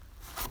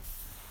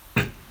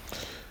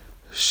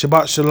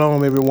Shabbat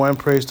Shalom, everyone.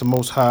 Praise the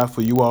Most High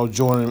for you all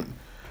joining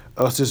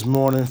us this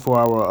morning for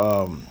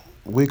our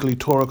weekly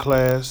Torah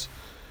class.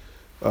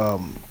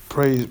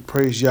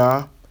 Praise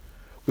Yah.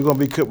 We're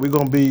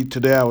gonna be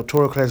today. Our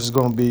Torah class is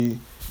gonna be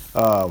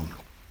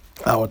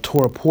our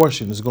Torah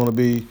portion is gonna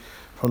be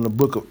from the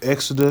book of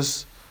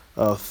Exodus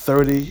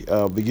 30,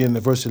 beginning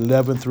at verse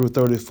 11 through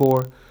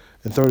 34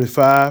 and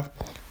 35.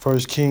 1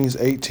 Kings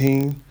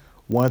 18,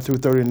 1 through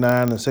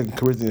 39, and 2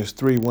 Corinthians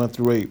 3, 1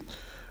 through 8.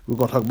 We're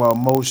going to talk about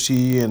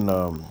Moshe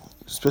and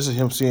especially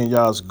him seeing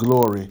Yah's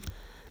glory,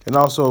 and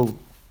also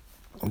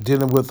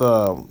dealing with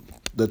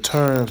the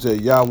terms that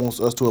Yah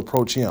wants us to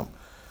approach him,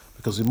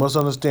 because we must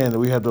understand that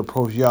we have to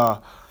approach Yah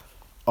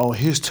on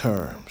his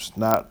terms,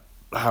 not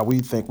how we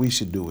think we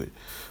should do it.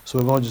 So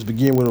we're going to just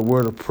begin with a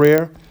word of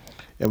prayer,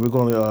 and we're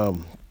going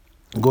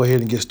to go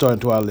ahead and get started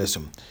into our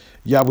lesson.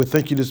 Yah, we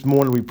thank you this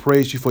morning. We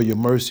praise you for your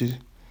mercy.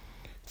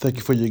 Thank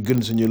you for your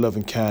goodness and your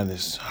loving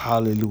kindness.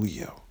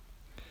 Hallelujah.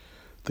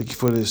 Thank you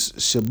for this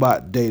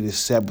Shabbat day, this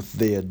Sabbath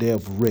day, a day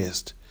of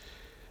rest.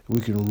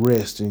 We can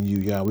rest in you,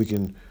 Yah. We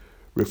can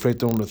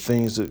reflect on the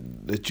things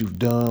that you've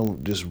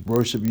done, just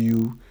worship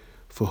you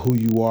for who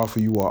you are, for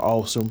you are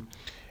awesome.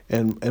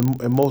 And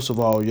most of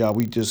all, Yah,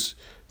 we just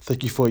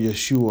thank you for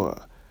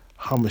Yeshua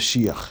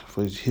HaMashiach,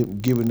 for him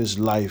giving his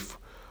life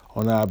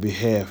on our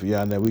behalf,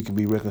 Yah, and that we can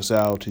be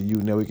reconciled to you,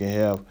 and that we can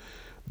have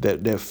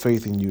that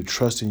faith in you,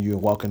 trust in you,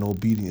 and walk in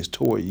obedience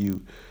toward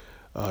you.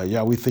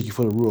 Yah, we thank you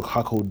for the Ruach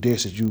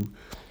HaKodesh that you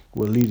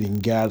will lead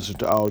and guide us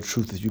into all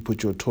truth, that you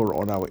put your Torah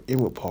on our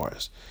inward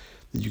parts,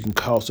 that you can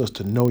cause us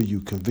to know you,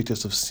 convict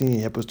us of sin,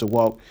 help us to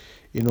walk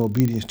in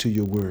obedience to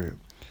your word.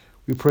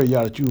 We pray,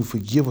 Yah, that you will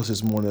forgive us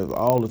this morning of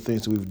all the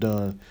things that we've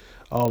done,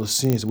 all the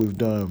sins that we've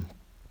done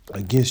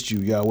against you,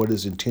 Yah, whether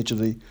it's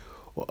intentionally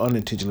or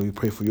unintentionally. We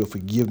pray for your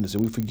forgiveness,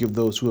 and we forgive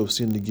those who have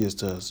sinned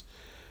against us.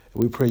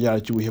 And we pray, Yah,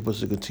 that you will help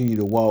us to continue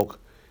to walk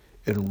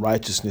in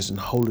righteousness and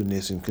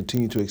holiness, and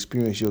continue to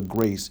experience your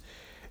grace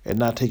and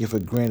not take it for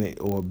granted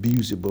or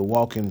abuse it, but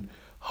walk in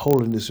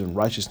holiness and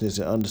righteousness,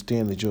 and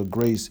understand that your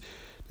grace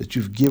that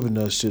you've given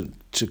us should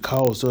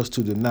cause us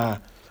to deny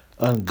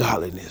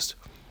ungodliness.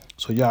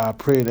 So, Yah, I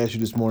pray and ask you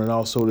this morning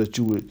also that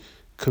you would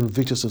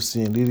convict us of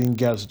sin, lead and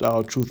guide us to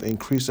all truth,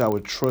 increase our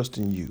trust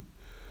in you.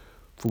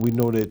 For we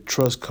know that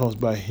trust comes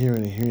by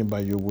hearing, and hearing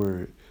by your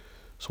word.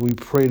 So we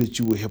pray that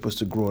you would help us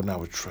to grow in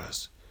our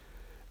trust.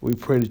 We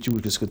pray that you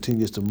would just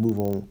continue to move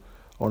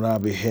on our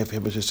behalf,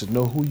 help us just to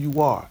know who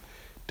you are,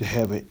 to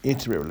have an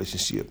intimate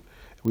relationship.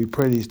 We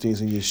pray these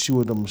things in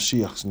Yeshua the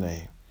Mashiach's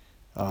name.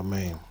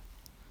 Amen.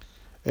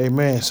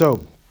 Amen.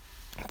 So,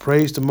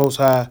 praise the Most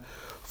High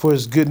for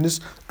his goodness.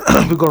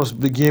 We're going to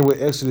begin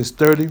with Exodus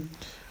 30,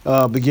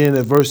 beginning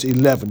at verse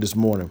 11 this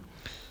morning.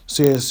 It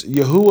says,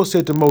 Yahuwah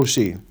said to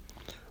Moshe,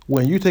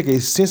 when you take a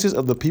census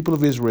of the people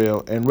of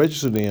Israel and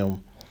register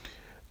them,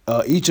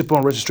 each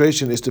upon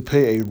registration is to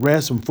pay a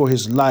ransom for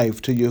his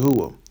life to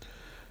Yahuwah,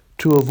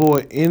 to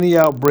avoid any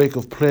outbreak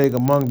of plague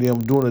among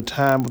them during the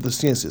time of the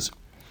census.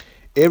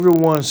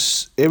 Everyone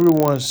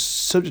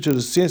subject to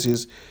the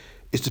census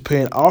is to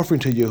pay an offering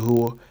to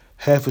Yahuwah,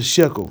 half a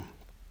shekel,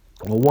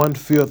 or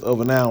 1/5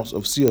 of an ounce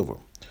of silver,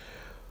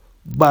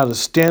 by the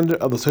standard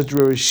of the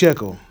sanctuary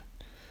shekel,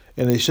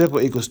 and a shekel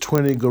equals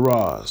 20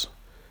 gerahs.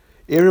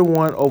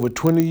 Everyone over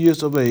 20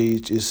 years of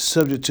age is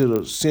subject to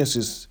the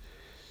census.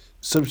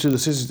 Subject to the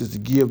census is to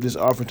give this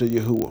offering to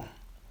Yahuwah.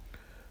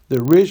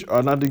 The rich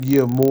are not to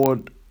give more,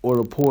 or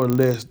the poor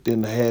less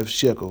than the half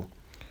shekel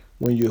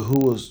when giving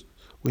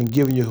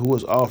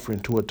Yahuwah's offering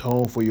to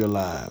atone for your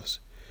lives.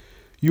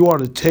 You are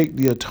to take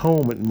the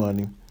atonement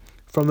money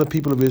from the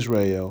people of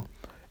Israel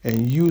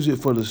and use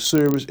it for the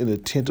service in the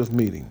tent of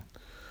meeting,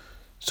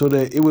 so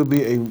that it will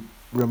be a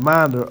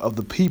reminder of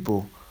the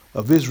people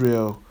of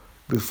Israel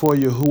before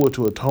Yahuwah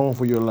to atone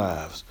for your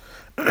lives.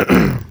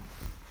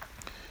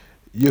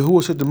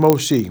 Yahuwah said to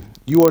Moshe,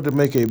 you are to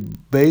make a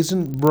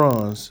basin of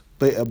bronze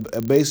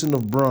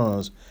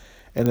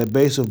and a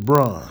base of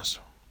bronze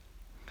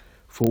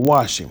for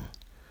washing.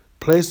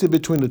 Place it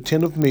between the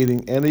tent of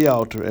meeting and the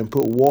altar, and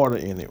put water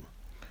in it.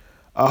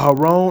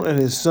 Aharon and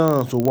his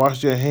sons will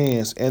wash their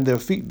hands and their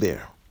feet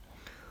there.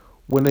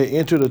 When they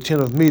enter the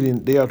tent of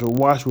meeting, they are to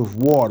wash with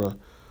water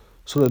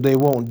so that they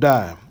won't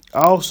die.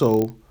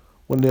 Also,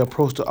 when they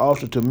approach the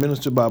altar to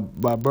minister by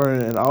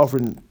burning an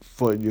offering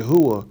for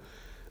Yahuwah,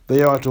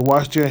 they are to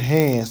wash their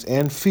hands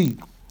and feet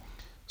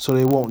so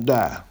they won't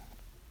die.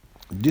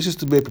 This is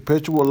to be a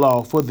perpetual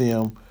law for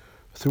them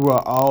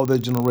throughout all their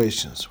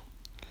generations.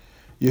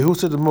 Yahuwah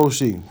said to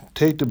Moshe,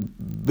 take the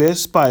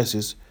best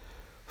spices,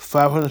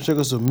 500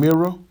 shekels of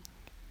myrrh,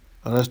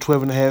 that's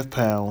 12.5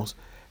 pounds,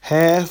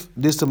 half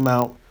this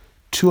amount,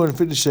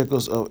 250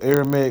 shekels of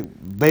Aramaic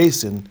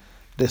basin,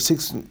 that's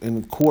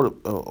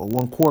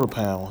 1/4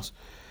 pounds,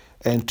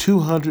 and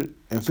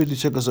 250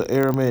 shekels of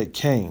Aramaic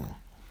cane,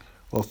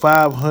 or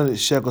 500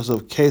 shekels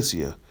of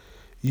cassia.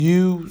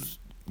 Use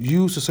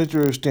the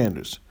sanctuary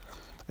standards,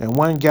 and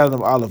 1 gallon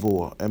of olive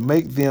oil, and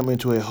make them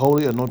into a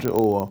holy anointed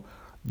oil.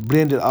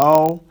 Blend it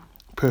all,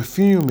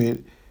 perfume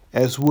it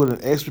as would an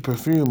expert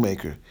perfume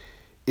maker.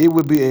 It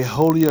would be a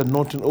holy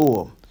anointing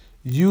oil.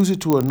 Use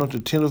it to anoint the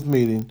tent of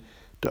meeting,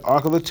 the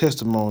ark of the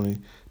testimony,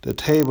 the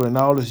table and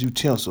all its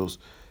utensils,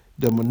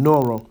 the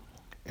menorah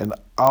and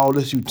all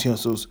its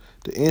utensils,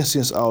 the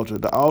incense altar,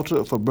 the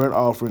altar for burnt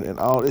offering and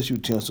all its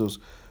utensils,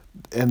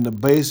 and the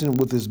basin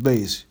with its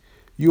base.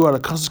 You are to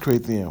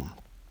consecrate them.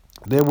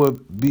 They will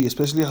be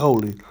especially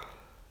holy,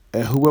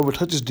 and whoever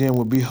touches them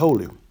will be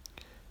holy.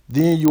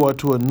 Then you are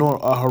to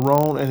anoint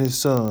Aharon and his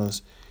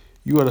sons.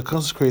 You are to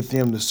consecrate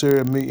them to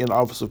serve me in the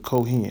office of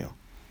Kohen,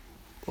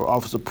 or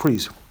office of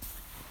priest.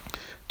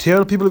 Tell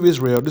the people of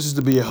Israel, this is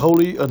to be a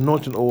holy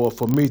anointing oil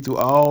for me through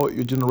all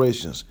your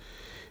generations.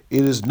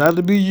 It is not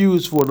to be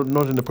used for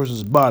anointing a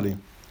person's body,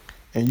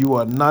 and you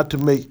are not to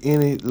make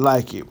any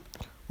like it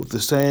with the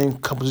same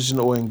composition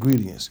or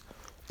ingredients.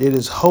 It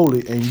is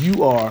holy, and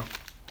you are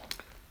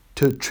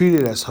to treat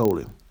it as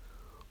holy.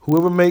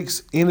 Whoever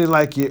makes any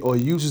like it or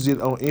uses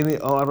it on any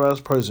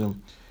unauthorized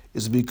person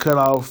is to be cut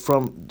off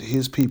from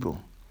his people.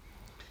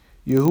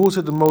 Yahuwah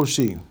said to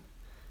Moshe,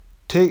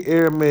 take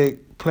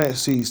Aramaic plant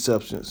seed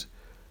substance,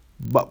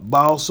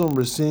 balsam,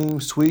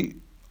 raceme, sweet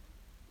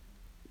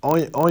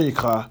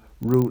onycha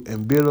root,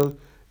 and bitter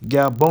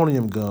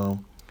galbanium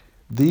gum,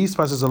 these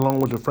spices along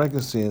with the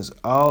frankincense,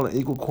 all in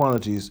equal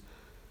quantities,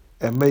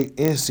 and make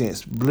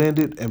incense,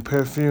 blended and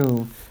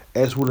perfumed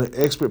as with an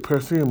expert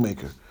perfume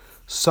maker,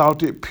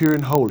 salted, pure,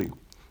 and holy.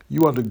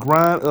 You are to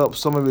grind up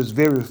some of it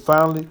very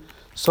finely,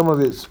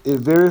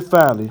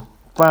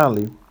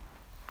 finely,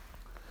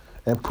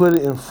 and put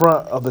it in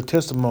front of the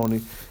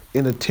testimony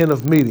in the tent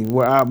of meeting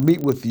where I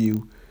meet with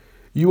you.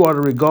 You are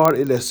to regard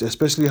it as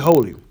especially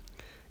holy.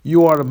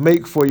 You are to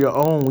make for your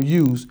own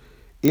use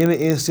any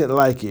incense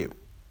like it.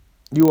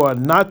 You are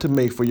not to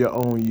make for your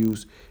own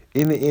use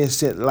any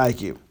incense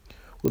like it,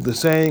 with the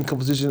same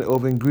composition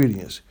of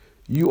ingredients.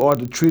 You are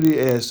to treat it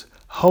as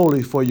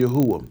holy for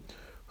Yahuwah.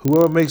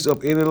 Whoever makes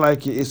up any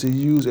like it is to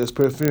use as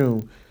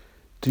perfume,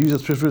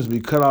 to be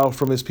cut off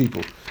from his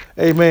people.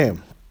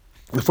 Amen.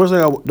 The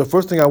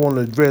first thing I want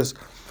to address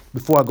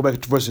before I go back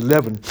to verse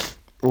 11,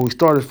 where we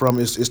started from,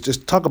 is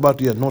just talk about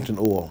the anointing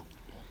oil,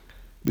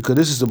 because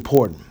this is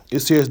important. It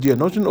says the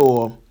anointing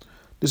oil,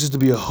 this is to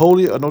be a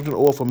holy anointing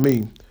oil for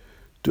me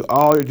to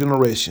all your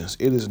generations.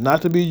 It is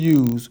not to be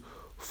used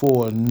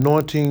for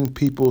anointing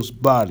people's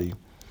body,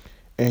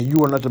 and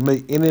you are not to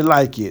make any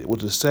like it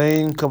with the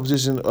same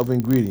composition of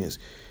ingredients.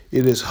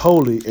 It is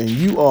holy, and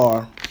you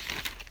are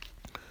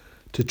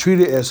to treat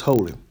it as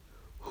holy.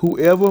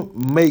 Whoever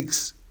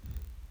makes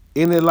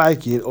any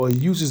like it or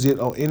uses it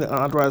on any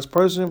unauthorized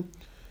person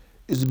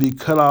is to be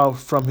cut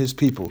off from his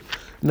people.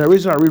 Now, the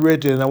reason I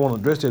reread that and I want to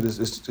address that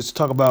is to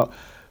talk about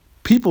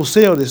people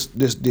sell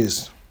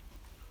this.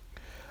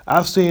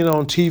 I've seen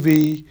on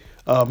TV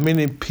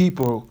many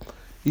people,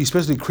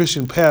 especially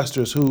Christian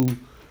pastors, who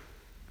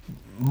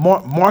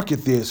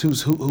market this,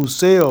 who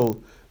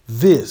sell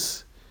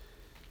this,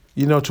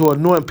 to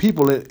anoint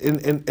people.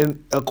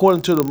 And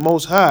according to the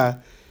Most High,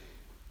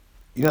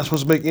 you're not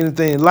supposed to make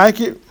anything like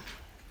it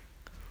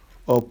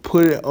or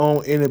put it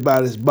on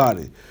anybody's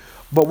body.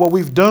 But what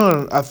we've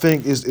done, I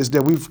think, is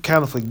that we've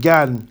kind of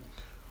forgotten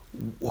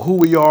who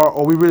we are,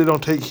 or we really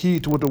don't take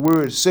heed to what the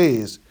word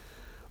says,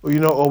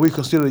 or we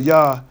consider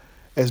Yah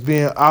as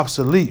being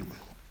obsolete.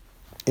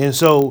 And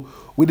so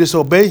we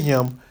disobey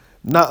him,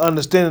 not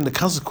understanding the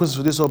consequences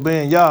for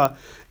disobeying Yah.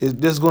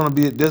 There's going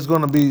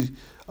to be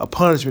a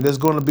punishment. There's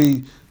going to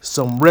be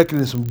some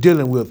reckoning, some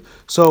dealing with.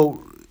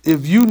 So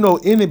if you know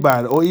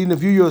anybody, or even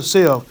if you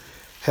yourself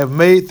have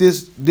made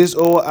this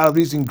oil out of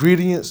these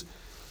ingredients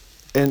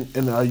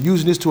and are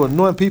using this to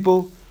anoint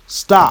people,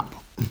 stop.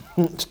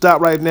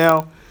 Stop right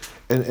now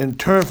and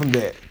turn from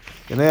that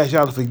and ask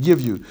y'all to forgive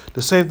you.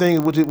 The same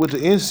thing with the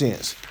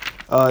incense.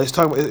 It's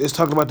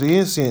talking about the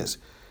incense.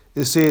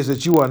 It says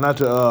that you are not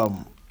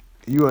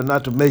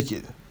to make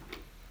it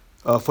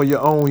for your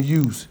own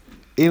use.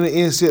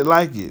 Any incense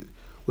like it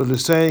with the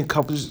same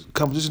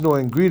composition or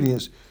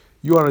ingredients,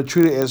 you are to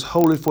treat it as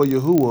holy for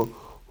Yahuwah.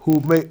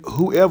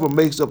 Whoever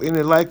makes up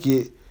any like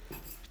it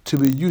to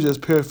be used as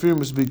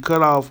perfume is to be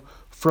cut off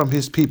from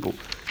his people.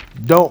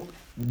 Don't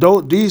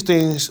these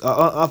things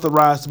are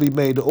unauthorized to be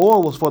made. The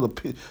oil was for the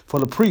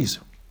priest,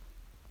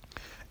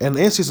 and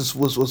the incense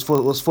was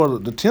for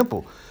the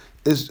temple.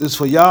 It's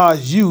for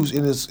Yah's use,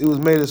 and it was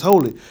made as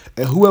holy.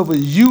 And whoever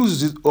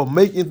uses it or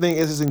make anything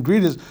as its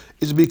ingredients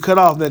is to be cut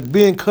off. That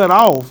being cut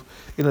off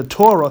in the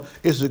Torah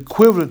is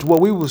equivalent to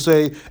what we would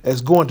say as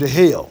going to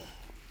hell.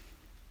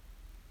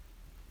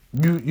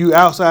 You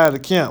outside of the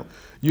camp.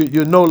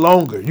 You're no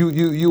longer you're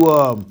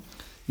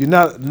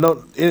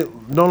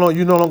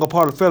no longer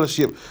part of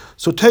fellowship.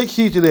 So take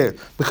heed to that,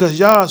 because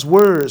Yah's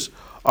words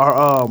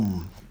are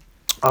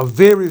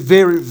very,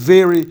 very,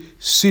 very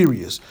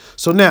serious.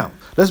 So now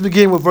let's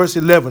begin with verse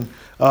 11.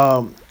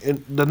 And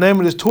the name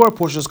of this Torah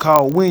portion is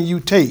called "When You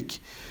Take,"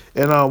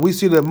 and we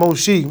see that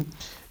Moshe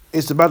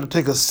is about to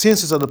take a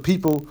census of the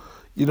people,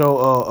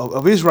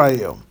 of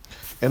Israel.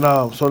 And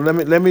so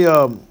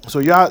so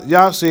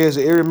Yah says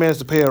that every man is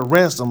to pay a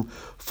ransom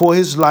for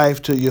his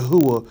life to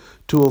Yahuwah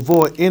to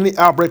avoid any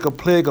outbreak of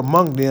plague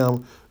among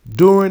them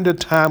during the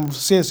time of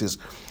census.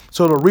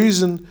 So the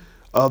reason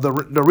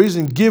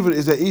given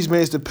is that each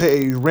man is to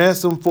pay a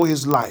ransom for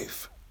his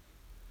life.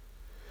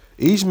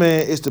 Each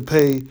man is to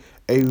pay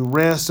a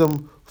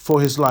ransom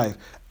for his life.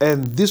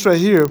 And this right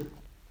here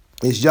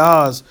is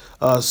Yah's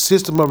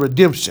system of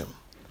redemption.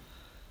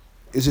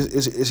 It's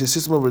a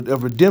system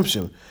of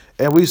redemption.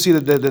 And we see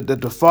that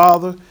the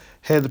father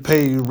had to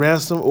pay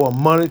ransom or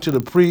money to the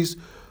priest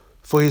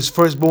for his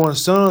firstborn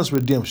son's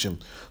redemption.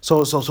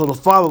 So the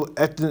father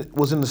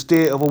was in the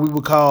stead of what we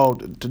would call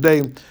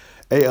today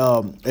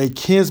a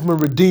kinsman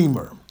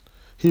redeemer.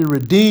 He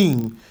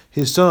redeemed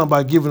his son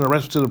by giving a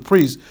ransom to the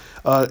priest,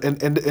 and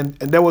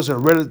that was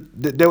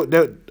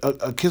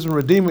a kinsman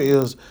redeemer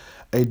is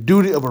a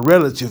duty of a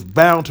relative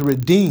bound to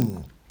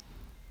redeem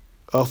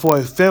for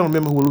a family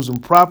member who was losing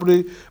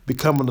property,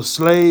 becoming a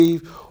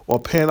slave, or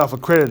paying off a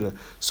creditor.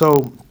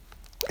 So,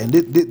 and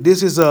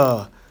this is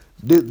a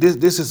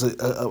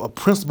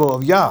principle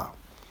of Yah,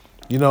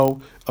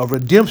 of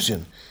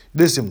redemption.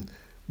 Listen,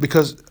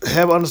 because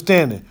have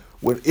understanding,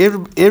 when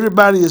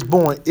everybody is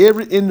born,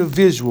 every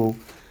individual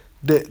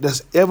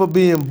that's ever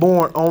being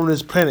born on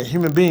this planet,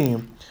 human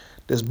being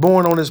that's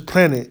born on this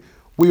planet,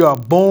 we are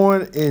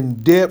born in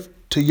debt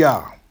to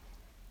Yah.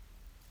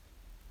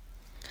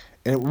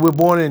 And we're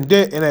born in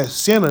debt, and as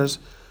sinners,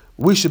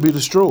 we should be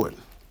destroyed.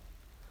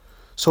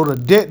 So the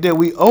debt that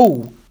we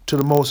owe to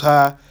the Most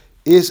High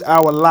is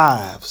our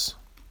lives.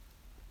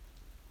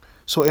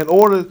 So in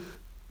order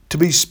to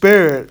be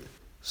spared,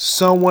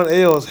 someone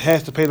else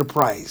has to pay the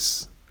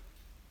price.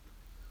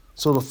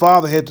 So the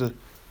father had to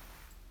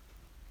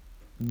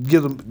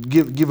give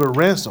a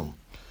ransom.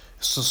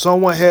 So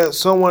someone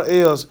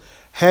else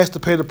has to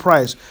pay the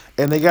price,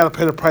 and they got to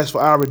pay the price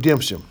for our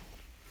redemption.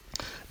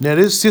 Now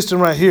this system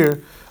right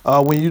here,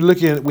 when you're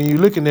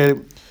looking at it,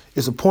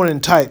 it's a point in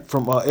type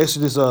from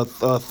Exodus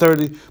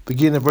 30,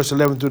 beginning at verse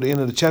 11 through the end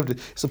of the chapter.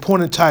 It's a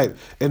point in type,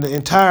 and the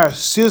entire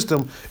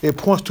system, it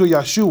points to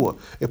Yeshua.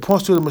 It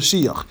points to the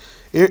Mashiach.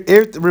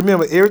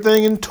 Remember,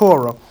 everything in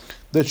Torah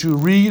that you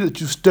read, that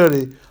you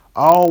study,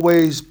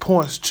 always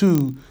points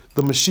to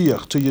the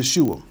Mashiach, to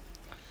Yeshua.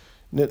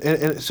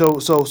 And so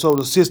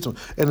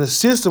the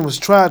system was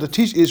trying to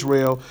teach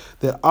Israel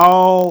that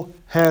all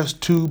has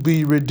to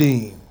be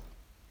redeemed.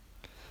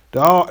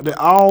 That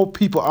all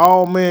people,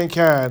 all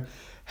mankind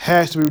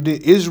has to be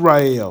redeemed.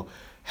 Israel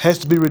has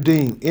to be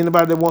redeemed.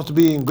 Anybody that wants to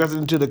be engrafted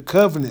into the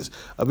covenants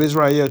of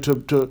Israel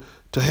to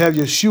have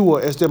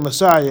Yeshua as their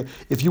Messiah,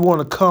 if you want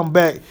to come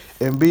back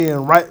and be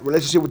in right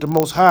relationship with the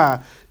Most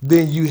High,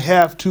 then you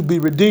have to be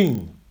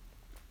redeemed.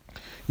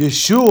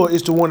 Yeshua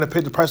is the one that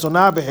paid the price on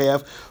our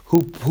behalf,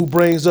 who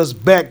brings us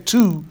back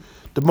to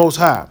the Most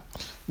High.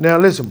 Now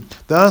listen,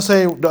 the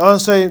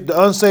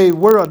unsaved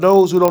world are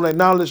those who don't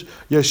acknowledge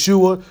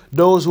Yeshua,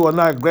 those who are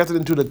not grafted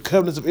into the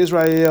covenants of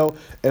Israel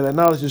and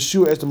acknowledge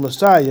Yeshua as the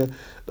Messiah.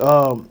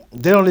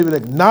 They don't even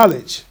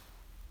acknowledge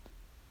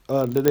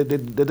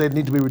that they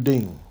need to be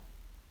redeemed.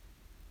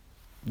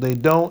 They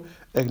don't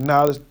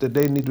acknowledge that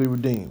they need to be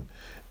redeemed.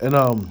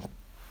 And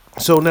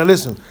so now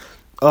listen,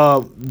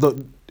 the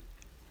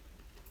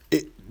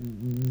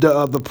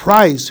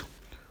price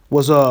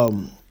was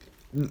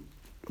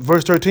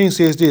verse 13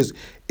 says this: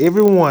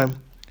 everyone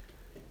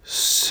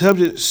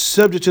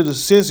subject to the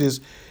census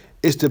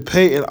is to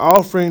pay an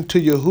offering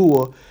to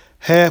Yahuwah,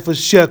 half a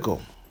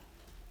shekel,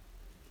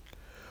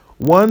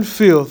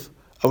 1/5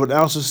 of an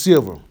ounce of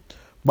silver,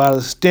 by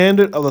the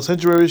standard of the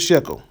sanctuary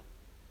shekel.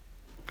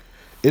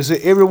 It said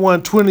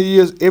everyone 20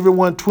 years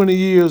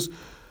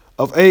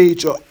of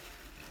age, or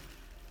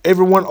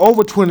everyone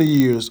over 20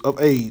 years of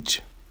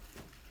age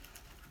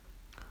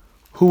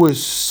who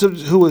is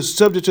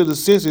subject to the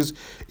census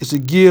is to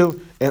give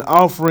an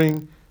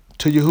offering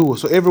to Yahuwah.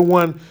 So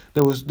everyone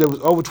that was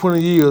over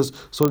 20 years,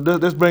 so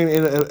let's bring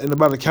in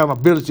about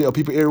accountability of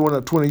people. Everyone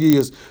at 20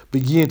 years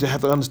begin to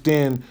have to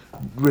understand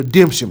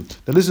redemption.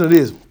 Now listen to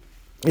this.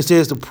 It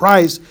says the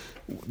price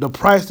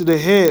that they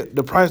had,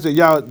 the price that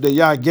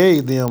Yah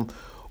gave them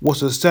was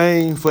the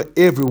same for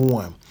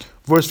everyone.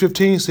 Verse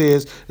 15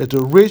 says that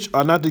the rich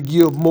are not to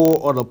give more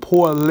or the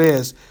poor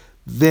less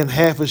than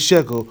half a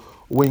shekel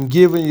when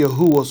giving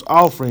Yahuwah's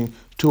offering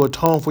to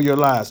atone for your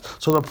lives.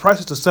 So the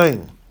price is the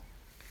same.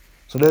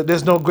 So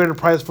there's no greater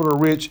price for the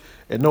rich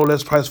and no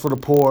less price for the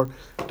poor.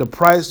 The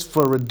price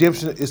for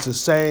redemption is the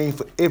same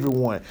for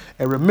everyone.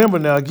 And remember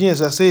now, again,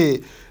 as I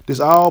said, this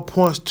all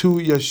points to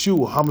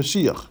Yeshua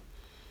HaMashiach.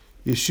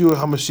 Yeshua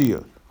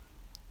HaMashiach.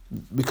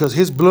 Because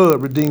his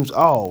blood redeems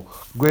all,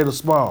 great or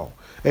small.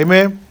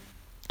 Amen?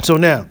 So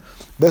now,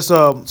 we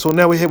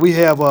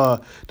have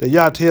the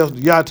Yah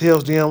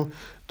tells them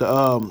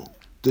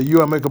that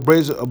you are make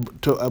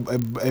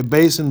a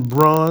basin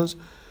bronze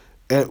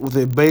with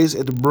a base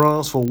at the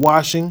bronze for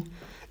washing,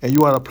 and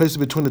you are to place it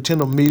between the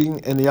tent of meeting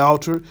and the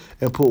altar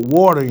and put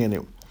water in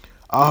it.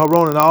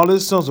 Aharon and all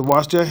his sons will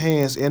wash their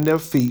hands and their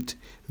feet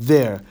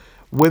there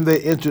when they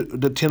enter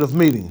the tent of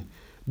meeting.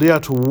 They are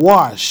to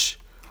wash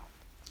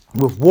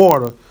with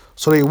water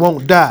so they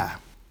won't die.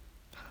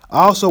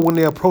 Also, when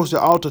they approach the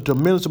altar to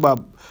minister by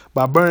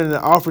burning an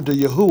offering to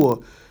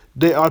Yahuwah,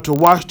 They are to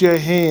wash their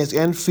hands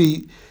and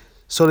feet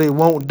so they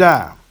won't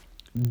die.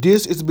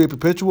 This is to be a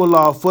perpetual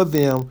law for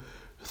them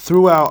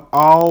throughout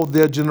all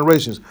their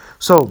generations.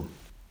 So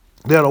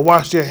they are to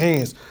wash their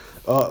hands.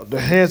 The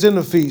hands and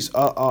the feet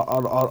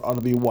are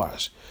to be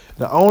washed.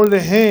 Now only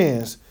the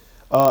hands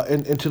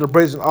into the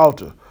brazen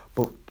altar.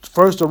 But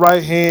first the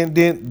right hand,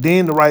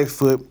 then the right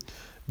foot,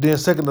 then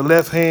second the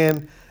left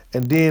hand,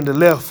 and then the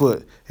left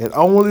foot. And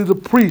only the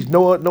priest,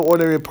 no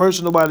ordinary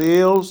person, nobody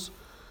else,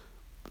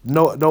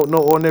 no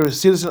ordinary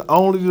citizen,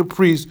 only the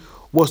priest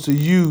was to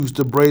use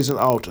the brazen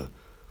altar.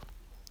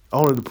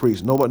 Only the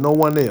priest, no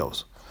one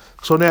else.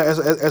 So now,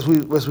 as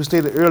we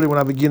stated earlier when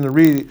I began to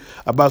read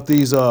about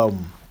these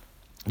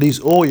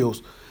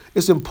oils,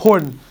 it's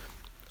important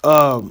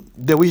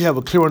that we have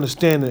a clear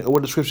understanding of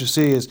what the scripture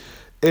says,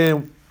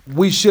 and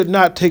we should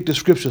not take the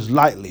scriptures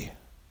lightly.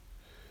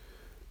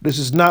 This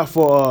is not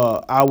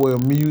for our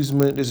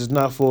amusement. This is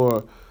not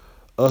for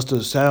us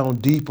to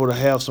sound deep or to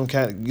have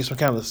get some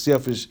kind of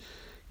selfish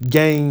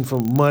gain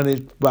from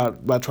money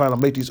by trying to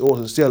make these oils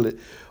and sell it.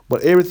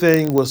 But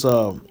everything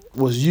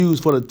was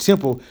used for the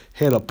temple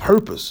had a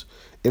purpose,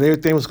 and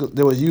everything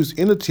that was used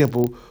in the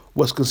temple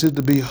was considered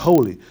to be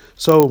holy.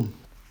 So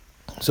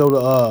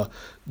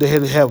they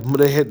had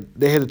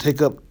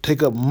to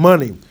take up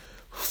money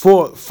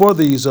for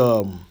these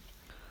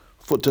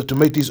to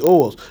make these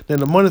oils. Then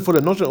the money for the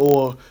anointing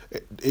oil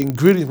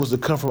ingredient was to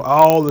come from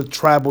all the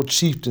tribal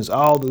chieftains,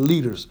 all the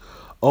leaders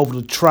over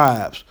the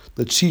tribes,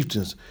 the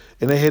chieftains,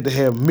 and they had to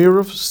have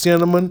myrrh,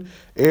 cinnamon,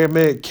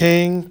 aromatic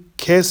cane,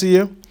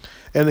 cassia,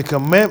 and the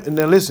commandment. And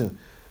now listen,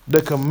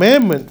 the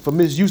commandment for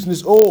misusing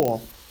this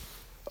oil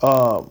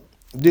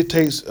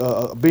dictates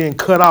being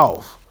cut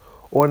off,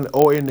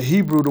 or in the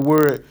Hebrew the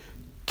word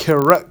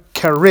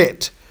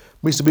karet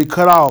means to be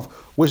cut off,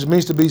 which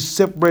means to be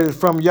separated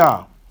from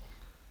Yah.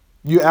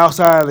 You're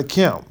outside of the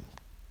camp.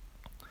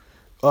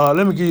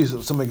 Let me give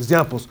you some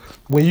examples.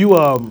 When you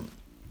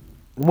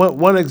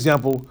one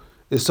example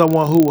is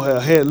someone who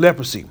had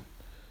leprosy,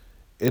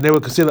 and they were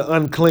considered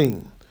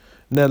unclean.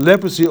 Now,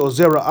 leprosy or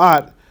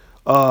zera'at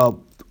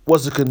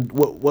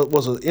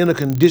was an inner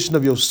condition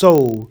of your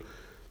soul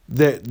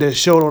that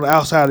showed on the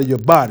outside of your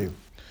body.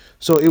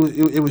 So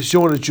it was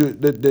showing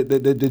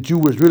that you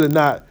was really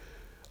not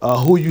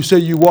who you say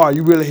you are.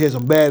 You really had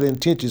some bad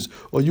intentions,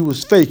 or you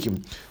was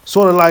faking.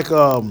 Sort of like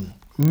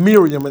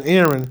Miriam and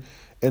Aaron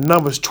in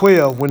Numbers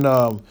 12 when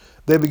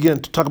they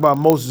began to talk about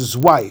Moses'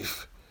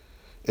 wife,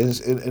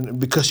 and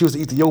because she was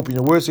an Ethiopian.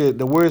 The word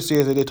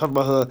says that they talked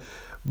about her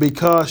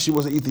because she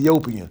was an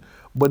Ethiopian.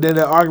 But then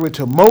their argument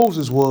to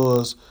Moses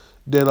was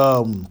that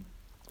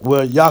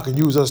well, y'all can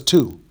use us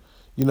too.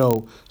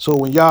 So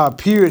when Yah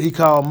appeared, he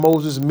called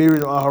Moses and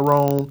Miriam on her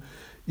own,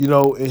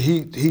 and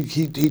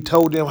he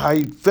told them how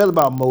he felt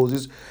about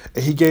Moses,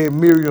 and he gave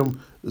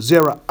Miriam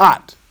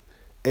Zera'at,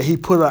 and he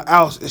put her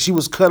out, and she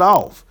was cut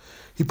off.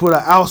 He put her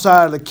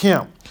outside of the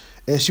camp,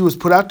 and she was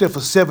put out there for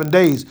 7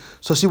 days.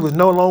 So she was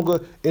no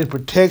longer in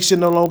protection,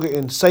 no longer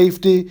in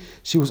safety.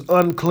 She was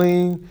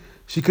unclean.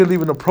 She couldn't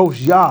even approach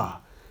Yah.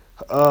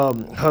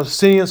 Her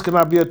sins could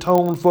not be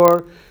atoned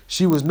for.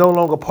 She was no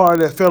longer part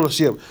of that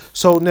fellowship.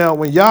 So now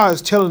when Yah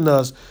is telling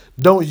us,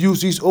 don't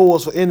use these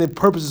oils for any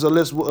purposes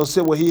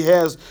except what he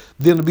has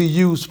them to be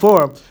used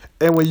for,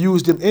 and we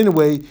use them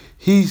anyway,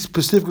 he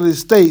specifically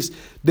states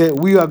that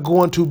we are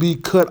going to be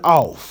cut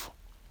off.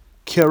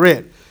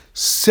 Karet,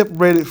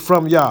 separated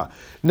from Yah.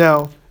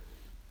 Now,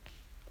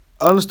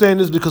 understand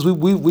this because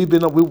we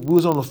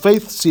was on a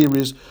faith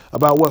series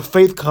about what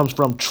faith comes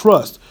from.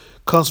 Trust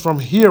comes from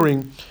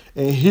hearing,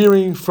 and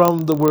hearing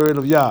from the word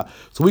of Yah.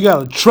 So we got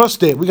to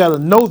trust that. We got to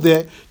know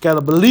that, got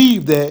to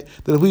believe that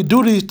if we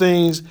do these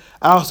things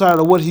outside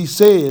of what he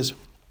says,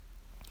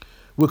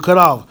 we're cut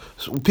off.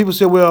 So people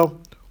say, well,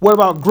 what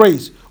about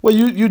grace? Well,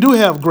 you do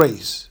have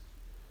grace.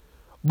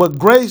 But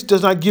grace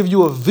does not give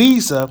you a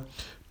visa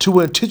to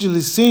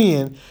intentionally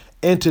sin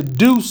and to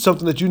do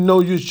something that you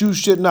know you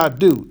should not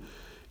do.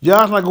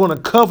 Yah's not going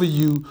to cover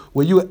you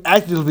when you're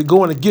actively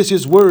going against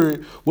his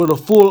word with a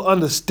full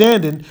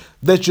understanding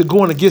that you're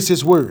going against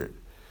his word.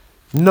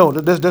 No,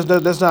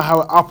 that's not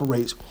how it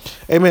operates.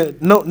 Amen.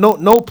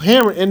 No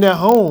parent in their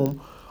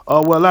home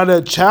will allow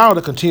their child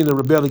to continue to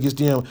rebel against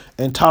them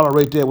and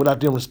tolerate that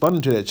without them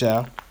responding to that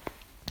child.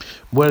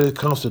 Whether it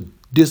comes to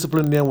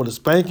disciplining them with a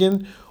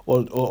spanking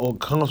or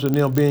comes to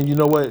them being, you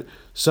know what,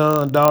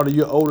 son, daughter,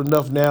 you're old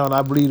enough now, and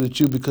I believe that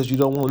because you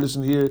don't want to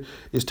listen here,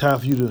 it's time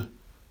for you to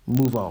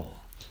move on.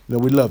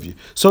 We love you.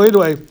 So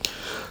anyway, then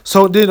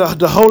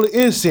the holy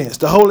incense.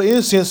 The holy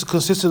incense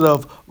consisted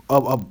of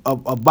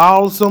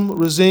balsam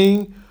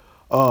resin,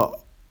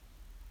 onycha,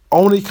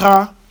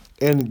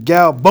 and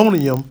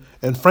galbanum,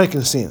 and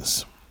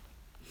frankincense.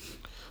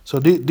 So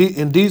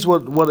these were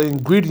the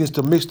ingredients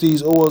to mix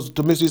these oils,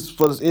 to mix this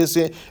for this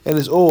incense and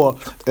this oil,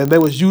 and they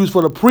was used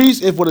for the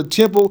priest and for the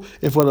temple,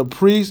 and for the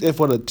priest and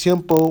for the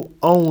temple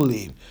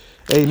only.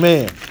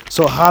 Amen.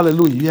 So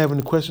hallelujah. You have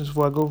any questions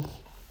before I go?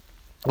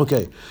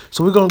 Okay,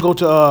 so we're going to go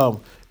to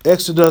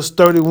Exodus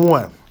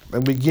 31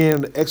 and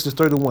begin Exodus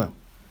 31.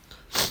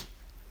 It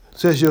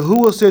says,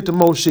 Yahuwah said to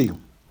Moshe,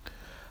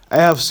 I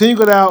have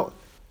singled out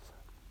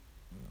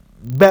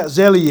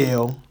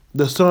Bezaleel,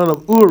 the son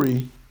of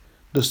Uri,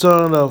 the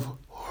son of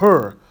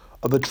Hur,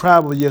 of the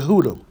tribe of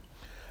Yehudah.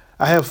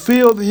 I have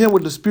filled him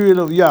with the spirit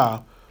of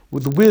Yah,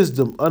 with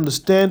wisdom,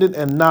 understanding,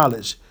 and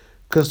knowledge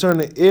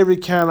concerning every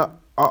kind of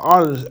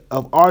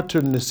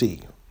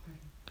arterncy.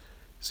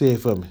 Say it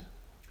for me.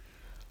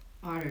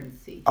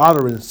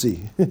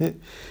 Arterncy.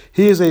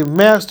 He is a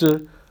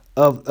master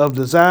of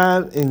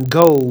design in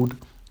gold,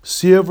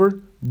 silver,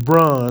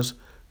 bronze,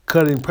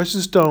 cutting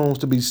precious stones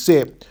to be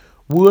set,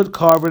 wood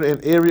carving,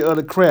 and every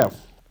other craft.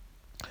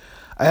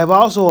 I have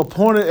also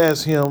appointed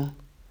as his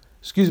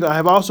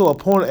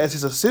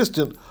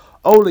assistant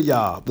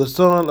Oliab, the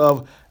son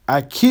of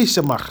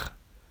Achisamach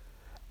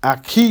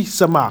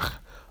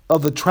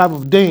of the tribe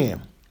of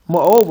Dan.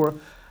 Moreover,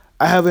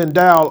 I have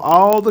endowed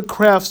all the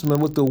craftsmen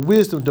with the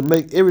wisdom to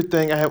make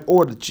everything I have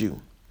ordered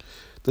you: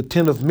 the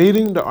tent of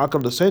meeting, the ark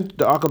of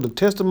the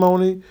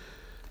testimony,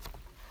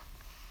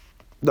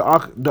 the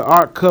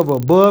ark cover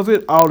above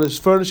it, all its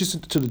furnishings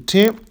to the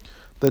tent,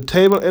 the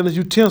table and its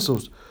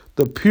utensils,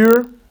 the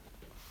pure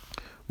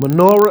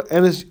menorah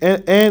and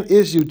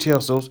its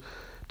utensils,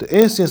 the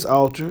incense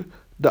altar,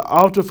 the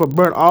altar for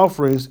burnt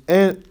offerings,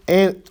 and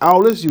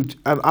all its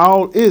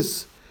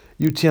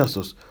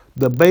utensils,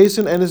 the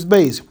basin and its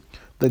base,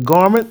 the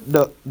garment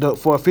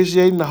for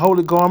officiating, the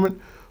holy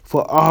garment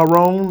for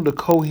Aharon the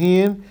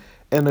Kohen,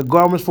 and the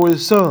garments for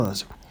his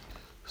sons,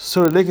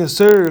 so that they can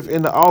serve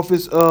in the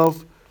office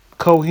of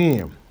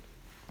Kohen.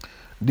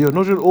 The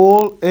anointing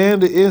oil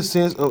and the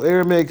incense of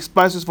aromatic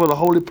spices for the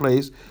holy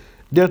place,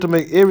 there to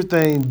make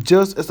everything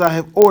just as I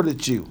have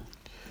ordered you.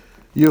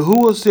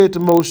 Yahuwah said to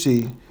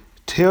Moshe,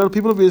 tell the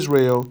people of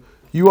Israel,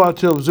 you are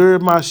to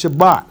observe my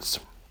Shabbats.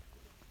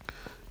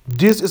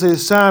 This is a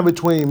sign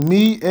between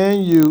me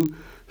and you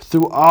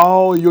through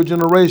all your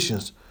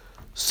generations,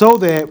 so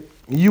that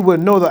you will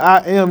know that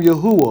I am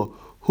Yahuwah,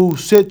 who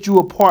set you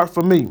apart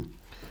from me.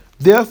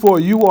 Therefore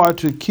you are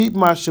to keep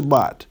my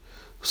Shabbat,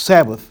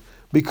 Sabbath,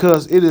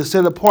 because it is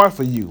set apart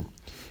for you.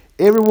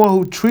 Everyone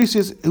who treats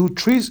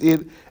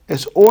it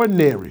as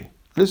ordinary,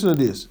 listen to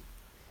this.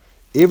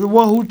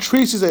 Everyone who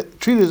treats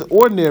it as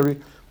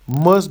ordinary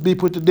must be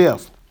put to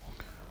death.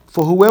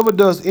 For whoever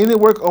does any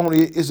work on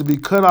it is to be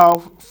cut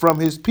off from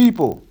his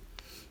people.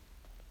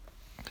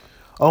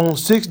 On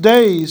 6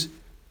 days,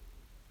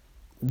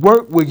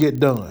 work will get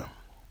done.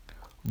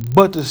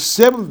 But the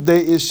seventh day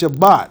is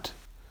Shabbat,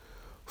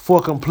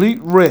 for complete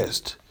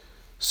rest,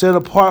 set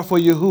apart for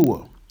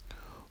Yahuwah.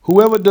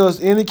 Whoever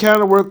does any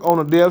kind of work on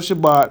the day of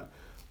Shabbat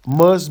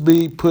must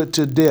be put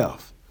to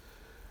death.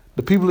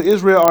 The people of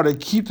Israel are to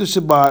keep the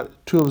Shabbat,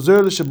 to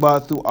observe the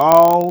Shabbat through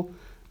all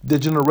the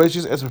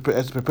generations as a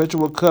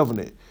perpetual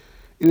covenant.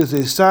 It is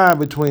a sign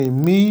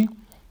between me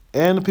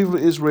and the people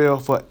of Israel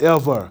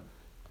forever.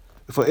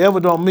 Forever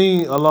don't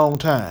mean a long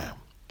time.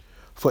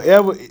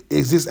 Forever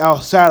exists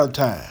outside of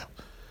time.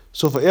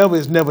 So forever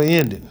is never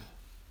ending.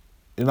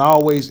 It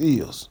always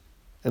is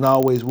and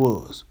always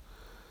was.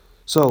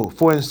 So,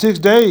 for in 6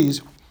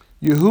 days,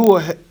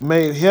 Yahuwah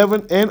made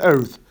heaven and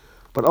earth,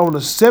 but on the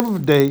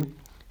seventh day,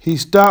 he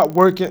stopped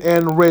working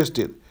and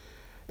rested.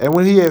 And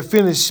when he had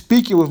finished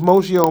speaking with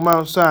Moshe on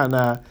Mount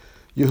Sinai,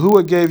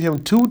 Yahuwah gave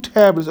him 2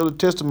 tablets of the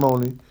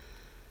testimony,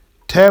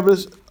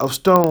 tablets of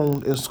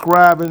stone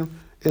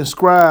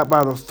inscribed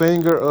by the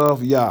finger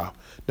of Yah.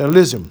 Now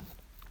listen,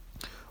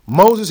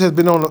 Moses has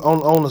been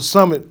on the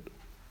summit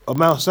of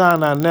Mount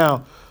Sinai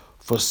now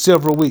for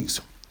several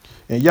weeks.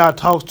 And Yah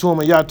talks to him,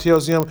 and Yah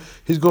tells him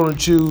he's going to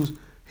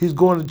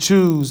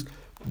choose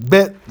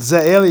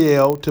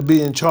Bezaleel to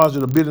be in charge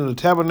of the building of the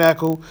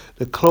tabernacle,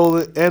 the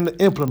clothing, and the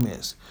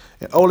implements.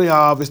 And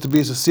Oliab is to be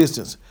his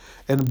assistant.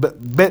 And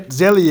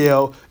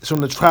Bezaleel is from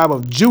the tribe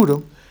of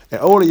Judah,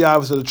 and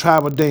Oliab is of the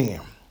tribe of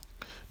Dan.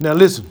 Now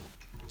listen,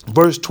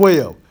 verse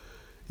 12.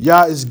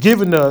 Yah is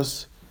giving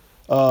us,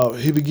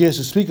 he begins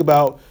to speak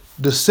about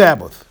the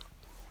Sabbath,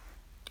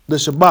 the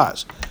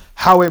Shabbats,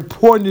 how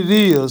important it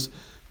is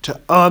to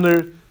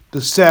honor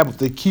the Sabbath,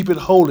 to keep it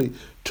holy,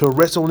 to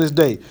rest on this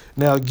day.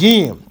 Now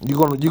again,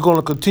 you're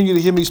gonna continue to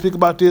hear me speak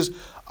about this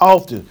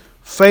often.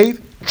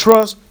 Faith,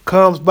 trust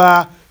comes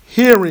by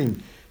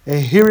hearing, and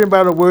hearing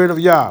by the word of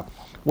Yah.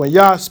 When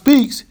Yah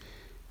speaks,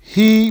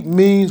 he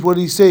means what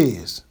he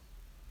says.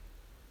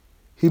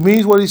 He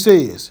means what he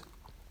says.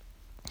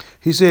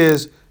 He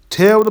says,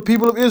 tell the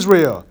people of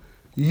Israel,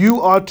 you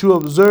are to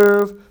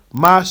observe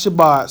my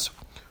Shabbats,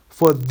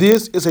 for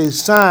this is a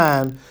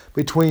sign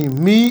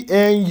between me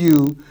and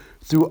you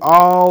through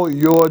all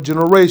your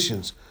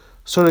generations,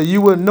 so that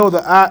you will know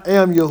that I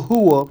am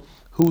Yahuwah,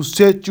 who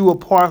set you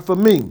apart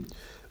from me.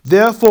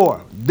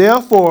 Therefore,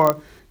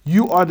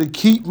 you are to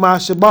keep my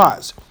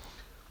Shabbats,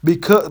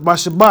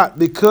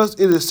 because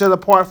it is set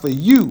apart for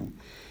you.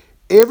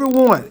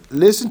 Everyone,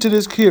 listen to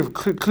this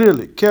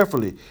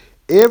carefully.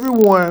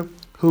 Everyone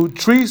who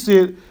treats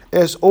it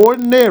as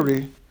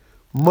ordinary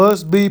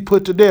must be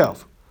put to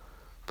death.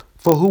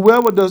 For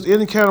whoever does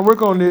any kind of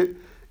work on it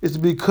is to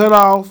be cut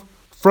off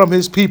from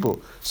his people.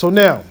 So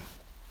now,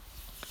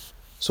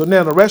 So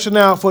now the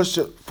rationale for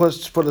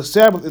the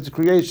Sabbath is the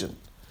creation.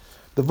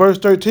 The verse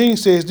 13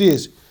 says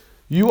this: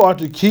 "You are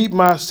to keep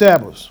my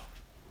Sabbaths."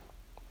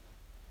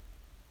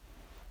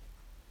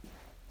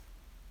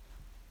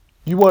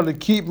 You are to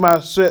keep my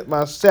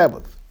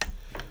Sabbath.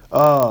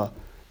 Uh,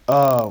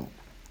 uh,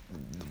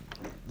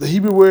 the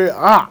Hebrew word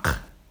 "ak"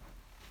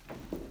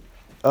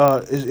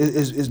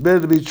 is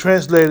better to be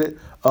translated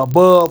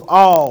above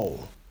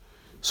all.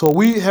 So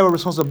we have a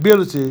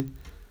responsibility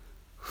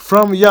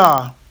from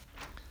Yah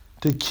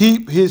to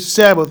keep his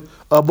Sabbath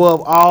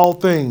above all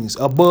things,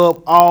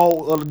 above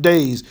all other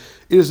days.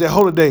 It is a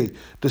holy day.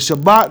 The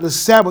Shabbat, the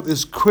Sabbath,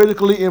 is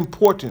critically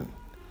important.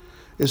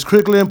 It's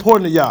critically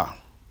important to Yah.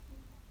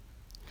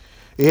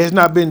 It has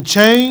not been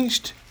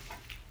changed,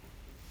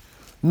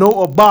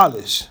 nor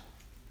abolished,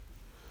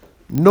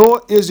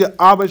 nor is it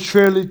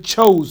arbitrarily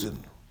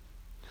chosen.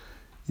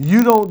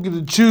 You don't get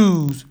to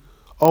choose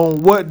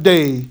on what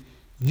day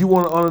you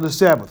want to honor the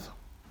Sabbath.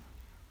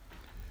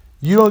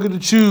 You don't get to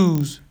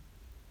choose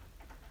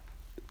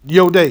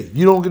your day.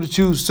 You don't get to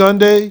choose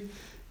Sunday.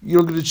 You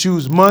don't get to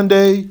choose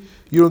Monday.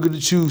 You don't get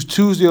to choose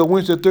Tuesday or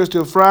Wednesday or Thursday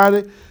or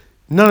Friday.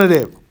 None of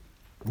that.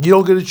 You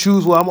don't get to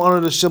choose, well, I'm going to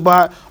honor the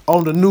Shabbat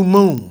on the new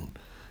moon.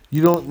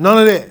 You don't, none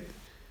of that.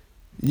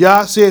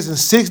 Yah says in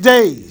 6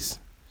 days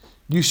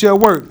you shall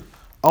work.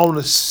 On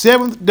the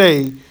 7th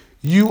day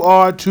you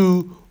are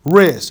to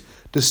rest.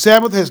 The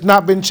Sabbath has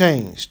not been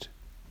changed.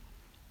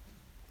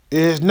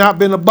 It has not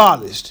been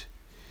abolished.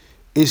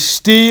 It's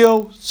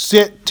still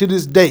set to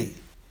this day.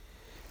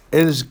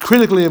 And it's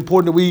critically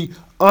important that we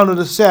honor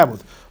the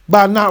Sabbath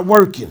by not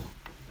working.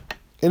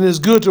 And it's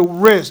good to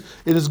rest.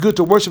 It is good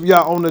to worship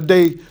Yah on the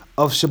day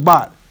of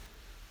Shabbat,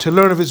 to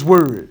learn of his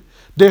word.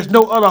 There's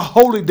no other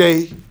holy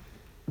day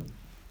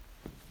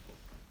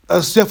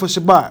except for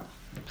Shabbat.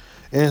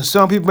 And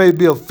some people may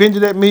be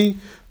offended at me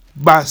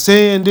by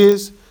saying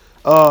this.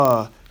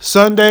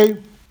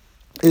 Sunday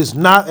is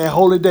not a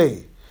holy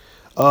day.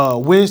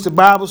 Wednesday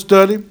Bible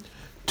study,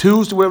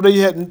 Tuesday, whatever day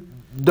you had,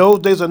 those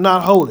days are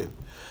not holy.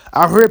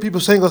 I've heard people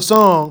sing a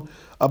song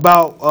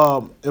about,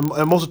 and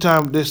most of the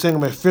time they sing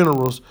them at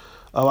funerals.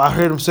 I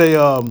heard them say,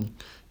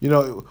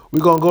 we're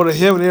gonna go to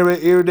heaven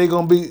every day.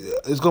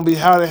 It's gonna be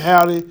howdy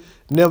howdy,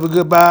 never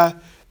goodbye.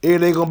 Every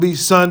day gonna be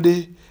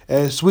Sunday,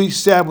 and sweet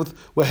Sabbath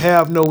will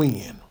have no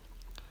end.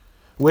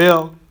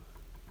 Well,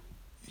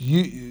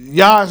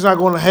 Yah is not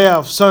gonna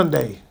have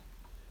Sunday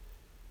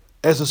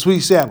as a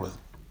sweet Sabbath.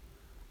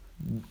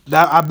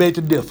 I beg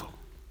to differ.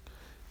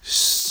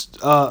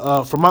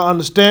 From my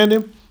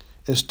understanding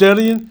and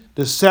studying,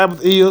 the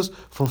Sabbath is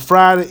from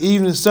Friday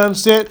evening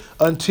sunset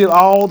until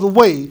all the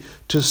way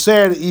to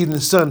Saturday evening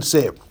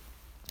sunset.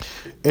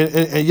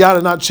 And Yah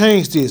did not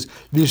change this.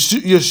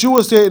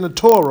 Yeshua said in the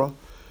Torah,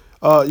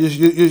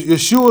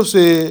 Yeshua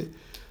said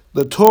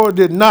the Torah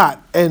did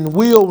not and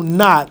will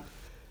not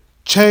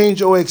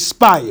change or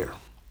expire.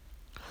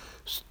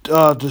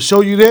 To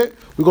show you that,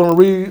 we're going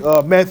to read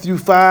Matthew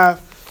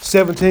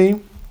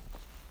 5:17.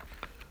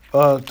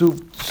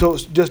 So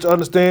just to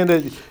understand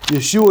that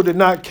Yeshua did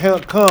not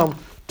come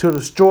to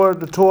destroy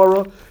the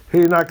Torah. He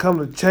did not come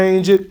to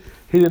change it.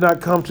 He did not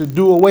come to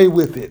do away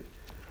with it,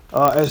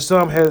 as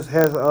some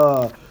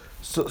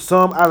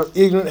some out of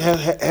ignorance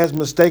has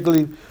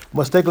mistakenly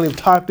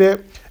taught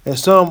that, and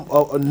some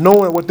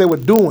knowing what they were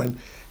doing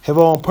have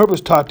on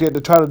purpose taught that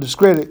to try to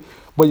discredit.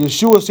 But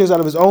Yeshua says out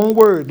of his own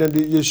word that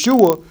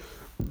Yeshua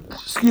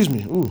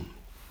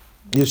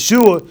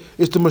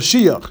is the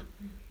Mashiach.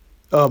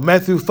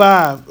 Matthew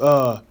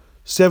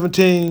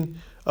 5:17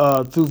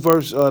 through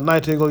verse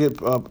 19. Go get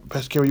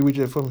Pastor Carrie, you read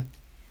that for me.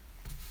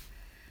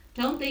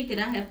 Don't think that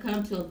I have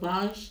come to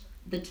abolish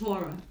the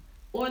Torah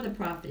or the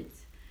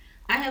prophets.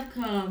 I have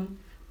come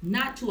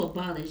not to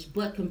abolish,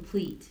 but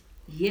complete.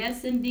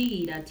 Yes,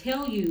 indeed, I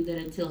tell you that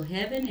until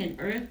heaven and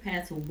earth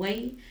pass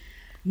away,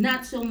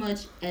 not so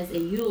much as a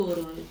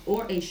yod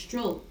or a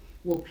stroke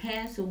will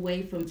pass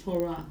away from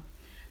Torah.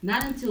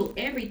 Not until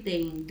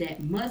everything that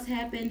must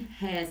happen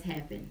has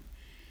happened.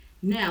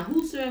 Now,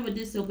 whosoever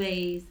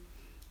disobeys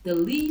the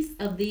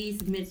least of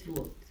these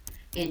mitzvot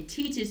and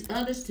teaches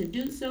others to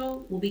do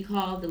so will be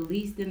called the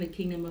least in the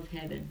kingdom of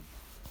heaven.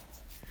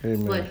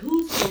 Amen. But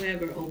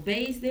whosoever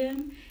obeys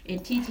them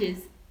and teaches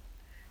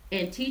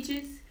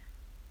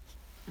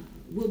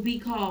will be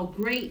called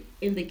great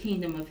in the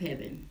kingdom of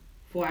heaven.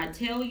 For I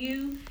tell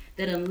you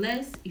that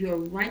unless your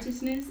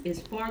righteousness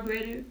is far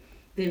greater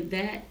than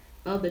that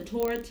of the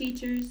Torah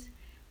teachers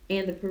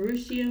and the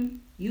Perusium,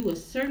 you will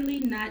certainly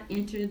not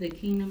enter the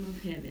kingdom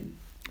of heaven.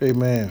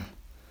 Amen.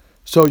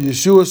 So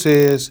Yeshua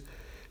says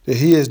that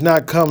he has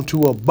not come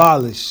to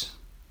abolish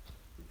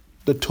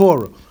the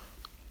Torah,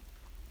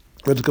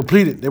 but to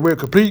complete it. The word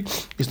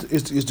complete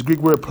is the Greek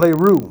word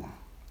pleroo.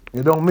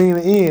 It don't mean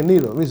the end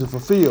neither. It means to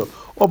fulfill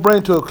or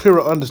bring to a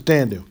clearer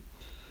understanding.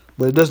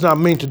 But it does not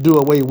mean to do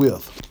away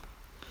with.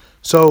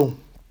 So,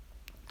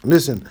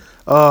 listen,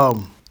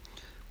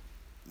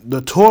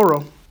 the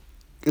Torah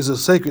is a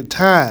sacred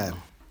time,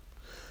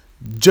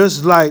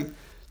 just like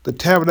the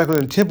tabernacle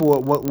and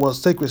temple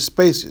was sacred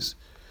spaces.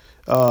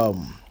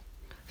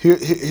 Here,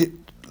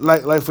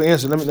 like for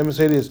instance, let me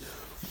say this: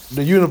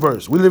 the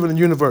universe. We live in the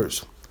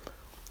universe.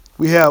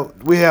 We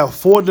have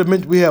 4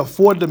 dimensions. We have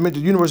 4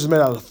 dimensions. The universe is made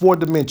out of 4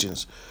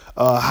 dimensions: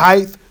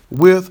 height,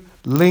 width,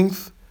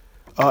 length,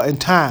 and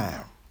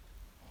time.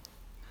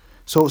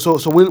 So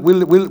we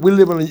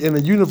live in a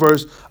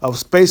universe of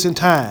space and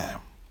time.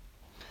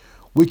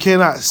 We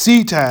cannot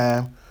see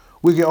time.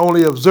 We can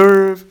only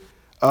observe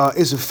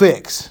its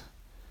effects.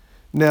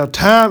 Now,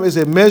 time is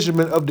a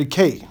measurement of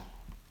decay.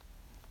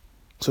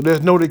 So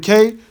there's no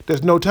decay,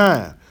 there's no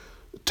time.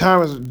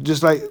 Time is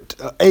just like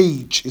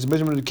age. It's a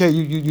measurement of decay.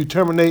 You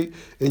terminate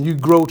and you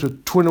grow to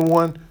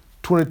 21,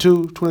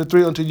 22,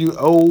 23 until you're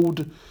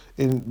old.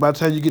 And by the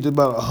time you get to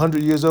about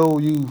 100 years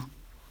old,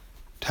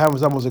 time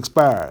is almost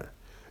expired.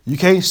 You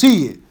can't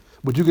see it,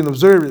 but you can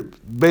observe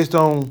it based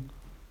on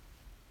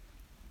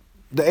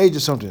the age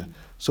of something.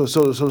 So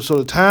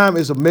the time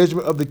is a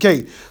measurement of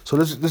decay. So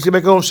let's get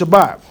back on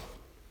Shabbat.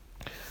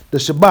 The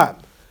Shabbat,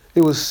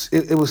 it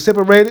was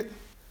separated.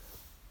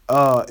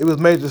 It was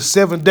made the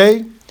 7th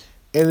day,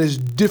 and it's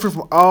different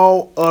from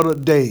all other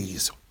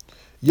days.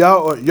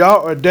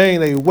 Y'all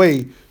ordained a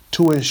way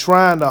to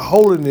enshrine the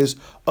holiness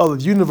of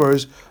the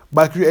universe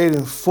by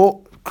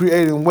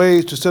creating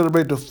ways to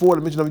celebrate the 4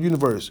 dimensions of the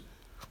universe: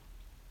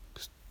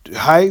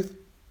 height,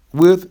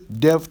 width,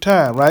 depth,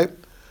 time. Right.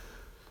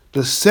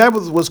 The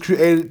Sabbath was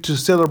created to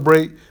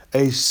celebrate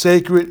a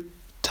sacred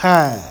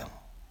time.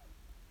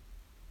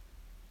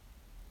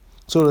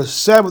 So the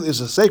Sabbath is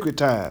a sacred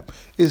time.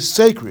 It's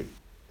sacred.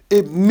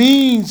 It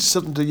means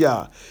something to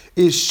Yah.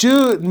 It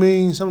should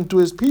mean something to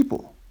his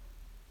people.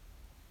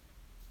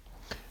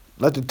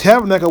 Like the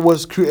tabernacle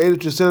was created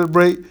to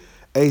celebrate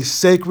a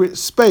sacred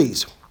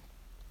space.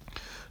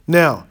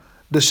 Now,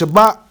 the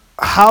Shabbat,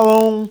 how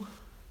long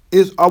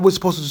are we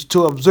supposed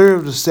to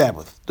observe the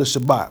Sabbath, the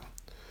Shabbat?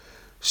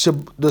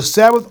 The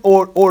Sabbath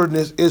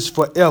ordinance is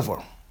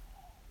forever.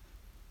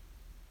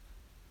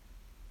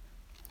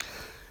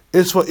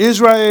 It's for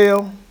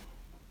Israel,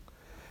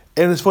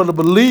 and it's for the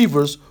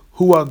believers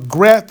who are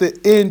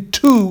grafted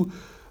into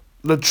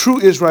the true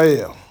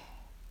Israel.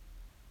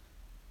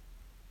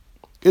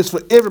 It's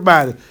for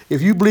everybody.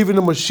 If you believe in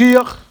the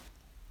Mashiach,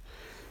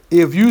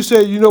 if you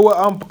say, you know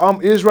what,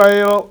 I'm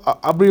Israel,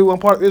 I believe I'm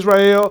part of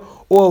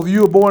Israel, or if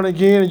you were born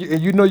again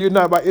and you know you're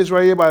not by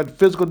Israel by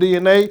physical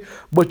DNA,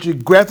 but you're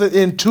grafted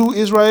into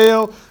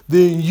Israel,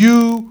 then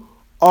you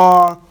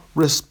are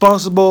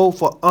responsible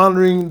for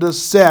honoring the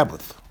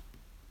Sabbath.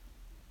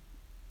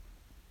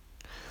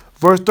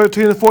 Verse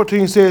 13 and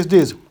 14 says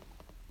this.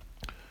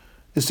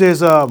 It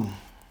says, let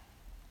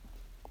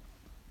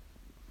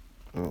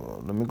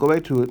me go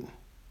back to it.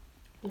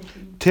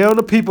 Tell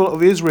the people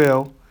of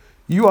Israel,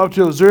 you are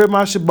to observe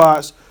my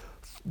Shabbats,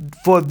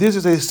 for this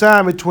is a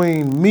sign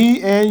between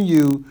me and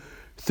you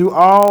through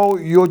all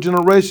your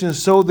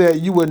generations, so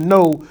that you would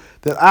know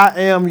that I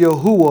am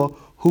Yahuwah,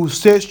 who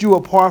sets you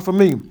apart from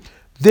me.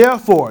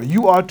 Therefore,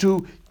 you are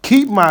to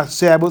keep my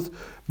Sabbath,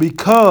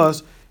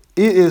 because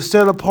it is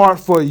set apart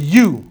for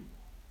you.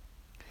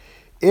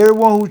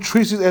 Everyone who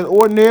treats it as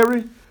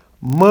ordinary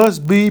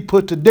must be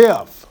put to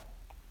death.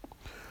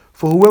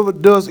 For whoever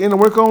does any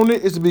work on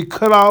it is to be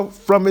cut off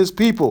from his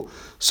people.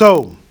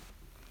 So,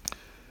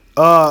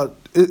 Yah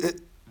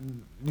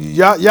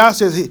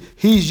says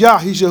he's Yah,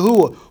 he's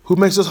Yahuwah, who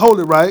makes us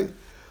holy, right?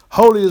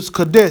 Holy is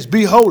Kadesh,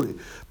 be holy.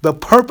 The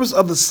purpose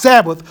of the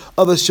Sabbath,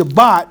 of the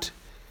Shabbat,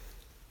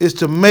 is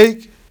to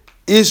make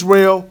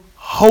Israel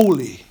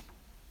holy.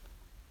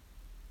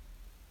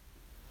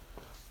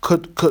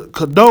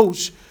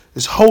 Kadosh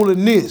is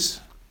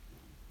holiness.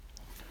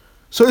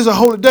 So it's a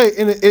holy day,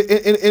 and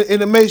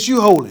it makes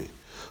you holy.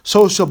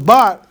 So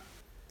Shabbat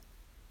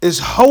is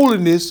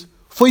holiness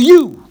for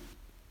you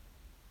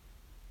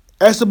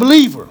as a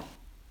believer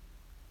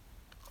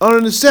under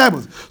the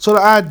Sabbath. So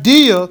the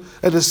idea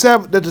that the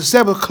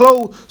Sabbath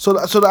closed. So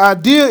the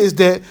idea is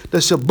that the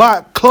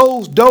Shabbat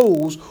clothes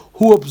those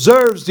who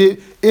observes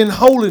it in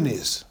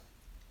holiness.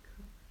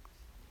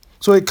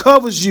 So it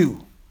covers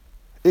you,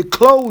 it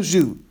clothes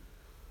you.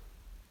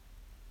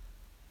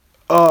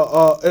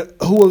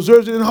 Who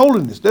observes it in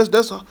holiness. That's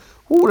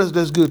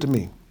good to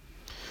me.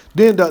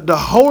 Then the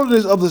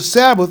holiness of the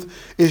Sabbath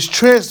is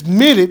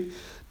transmitted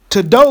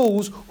to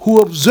those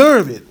who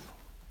observe it.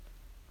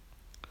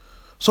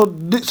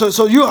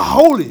 So you're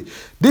holy.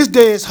 This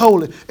day is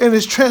holy, and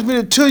it's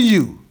transmitted to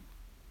you.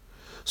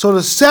 So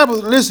the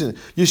Sabbath, listen,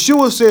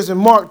 Yeshua says in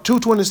Mark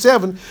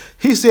 2:27,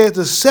 he says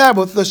the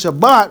Sabbath, the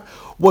Shabbat,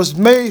 was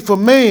made for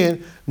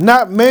man,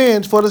 not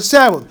man for the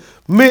Sabbath.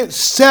 Meant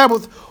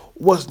Sabbath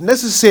was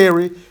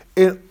necessary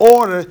in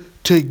order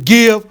to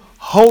give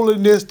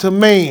holiness to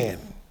man.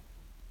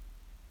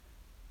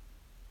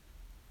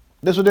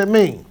 That's what that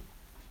means.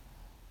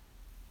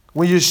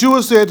 When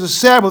Yeshua said the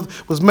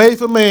Sabbath was made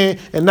for man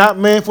and not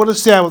man for the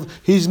Sabbath,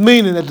 he's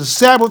meaning that the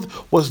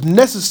Sabbath was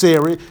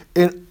necessary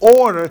in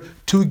order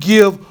to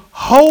give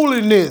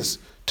holiness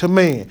to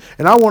man.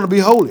 And I want to be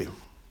holy.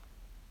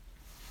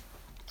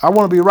 I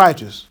want to be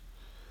righteous.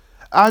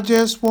 I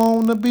just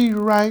want to be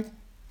right.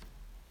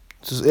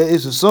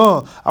 It's a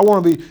song. I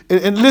want to be.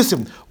 And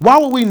listen, why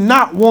would we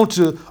not want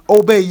to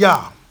obey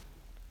Yah?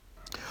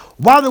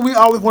 Why do we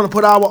always want to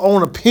put our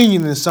own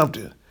opinion in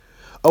something?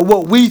 Or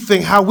what we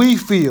think, how we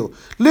feel?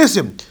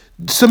 Listen,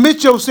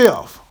 submit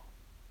yourself.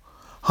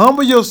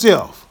 Humble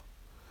yourself.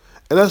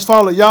 And let's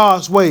follow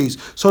Yah's ways.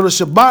 So the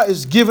Shabbat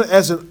is given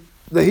as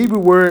the Hebrew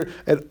word,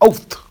 an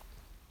oath.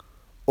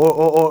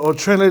 Or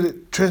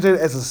translated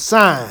as a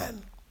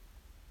sign.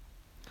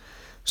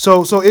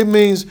 So it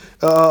means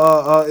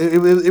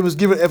it was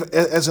given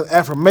as an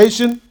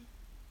affirmation.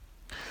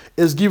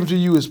 It's given to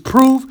you as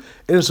proof,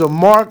 and it's a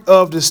mark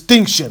of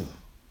distinction.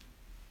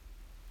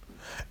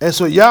 And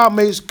so Yah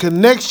makes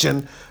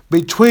connection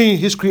between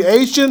His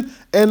creation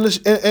and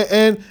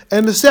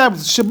the Sabbath,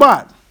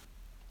 Shabbat.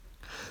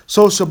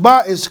 So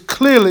Shabbat is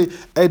clearly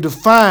a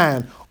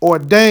defined,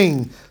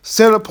 ordained,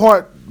 set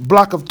apart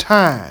block of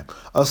time,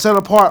 a set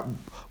apart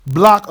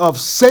block of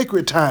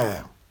sacred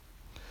time.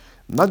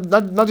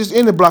 Not just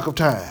any block of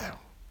time.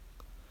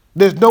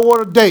 There's no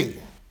other day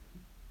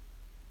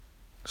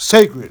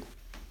sacred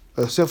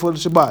except for the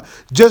Shabbat.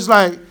 Just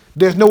like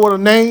there's no other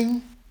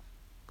name,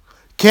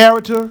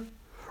 character,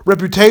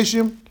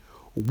 reputation,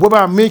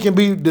 whereby men can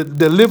be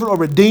delivered or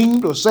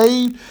redeemed or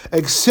saved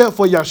except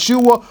for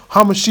Yeshua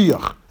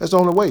HaMashiach. That's the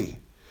only way.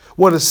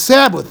 Well, the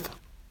Sabbath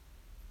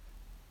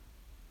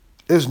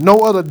is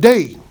no other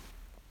day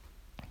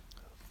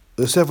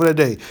except for that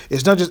day.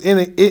 It's not just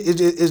any.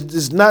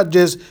 It's not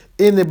just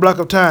any block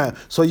of time.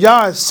 So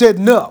Yah is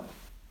setting up.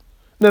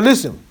 Now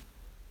listen.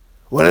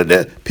 Well,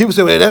 people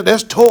say, well,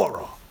 that's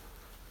Torah.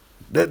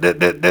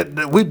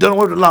 That we've done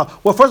away with the law.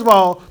 Well, first of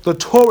all, the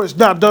Torah is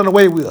not done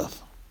away with.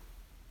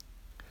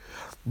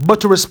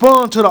 But to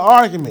respond to the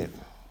argument,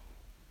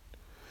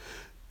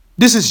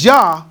 this is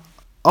Yah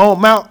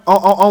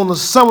on the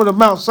summit of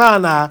Mount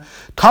Sinai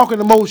talking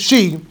to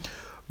Moshe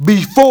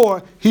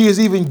before he is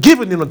even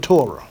given him the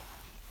Torah.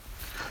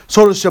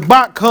 So the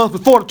Shabbat comes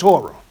before the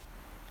Torah.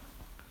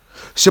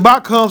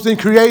 Shabbat comes in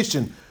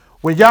creation.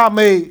 When Yah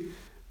made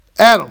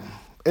Adam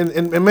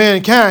and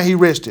mankind, he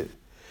rested.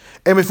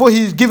 And before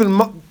he's given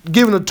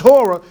the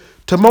Torah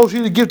to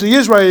Moshe to give to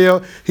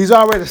Israel, he's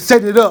already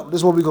setting it up. This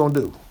is what we're going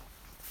to do.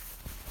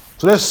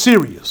 So that's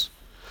serious.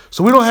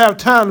 So we don't have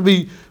time to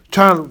be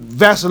trying to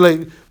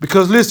vacillate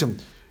because, listen,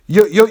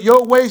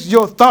 your ways,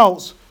 your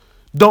thoughts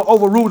don't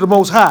overrule the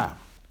Most High.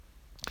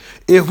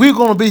 If we're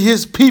going to be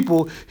His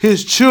people,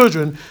 His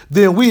children,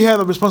 then we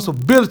have a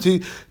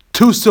responsibility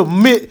to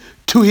submit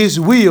to His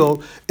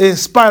will in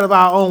spite of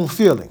our own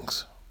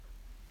feelings.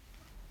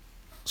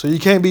 So you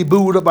can't be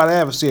booed up by the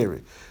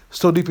adversary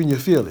so deep in your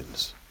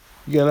feelings.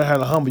 You got to learn how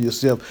to humble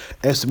yourself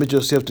and submit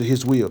yourself to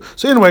His will.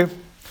 So anyway,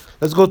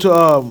 let's go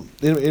to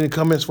any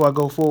comments before I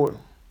go forward.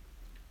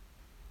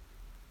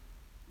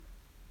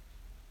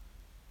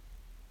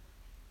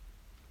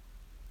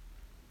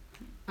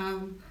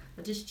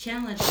 Just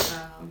challenge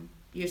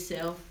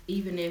yourself,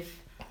 even if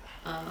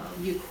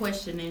you're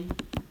questioning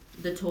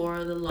the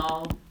Torah, the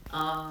law,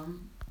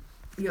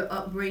 your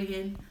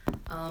upbringing,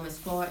 as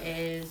far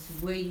as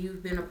where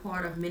you've been a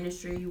part of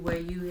ministry, where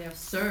you have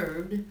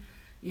served,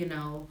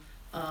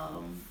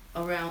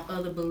 around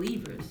other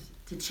believers,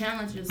 to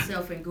challenge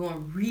yourself and go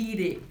and read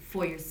it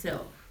for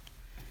yourself.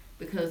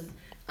 Because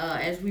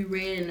as we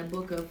read in the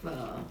book of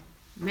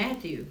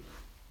Matthew,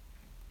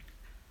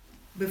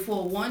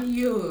 before one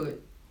yud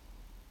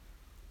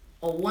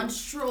or one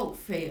stroke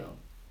fell,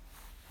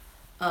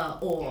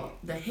 or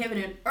the heaven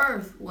and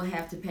earth will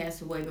have to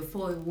pass away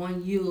before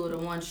one yud or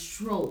one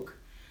stroke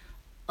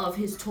of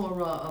His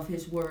Torah, of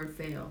His word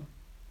fell.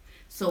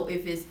 So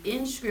if it's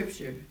in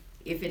Scripture,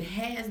 if it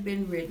has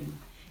been written,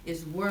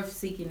 it's worth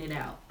seeking it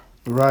out.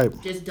 Right.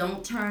 Just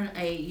don't turn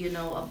a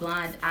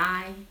blind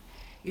eye.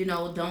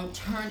 Don't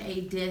turn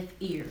a deaf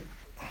ear.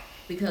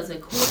 Because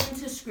according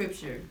to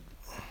Scripture,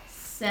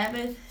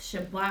 Sabbath,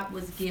 Shabbat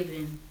was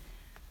given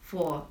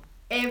for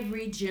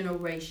every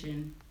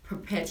generation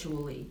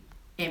perpetually.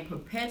 And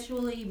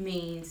perpetually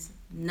means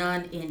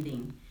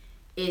non-ending.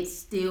 It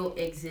still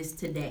exists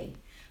today.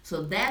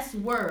 So that's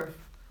worth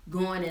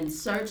going and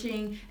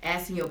searching,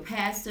 asking your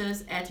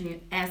pastors,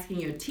 asking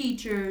your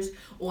teachers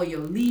or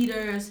your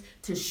leaders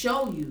to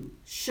show you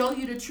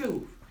the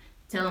truth.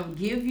 Tell them,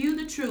 give you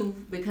the truth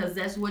because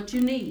that's what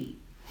you need.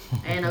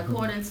 And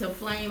according to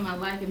Flame, I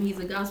like him, he's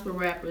a gospel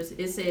rapper,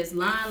 it says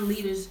line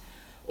leaders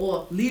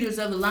or leaders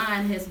of the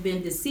line has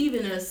been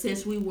deceiving us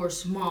since we were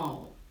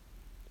small.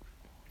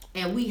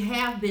 And we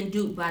have been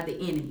duped by the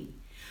enemy.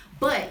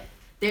 But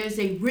there's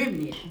a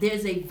remnant.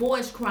 There's a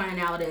voice crying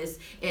out as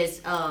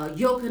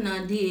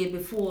Yochanan did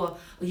before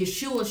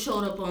Yeshua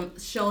showed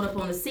up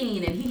on the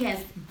scene, and he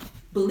has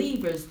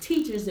believers,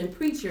 teachers, and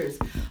preachers,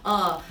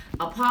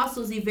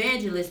 apostles,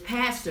 evangelists,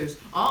 pastors,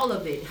 all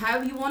of it.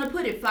 However you want to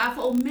put it,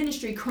 fivefold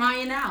ministry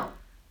crying out,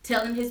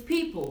 telling His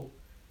people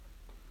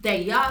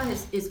that Yah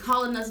is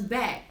calling us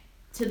back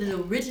to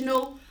the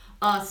original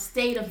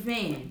state of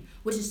man,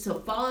 which is to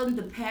follow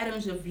the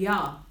patterns of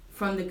Yah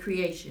from the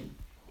creation.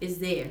 Is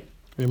there.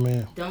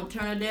 Amen. Don't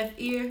turn a deaf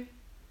ear.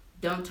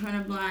 Don't turn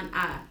a blind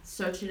eye.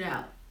 Search it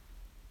out.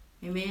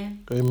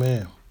 Amen.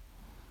 Amen.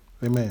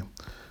 Amen.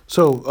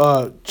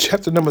 So,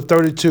 chapter number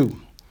 32.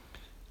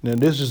 Now,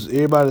 this is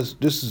everybody's.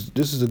 This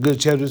is a good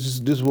chapter. This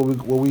is what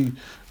we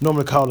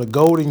normally call the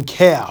golden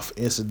calf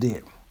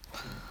incident.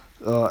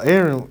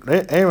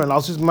 Aaron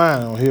lost his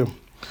mind on here.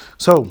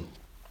 So,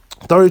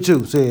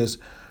 32 says,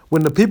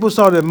 when the people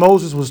saw that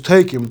Moses was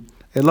taking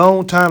a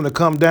long time to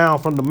come down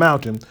from the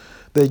mountain,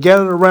 they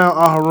gathered around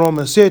Aharon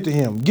and said to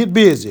him, "Get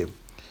busy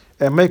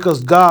and make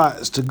us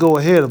gods to go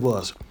ahead of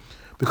us,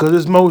 because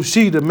this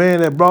Moshe, the man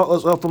that brought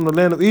us up from the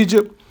land of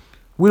Egypt,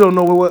 we don't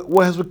know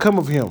what has become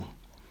of him."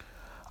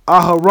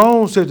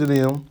 Aharon said to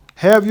them,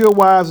 "Have your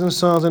wives and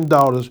sons and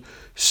daughters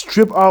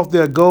strip off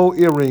their gold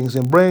earrings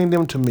and bring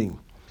them to me."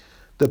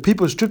 The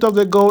people stripped off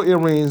their gold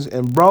earrings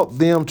and brought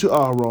them to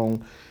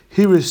Aharon.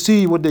 He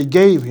received what they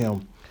gave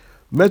him,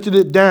 measured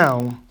it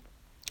down,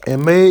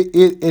 and made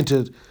it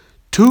into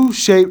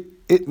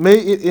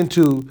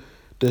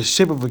the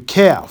shape of a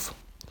calf.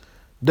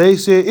 They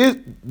said,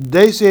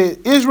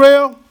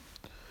 "Israel,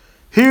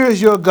 here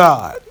is your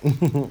God,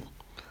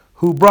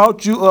 who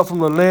brought you up from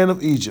the land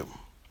of Egypt."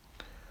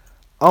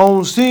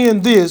 On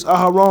seeing this,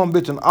 Aharon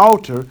built an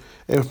altar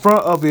in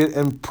front of it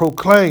and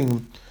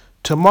proclaimed,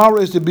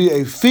 "Tomorrow is to be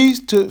a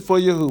feast for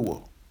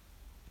Yahuwah."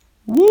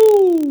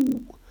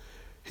 Woo!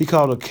 He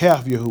called a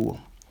calf Yahuwah.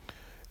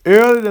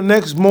 Early the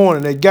next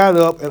morning, they got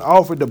up and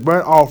offered the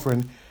burnt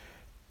offering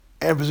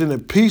and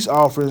presented peace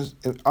offerings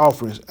and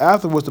offerings.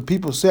 Afterwards, the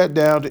people sat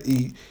down to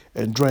eat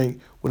and drink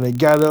when they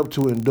got up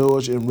to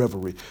indulge in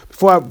revelry.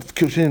 Before I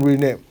continue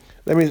reading that,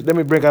 let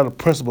me break out a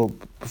principle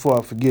before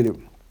I forget it.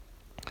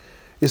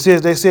 It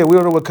says, they said, "We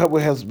don't know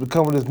what has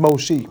become of this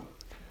Moshe."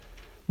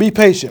 Be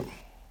patient.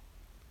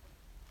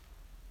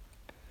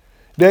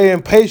 Their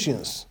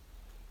impatience.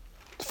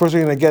 The first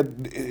thing they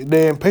get,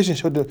 their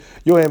impatience.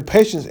 Your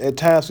impatience at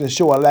times can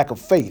show a lack of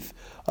faith,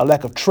 a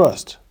lack of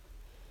trust,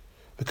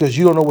 because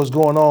you don't know what's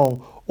going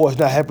on or it's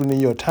not happening in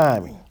your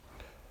timing,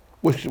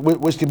 which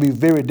can be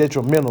very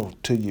detrimental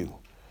to you.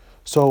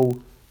 So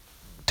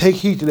take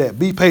heed to that.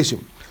 Be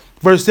patient.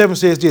 Verse 7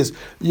 says this: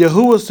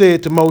 Yahuwah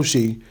said to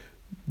Moshe,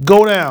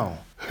 "Go down,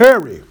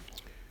 hurry.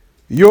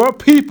 Your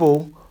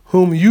people,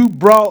 whom you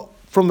brought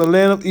from the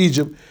land of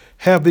Egypt,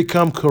 have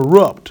become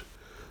corrupt.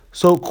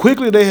 So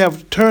quickly they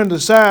have turned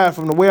aside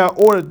from the way I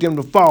ordered them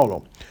to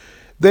follow.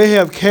 They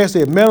have cast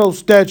a metal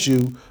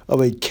statue of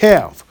a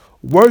calf,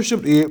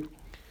 worshipped it,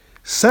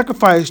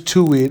 sacrificed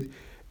to it,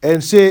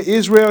 and said,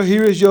 'Israel,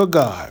 here is your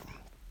God,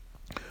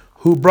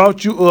 who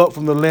brought you up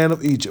from the land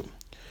of Egypt.'"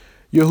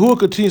 Yahuwah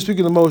continued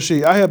speaking to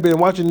Moshe, "I have been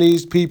watching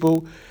these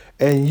people,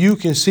 and you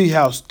can see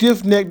how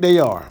stiff-necked they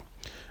are.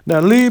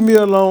 Now leave me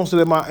alone so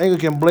that my anger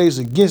can blaze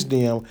against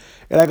them,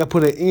 and I can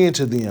put an end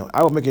to them.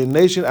 I will make a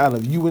nation out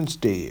of you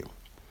instead."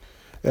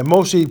 And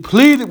Moshe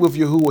pleaded with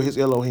Yahuwah, his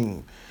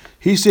Elohim.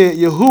 He said,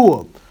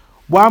 "Yahuwah,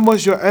 why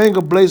must your anger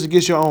blaze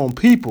against your own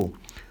people,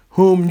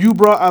 whom you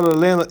brought out of the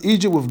land of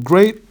Egypt with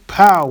great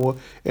power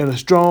and a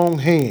strong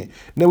hand?"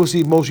 Now we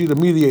see Moshe the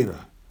mediator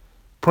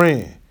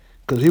praying,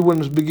 because if he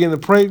wouldn't begin to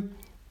pray,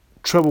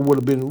 trouble would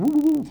have been.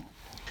 Woo-woo.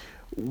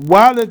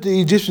 Why let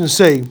the Egyptians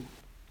say,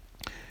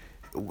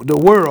 the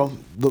world,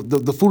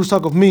 the foolish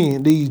talk of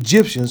men, the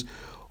Egyptians,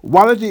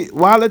 why let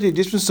the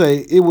Egyptians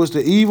say it was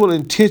the evil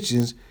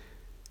intentions,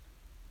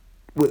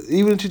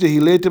 even until he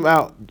led them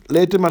out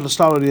to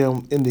slaughter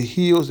them in the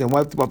hills and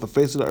wipe them off the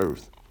face of the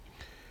earth?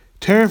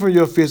 Turn from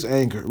your fierce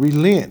anger,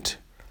 relent.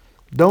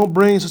 Don't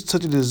bring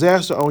such a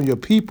disaster on your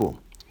people.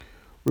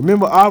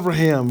 Remember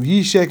Abraham,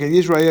 Yishak, and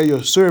Israel,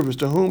 your servants,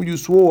 to whom you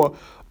swore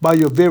by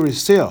your very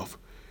self.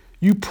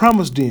 You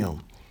promised them,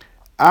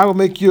 "I will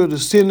make your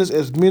descendants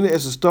as many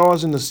as the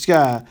stars in the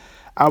sky.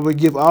 I will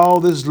give all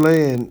this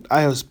land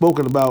I have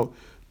spoken about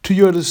to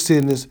your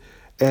descendants,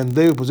 and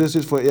they will possess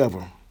it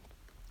forever."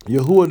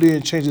 Yahuwah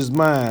then changed his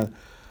mind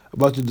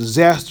about the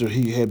disaster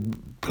he had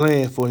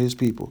planned for his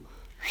people.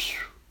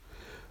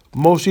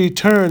 Moshe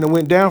turned and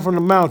went down from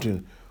the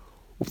mountain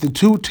with the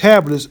 2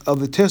 tablets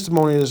of the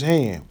testimony in his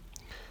hand.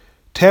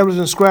 Tablets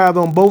inscribed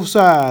on both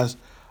sides,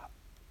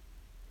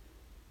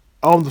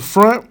 on the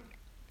front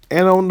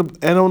and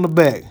on the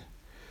back.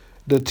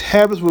 The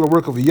tablets were the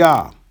work of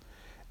Yah,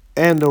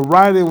 and the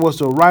writing was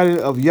the writing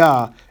of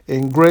Yah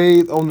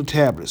engraved on the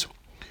tablets.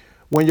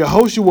 When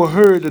Yehoshua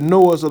heard the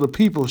noise of the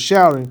people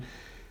shouting,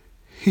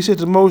 he said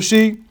to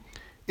Moshe,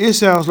 "It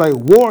sounds like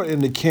war in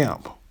the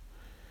camp."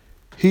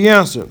 He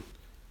answered,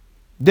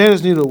 that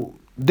is neither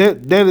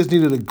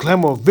the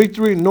clamor of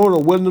victory nor the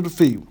wailing of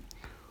defeat.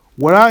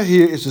 What I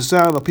hear is the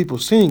sound of people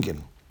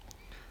singing."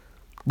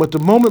 But the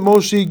moment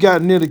Moshe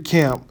got near the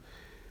camp,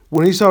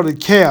 when he saw the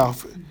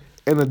calf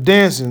and the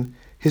dancing,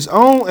 his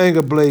own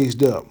anger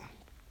blazed up.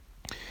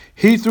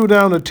 He threw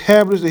down the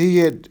tablets that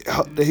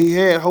he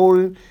had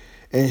holding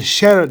and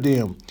shattered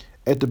them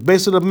at the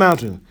base of the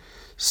mountain.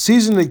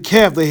 Seizing the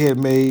calf they had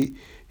made,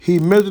 he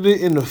melted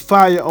it in the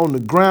fire on the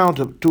ground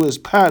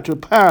to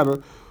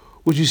powder,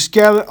 which he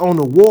scattered on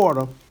the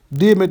water,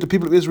 did make the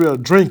people of Israel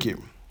drink it.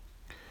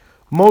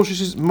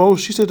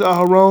 Moshe said to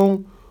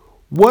Aharon,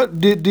 "What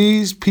did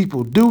these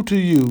people do to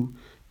you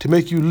to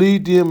make you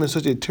lead them in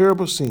such a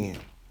terrible sin?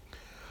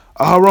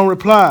 Aharon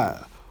replied,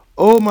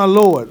 "Oh, my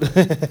Lord,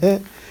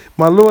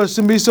 my Lord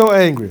shouldn't be so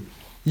angry.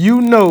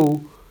 You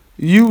know,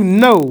 you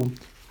know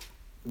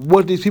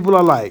what these people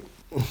are like,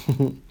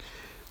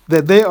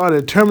 that they are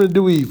determined to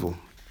do evil.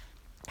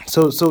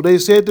 So they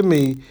said to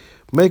me,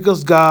 make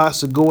us gods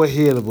to go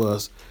ahead of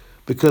us,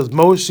 because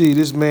Moshe,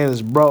 this man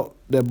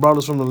that brought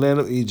us from the land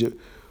of Egypt,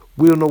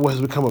 we don't know what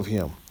has become of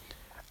him."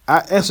 I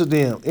answered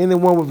them,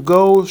 "Anyone with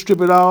gold,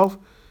 strip it off."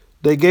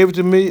 They gave it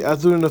to me. I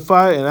threw it in the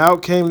fire, and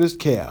out came this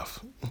calf.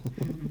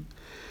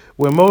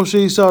 When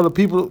Moshe saw the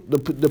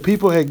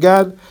people had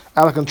gotten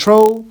out of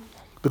control,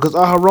 because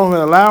Aharon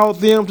had allowed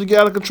them to get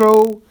out of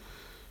control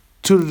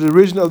to the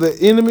derision of their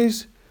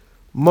enemies,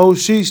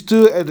 Moshe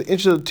stood at the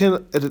entrance of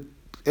the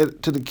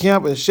tent to the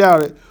camp and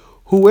shouted,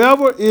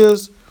 "Whoever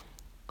is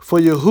for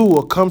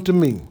Yahuwah, come to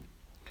me."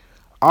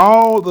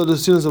 All the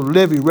descendants of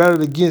Levi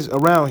rallied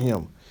around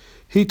him.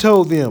 He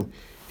told them,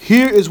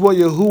 "Here is what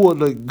Yahuwah,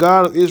 the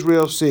God of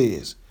Israel,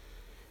 says.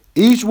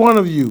 Each one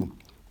of you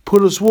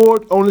put a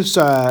sword on his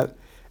side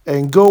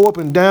and go up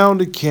and down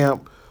the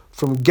camp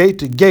from gate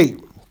to gate,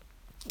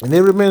 and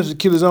every man is to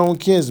kill his own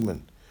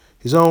kinsman,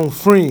 his own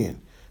friend,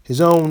 his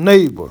own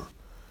neighbor."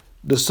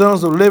 The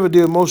sons of Levi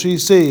did Moshe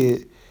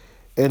said,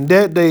 and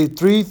that day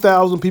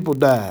 3,000 people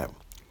died.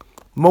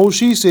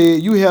 Moshe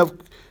said, "You have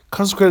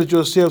consecrated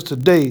yourselves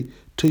today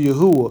to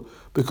Yahuwah,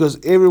 because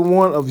every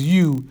one of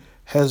you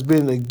has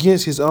been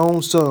against his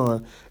own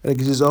son and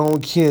against his own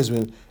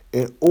kinsman,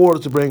 in order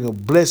to bring a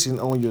blessing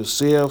on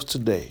yourselves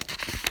today."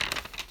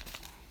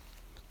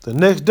 The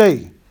next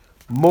day,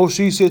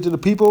 Moshe said to the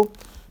people,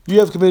 "You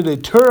have committed a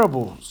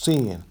terrible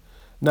sin.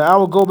 Now I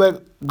will go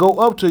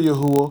up to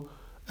Yahuwah,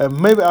 and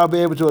maybe I'll be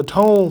able to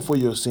atone for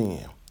your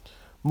sin."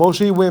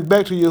 Moshe went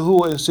back to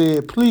Yahuwah and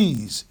said,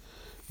 "Please,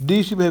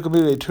 these people have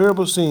committed a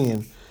terrible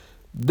sin.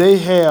 They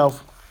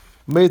have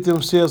made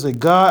themselves a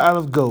god out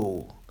of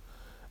gold.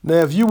 Now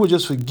if you would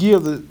just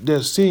forgive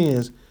their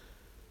sins,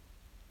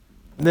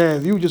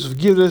 but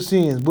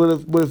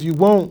if you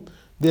won't,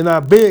 then I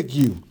beg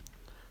you,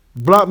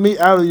 blot me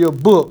out of your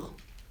book,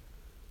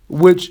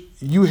 which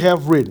you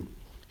have written."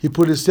 He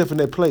put himself in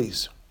that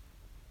place.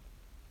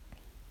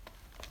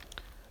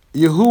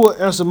 Yahuwah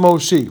answered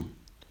Moshe,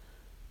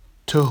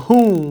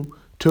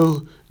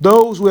 To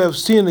those who have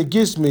sinned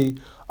against me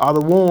are the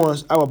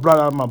ones I will blot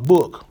out of my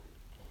book.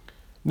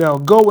 Now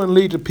go and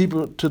lead the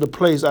people to the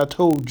place I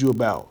told you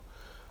about.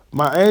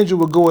 My angel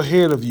will go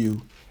ahead of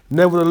you.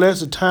 Nevertheless,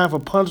 the time for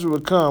punishment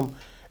will come,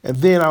 and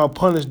then I will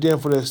punish them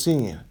for their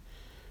sin.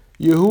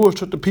 Yahuwah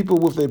struck the people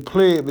with a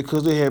plague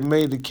because they had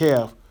made the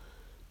calf,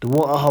 the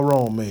one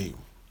Aharon made.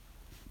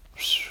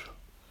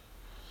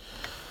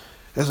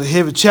 That's a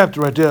heavy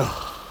chapter right there.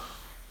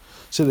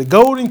 So the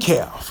golden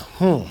calf.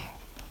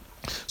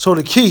 So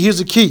here's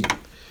the key.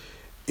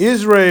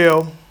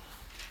 Israel,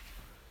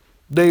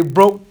 they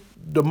broke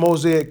the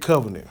Mosaic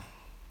covenant.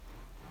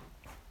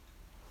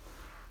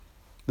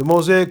 The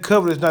Mosaic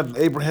covenant is not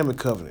the Abrahamic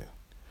covenant.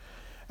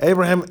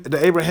 The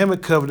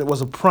Abrahamic covenant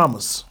was a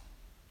promise.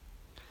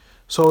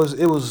 So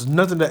it was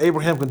nothing that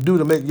Abraham could do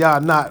to make Yah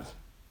not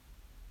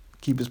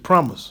keep his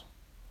promise.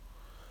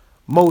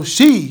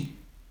 Moshe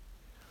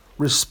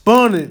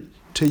responded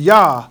to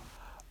Yah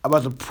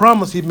about the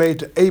promise he made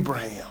to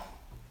Abraham.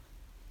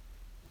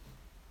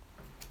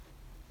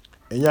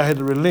 And Yah had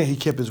to relent. He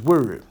kept his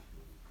word.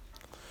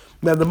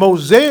 Now the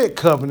Mosaic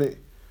covenant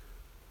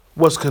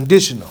was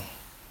conditional.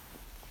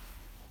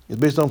 It's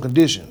based on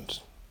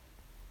conditions.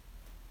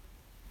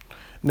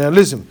 Now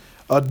listen,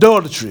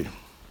 adultery.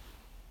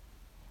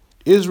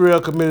 Israel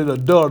committed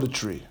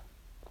adultery.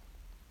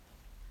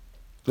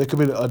 They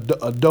committed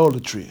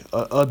adultery.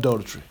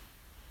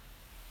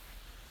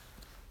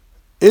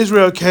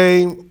 Israel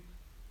came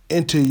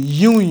into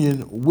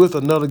union with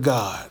another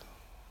God.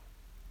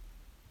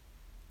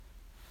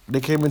 They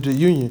came into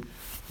union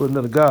with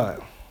another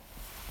God.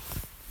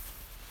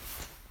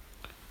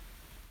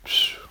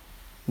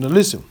 Now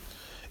listen,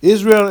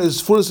 Israel is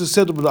fully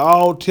susceptible to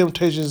all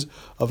temptations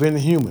of any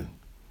human.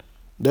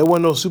 There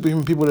weren't no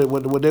superhuman people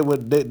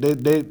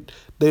they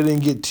didn't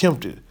get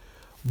tempted.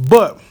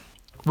 But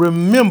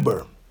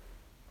remember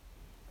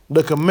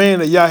the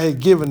command that Yah had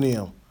given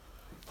them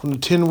from the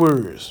 10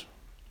 words.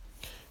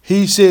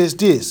 He says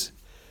this,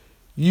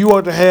 "You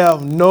are to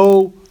have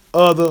no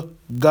other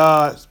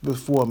gods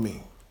before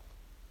me."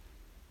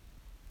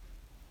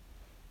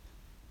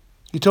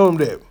 He told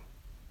them that.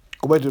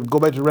 Go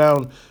back to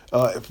around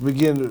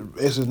begin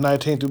Exodus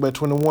 19 through about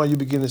 21. You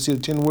begin to see the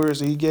 10 words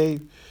that he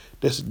gave.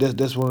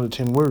 That's one of the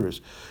 10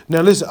 words.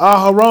 Now listen,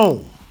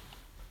 Aharon,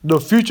 the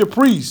future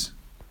priest,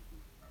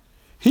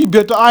 he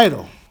built the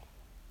idol.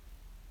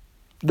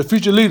 The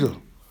future leader,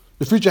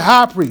 the future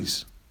high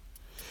priest,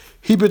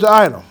 he built the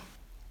idol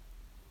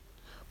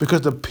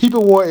because the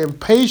people were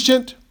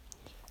impatient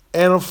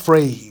and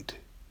afraid.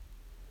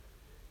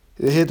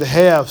 They had to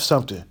have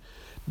something.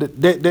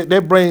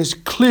 That brings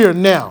clear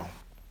now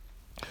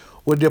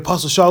what the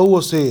Apostle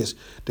Shaul says,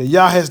 that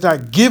Yah has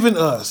not given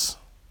us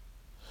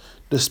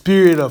the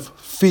spirit of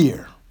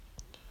fear,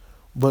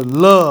 but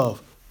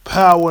love,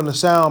 power and a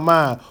sound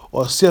mind,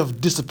 or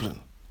self-discipline.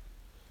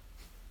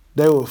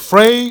 They were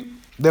afraid,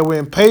 they were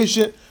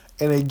impatient,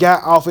 and they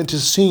got off into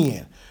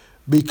sin.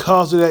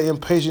 Because of that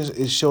impatience,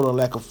 it showed a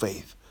lack of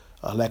faith,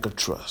 a lack of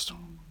trust.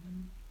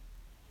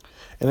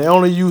 And they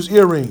only used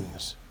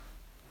earrings.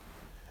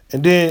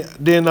 And then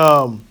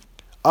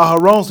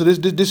Aharon said,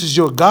 this is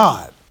your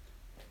God.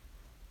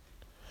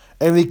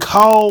 And he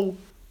called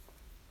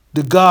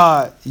the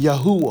God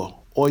Yahuwah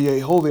or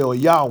Yehovah or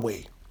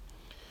Yahweh.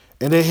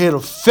 And they had a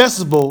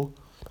festival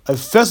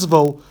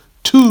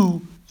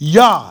to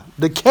Yah,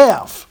 the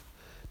calf,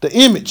 the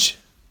image.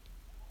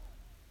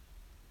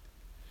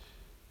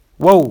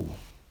 Whoa.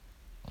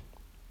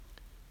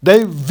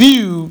 They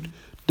viewed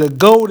the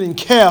golden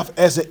calf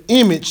as an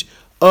image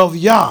of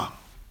Yah.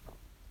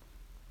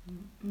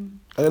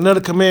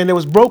 Another command that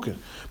was broken.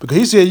 Because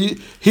he said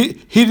he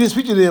didn't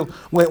speak to them.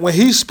 When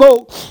he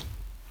spoke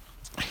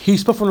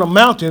from the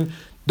mountain,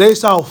 they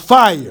saw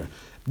fire.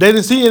 They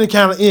didn't see any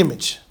kind of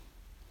image.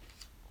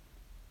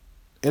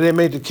 And they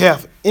made the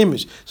calf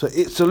image. So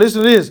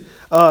listen to this.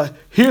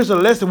 Here's a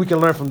lesson we can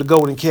learn from the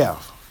golden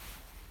calf.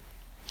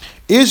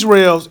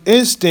 Israel's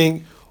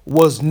instinct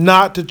was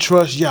not to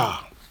trust Yah.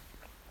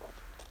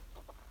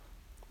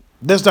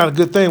 That's not a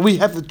good thing. We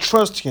have to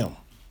trust him.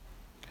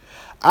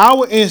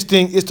 Our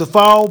instinct is to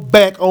fall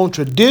back on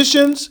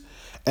traditions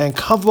and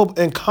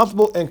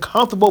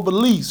comfortable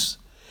beliefs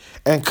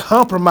and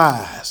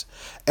compromise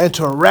and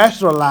to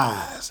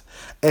rationalize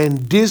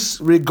and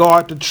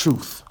disregard the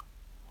truth.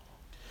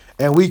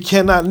 And we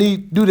cannot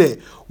do that.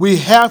 We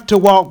have to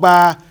walk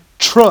by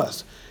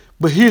trust.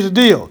 But here's the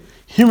deal.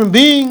 Human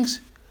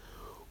beings,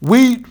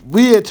 we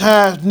at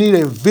times need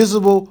a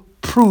visible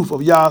proof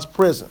of Yah's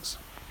presence.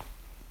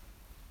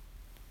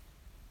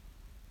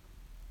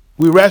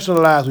 We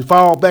rationalize, we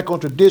fall back on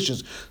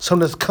traditions,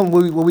 something that's come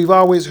what we've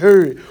always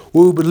heard,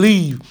 what we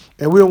believe,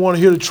 and we don't want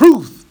to hear the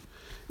truth.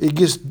 It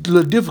gets a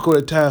little difficult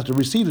at times to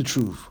receive the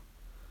truth.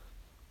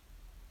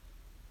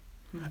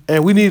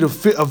 And we need a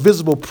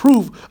visible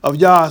proof of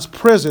Yah's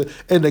presence.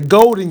 And the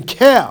golden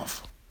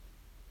calf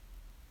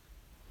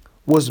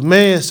was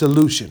man's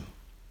solution.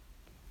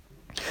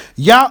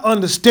 Yah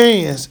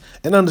understands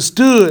and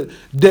understood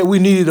that we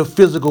needed a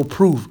physical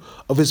proof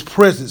of his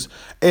presence.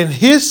 And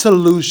his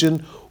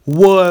solution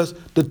was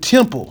the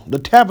temple, the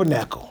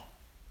tabernacle.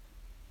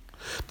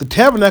 The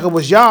tabernacle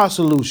was Yah's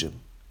solution.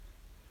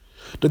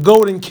 The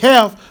golden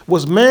calf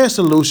was man's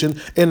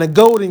solution, and the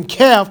golden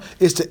calf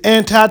is the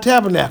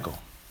anti-tabernacle.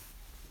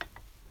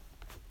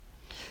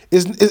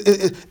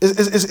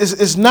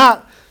 It's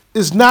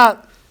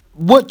not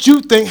what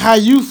you think, how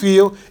you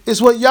feel.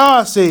 It's what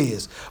Yah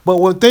says. But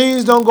when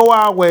things don't go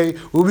our way,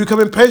 we become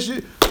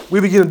impatient,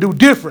 we begin to do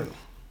different.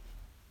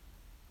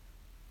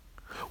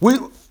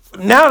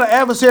 Now the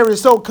adversary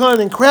is so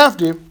cunning and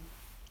crafty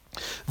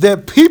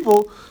that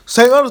people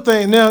say other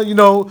things. Now,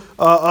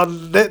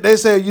 they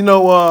say,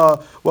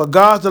 well,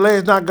 God's delay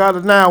is not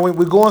God now.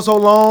 We're going so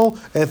long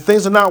and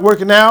things are not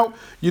working out.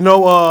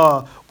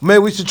 Maybe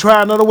we should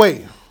try another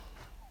way.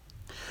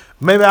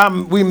 Maybe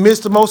we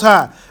missed the Most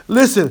High.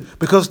 Listen,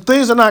 because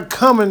things are not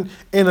coming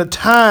in a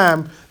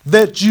time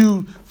that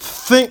you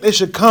think they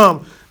should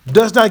come,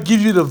 does not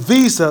give you the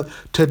visa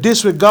to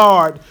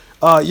disregard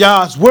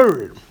Yah's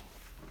word.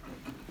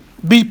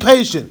 Be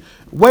patient.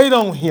 Wait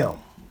on him.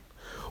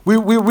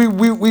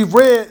 We've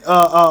read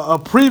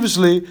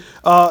previously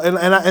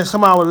in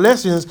some of our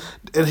lessons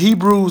in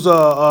Hebrews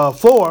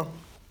 4,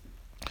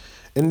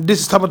 and this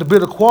is talking about the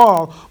bitter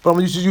quarrel, but I'm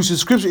going to use the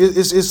scripture.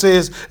 It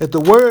says that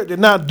the word did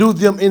not do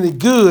them any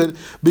good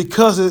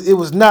because it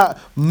was not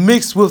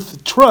mixed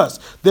with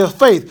trust, their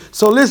faith.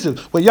 So listen,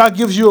 when Yah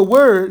gives you a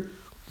word,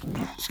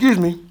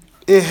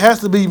 it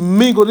has to be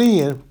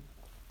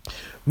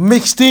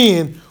mixed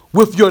in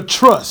with your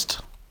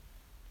trust.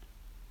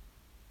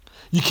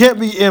 You can't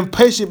be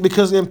impatient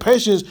because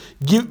impatience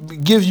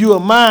gives you a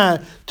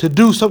mind to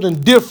do something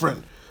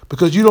different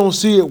because you don't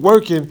see it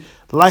working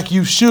like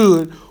you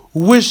should,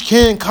 which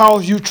can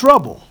cause you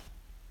trouble.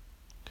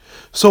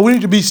 So we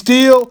need to be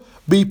still,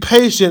 be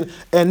patient,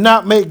 and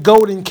not make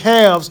golden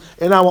calves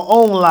in our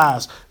own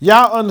lives.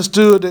 Y'all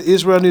understood that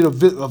Israel needed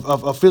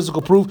a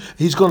physical proof.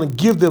 He's going to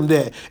give them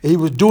that. And he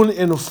was doing it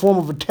in the form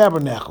of a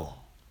tabernacle.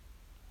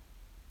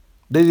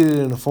 They did it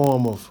in the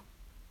form of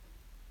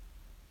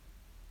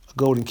a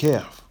golden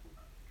calf.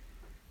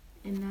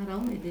 And not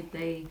only did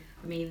they,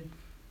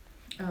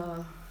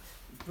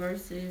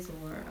 verses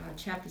or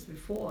chapters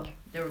before,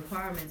 the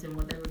requirements and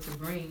what they were to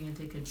bring and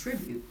to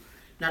contribute.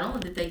 Not only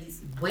did they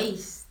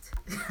waste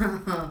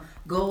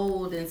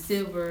gold and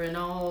silver and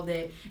all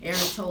that Aaron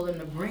told them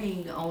to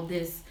bring on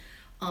this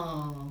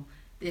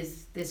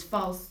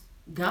false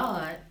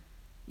god,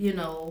 you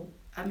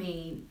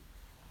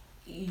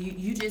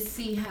just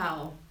see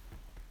how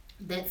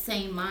that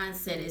same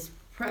mindset is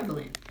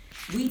prevalent.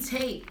 We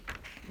take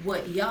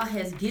what Yah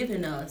has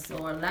given us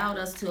or allowed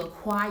us to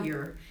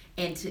acquire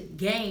and to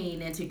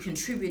gain and to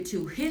contribute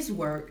to his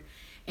work,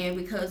 and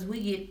because we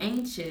get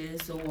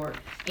anxious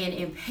and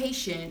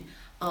impatient,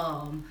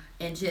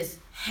 and just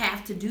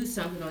have to do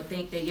something or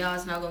think that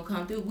y'all's not gonna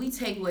come through. We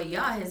take what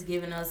y'all has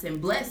given us and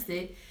blessed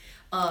it,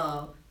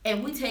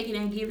 and we take it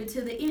and give it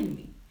to the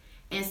enemy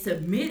and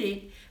submit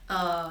it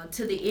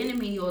to the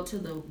enemy or to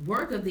the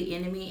work of the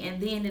enemy,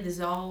 and then it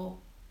is all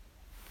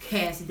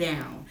cast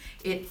down.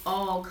 It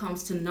all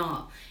comes to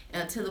naught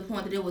to the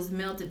point that it was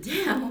melted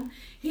down.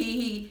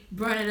 He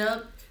burned it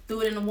up,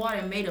 threw it in the water,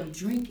 and made them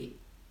drink it.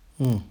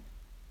 Mm.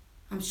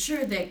 I'm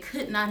sure that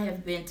could not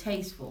have been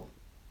tasteful.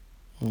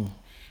 Mm.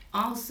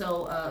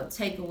 Also,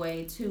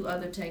 two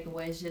other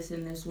takeaways just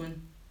in this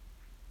one,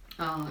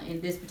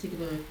 in this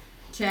particular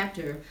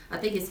chapter. I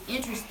think it's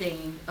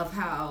interesting of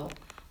how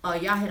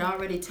Yah had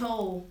already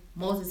told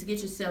Moses to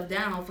get yourself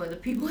down, for the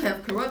people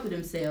have corrupted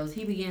themselves.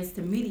 He begins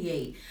to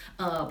mediate,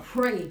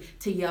 pray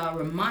to Yah,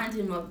 remind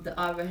him of the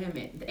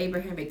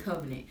Abrahamic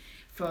covenant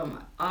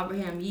from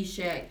Abraham,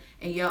 Yishak,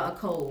 and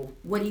Yaakov,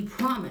 what he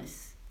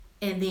promised.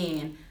 And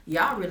then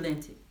Yah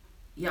relented.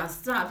 Yah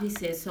stopped. He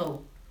said,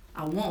 so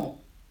I won't.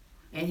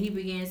 And he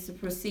begins to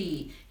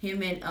proceed.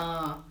 Him and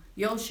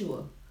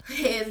Joshua,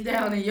 heads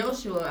down in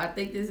Joshua. I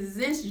think this is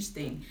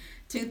interesting.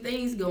 Two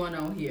things going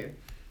on here.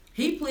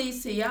 He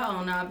pleads to Yah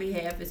on our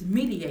behalf as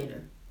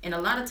mediator. And a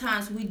lot of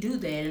times we do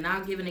that. And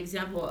I'll give an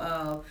example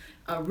of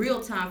a real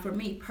time for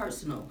me,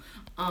 personal.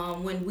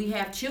 When we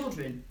have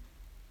children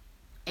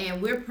and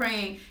we're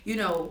praying,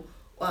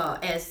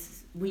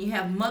 as when you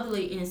have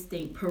motherly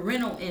instinct,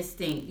 parental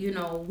instinct,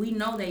 we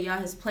know that Yah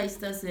has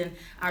placed us in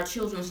our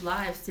children's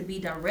lives to be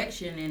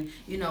direction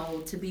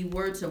and, to be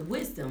words of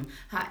wisdom.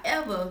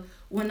 However,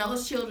 when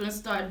those children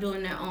start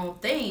doing their own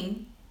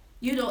thing,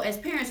 as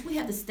parents, we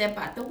have to step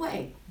out the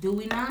way, do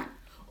we not?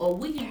 Or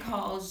we can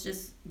cause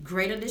just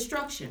greater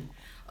destruction,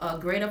 a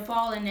greater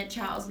fall in that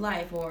child's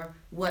life, or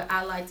what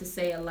I like to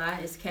say a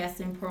lot is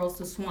casting pearls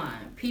to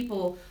swine.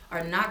 People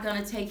are not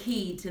going to take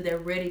heed till they're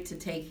ready to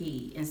take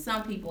heed. And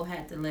some people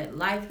have to let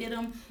life hit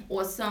them,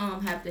 or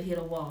some have to hit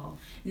a wall.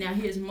 Now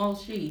here's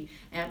Moshe.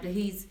 After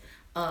he's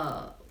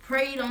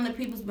prayed on the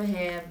people's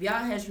behalf, Yah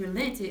has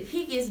relented.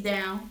 He gets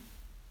down.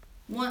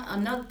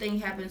 Another thing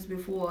happens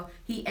before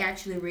he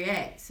actually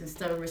reacts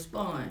instead of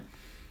respond.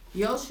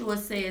 Joshua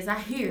says, I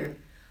hear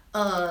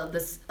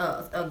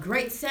a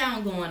great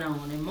sound going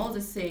on. And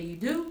Moses said, you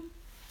do?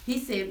 He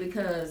said,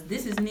 because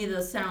this is neither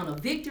a sound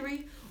of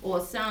victory or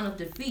a sound of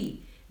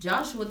defeat.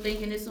 Joshua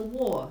thinking it's a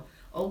war.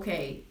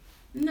 Okay,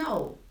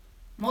 no.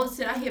 Moses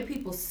said, I hear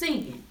people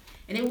singing.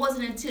 And it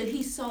wasn't until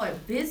he saw it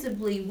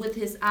visibly with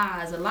his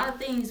eyes. A lot of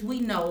things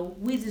we know,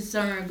 we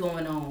discern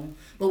going on.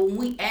 But when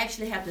we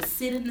actually have to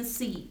sit in the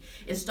seat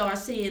and start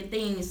seeing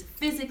things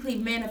physically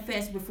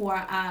manifest before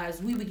our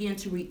eyes, we begin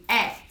to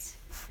react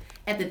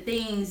at the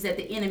things that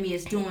the enemy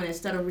is doing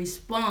instead of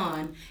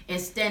respond and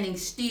standing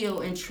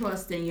still and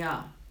trust in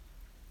Yah.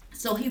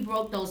 So he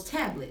broke those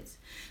tablets.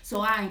 So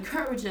I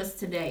encourage us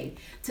today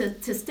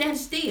to stand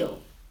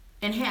still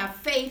and have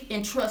faith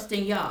and trust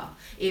in Yah.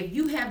 If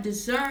you have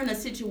discerned a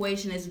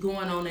situation that's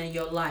going on in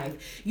your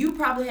life, you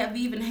probably have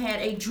even had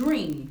a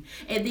dream,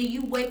 and then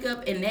you wake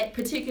up in that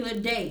particular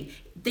day,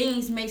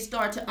 things may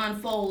start to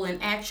unfold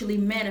and actually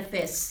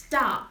manifest.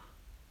 Stop,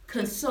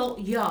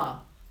 consult Yah,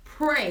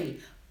 pray,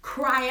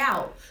 cry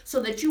out, so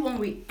that you won't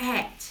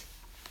react.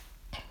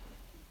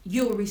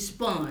 You'll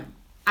respond.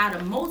 Out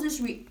of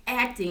Moses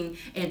reacting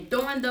and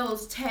throwing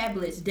those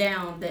tablets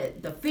down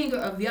that the finger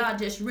of Yah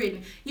just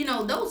written,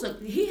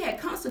 he had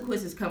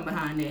consequences come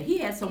behind that. He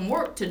had some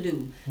work to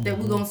do that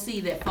we're going to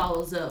see that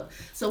follows up.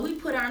 So we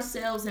put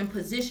ourselves in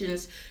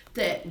positions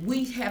that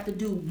we have to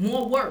do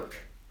more work,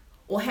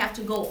 or have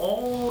to go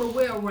all the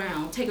way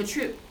around, take a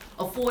trip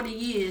of 40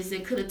 years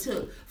that could have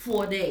took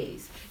 4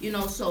 days.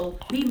 So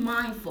be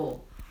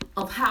mindful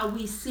of how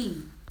we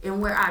see and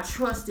where our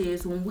trust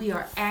is when we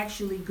are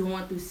actually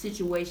going through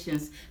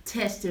situations,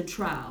 tests, and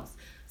trials.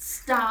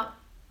 Stop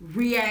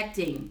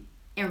reacting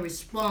and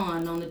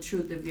respond on the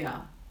truth of Yah.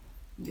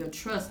 Your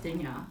trust in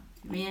Yah.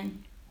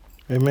 Amen?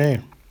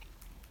 Amen.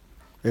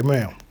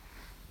 Amen.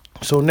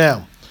 So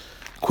now,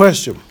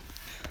 question.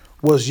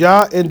 Was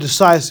Yah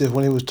indecisive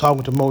when he was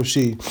talking to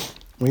Moshe,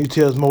 when he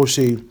tells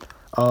Moshe,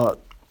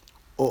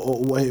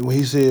 when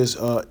he says,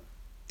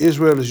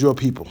 Israel is your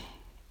people?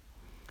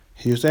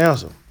 Here's the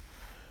answer.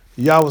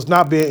 Yah was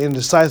not being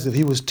indecisive.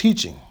 He was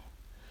teaching.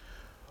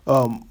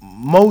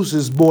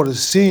 Moses bore the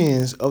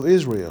sins of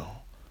Israel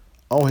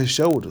on his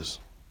shoulders.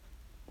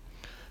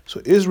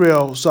 So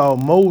Israel saw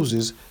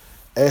Moses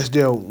as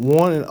their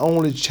one and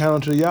only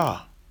channel to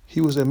Yah. He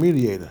was their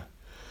mediator.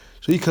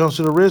 So he comes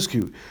to the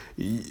rescue.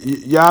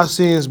 Yah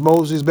sends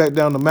Moses back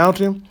down the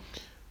mountain.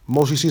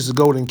 Moses sees the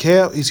golden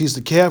calf. He sees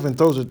the calf and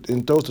throws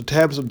the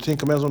tablets of the Ten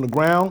Commandments on the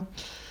ground.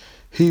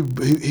 He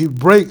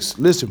breaks.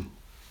 Listen.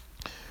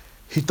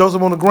 He throws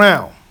them on the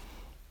ground.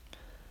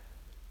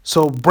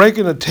 So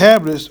breaking the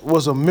tablets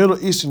was a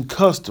Middle Eastern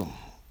custom.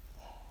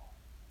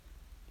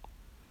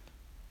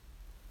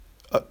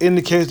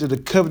 Indicates that the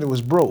covenant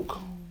was broke.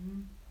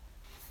 Mm-hmm.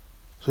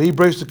 So he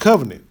breaks the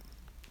covenant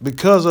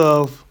because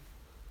of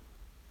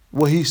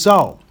what he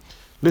saw.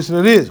 Listen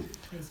to this.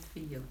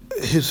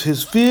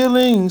 His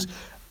feelings.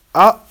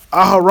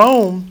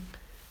 Aharon,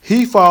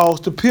 he falls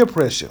to peer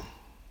pressure.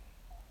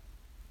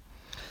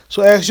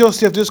 So ask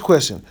yourself this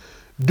question.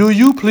 Do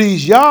you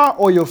please Yah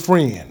or your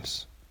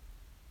friends?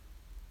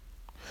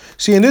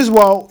 See, in this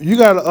walk, you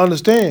got to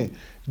understand,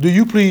 do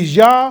you please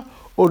Yah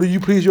or do you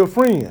please your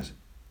friends?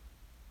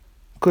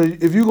 Because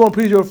if you're going to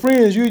please your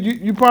friends,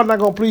 you probably not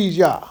going to please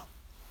Yah.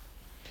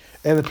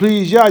 And to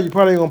please Yah, you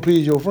probably ain't going to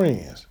please your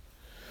friends.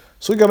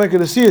 So you got to make a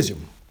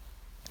decision.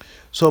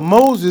 So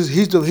Moses,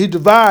 he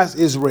divides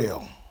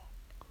Israel.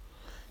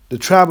 The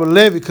tribe of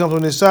Levi comes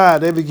on this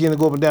side. They begin to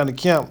go up and down the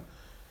camp,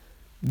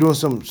 doing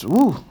some,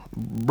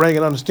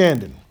 bringing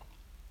understanding.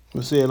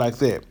 We'll say it like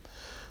that.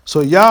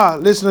 So Yah,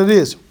 listen to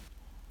this.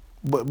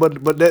 But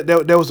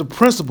that was a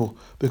principle,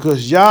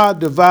 because Yah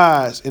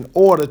divides in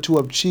order to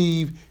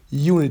achieve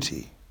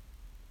unity.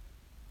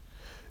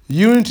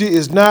 Unity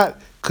is not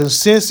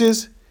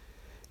consensus.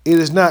 It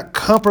is not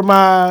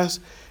compromise.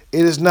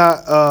 It is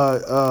not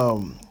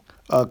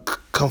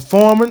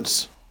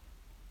conformance.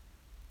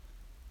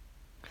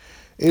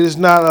 It is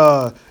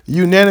not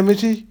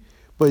unanimity.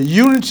 But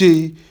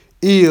unity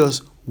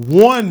is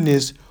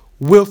oneness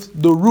with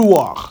the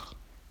Ruach.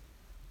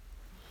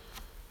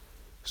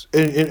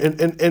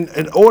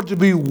 In order to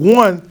be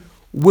one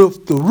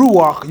with the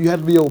Ruach, you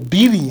have to be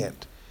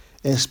obedient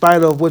in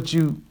spite of what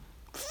you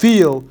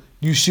feel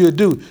you should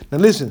do. Now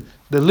listen,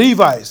 the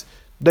Levites,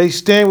 they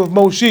stand with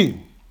Moshe.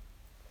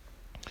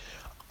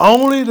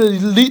 Only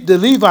the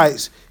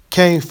Levites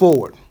came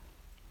forward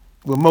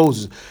with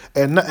Moses,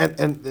 and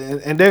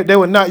they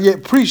were not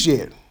yet priests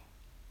yet.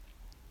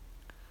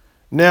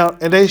 Now,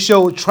 and they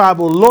showed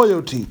tribal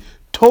loyalty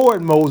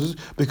toward Moses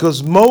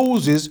because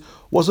Moses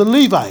was a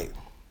Levite.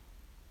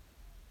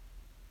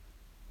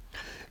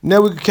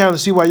 Now we can kind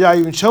of see why Yah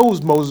even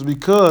chose Moses,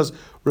 because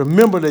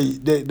remember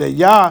that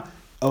Yah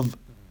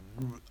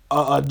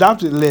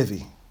adopted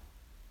Levi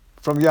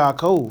from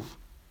Yaakov,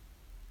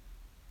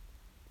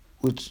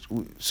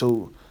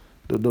 so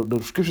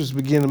the scriptures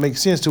begin to make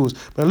sense to us.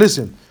 But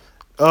listen,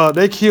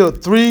 they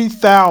killed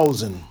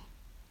 3,000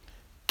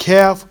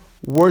 calf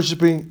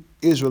worshiping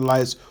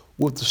Israelites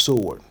with the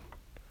sword.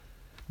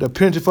 The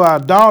penalty for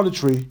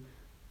idolatry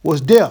was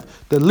death.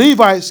 The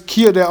Levites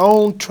killed their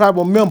own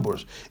tribal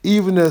members,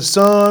 even their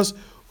sons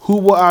who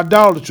were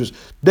idolaters.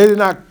 They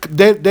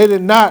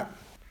did not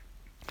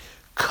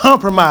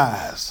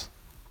compromise.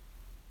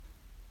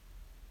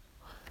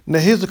 Now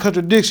here's the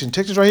contradiction.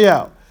 Check this right here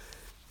out.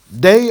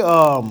 They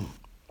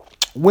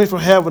went from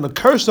having a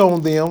curse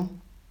on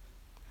them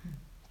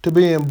to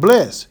being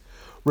blessed.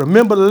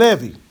 Remember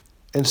Levi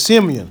and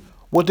Simeon,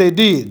 what they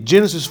did.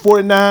 Genesis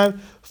 49,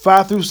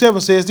 5 through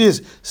 7 says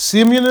this: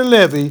 Simeon and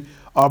Levi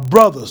are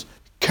brothers.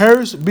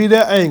 Cursed be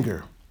their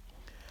anger.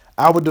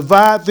 I will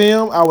divide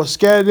them. I will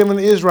scatter them in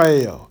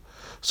Israel.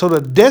 So the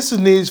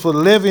destinies for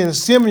Levi and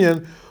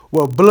Simeon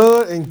were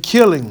blood and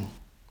killing,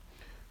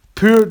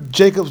 pure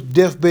Jacob's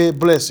deathbed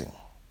blessing.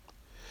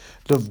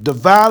 The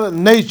violent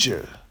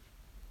nature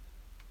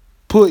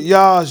put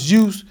Yah's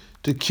use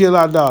to kill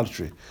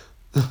idolatry.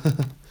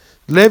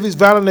 Levi's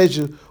violent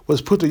nature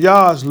was put to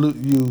Yah's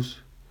use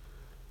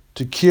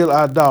to kill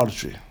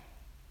idolatry.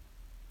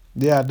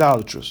 The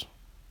idolaters.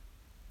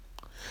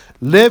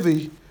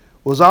 Levi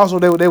was also,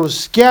 they were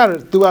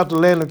scattered throughout the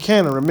land of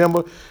Canaan.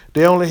 Remember,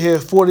 they only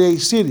had 48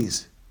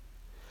 cities.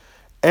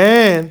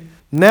 And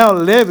now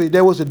Levi,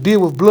 there was to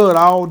deal with blood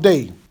all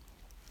day,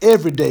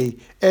 every day,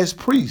 as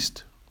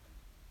priest.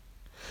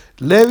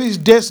 Levi's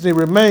destiny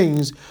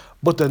remains,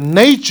 but the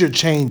nature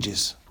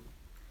changes.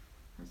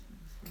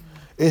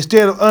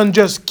 Instead of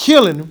unjust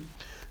killing,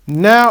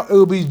 now it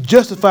will be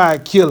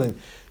justified killing,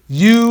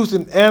 used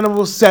in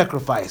animal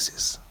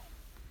sacrifices.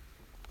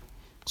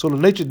 So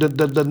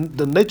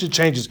the nature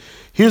changes.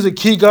 Here's a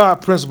key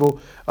God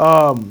principle.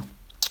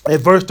 At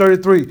verse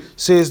 33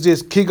 says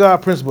this key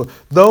God principle: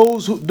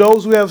 those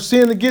who have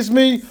sinned against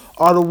me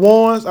are the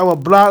ones I will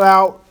blot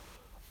out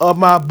of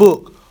my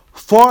book.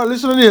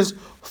 Listen to this: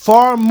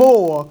 far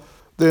more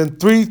than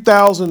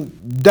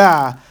 3,000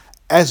 die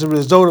as a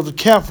result of the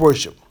calf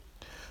worship.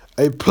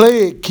 A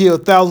plague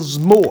killed thousands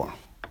more.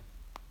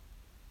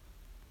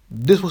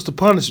 This was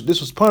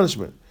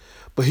punishment.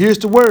 But here's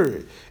the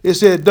word. It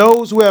said,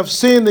 those who have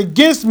sinned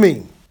against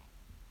me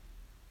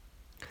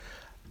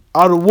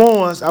are the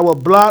ones I will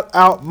blot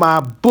out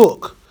my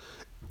book.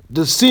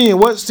 The sin,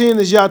 what sin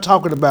is y'all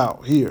talking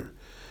about here?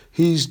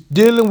 He's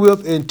dealing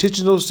with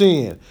intentional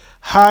sin,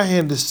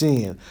 high-handed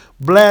sin,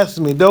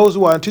 blasphemy, those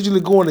who are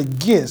intentionally going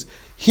against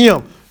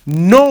him,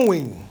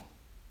 knowing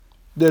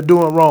they're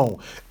doing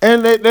wrong.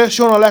 And they're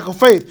showing a lack of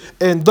faith.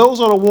 And those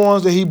are the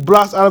ones that he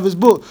blots out of his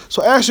book.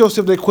 So ask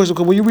yourself that question,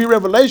 because when you read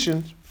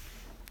Revelation,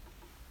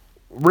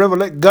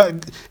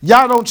 God,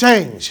 y'all don't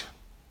change.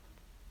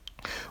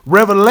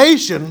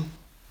 Revelation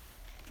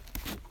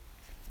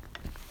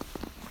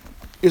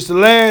is the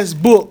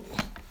last book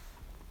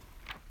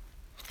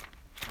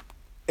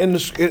in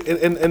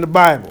the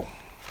Bible,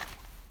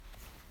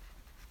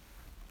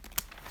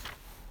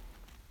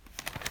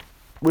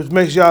 which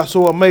makes y'all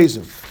so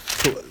amazing.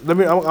 So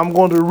I'm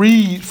going to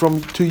read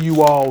to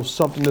you all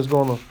something that's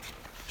going to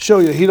Show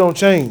you he don't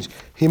change.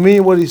 He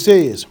mean what he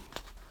says.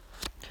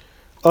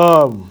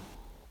 Um,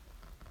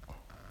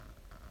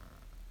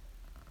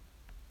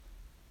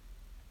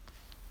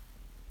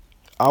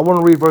 I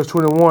want to read verse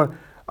 21.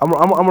 I'm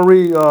gonna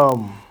read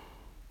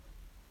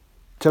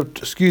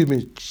chapter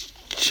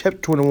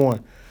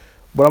 21.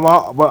 But I'm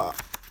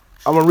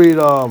gonna read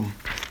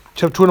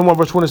chapter 21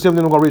 verse 27.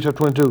 Then I'm gonna read chapter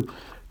 22.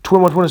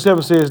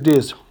 21:27 says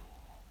this.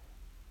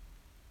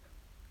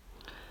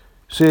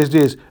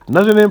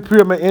 Nothing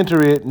impure may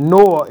enter it,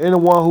 nor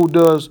anyone who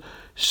does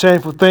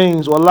shameful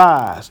things or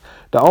lies.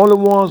 The only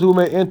ones who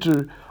may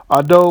enter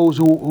are those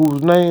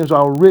whose names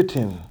are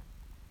written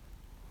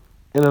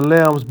in the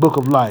Lamb's book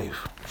of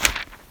life.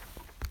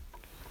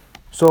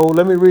 So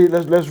let me read.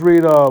 Let's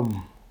read. I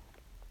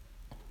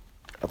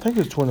think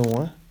it's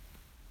 21.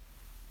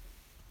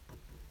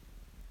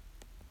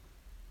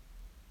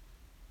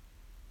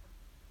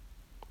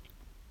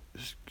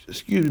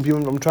 Excuse me,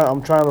 people. I'm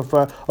trying to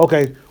find.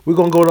 Okay, we're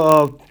gonna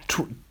go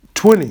to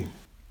 20.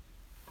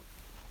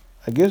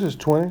 I guess it's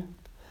 20.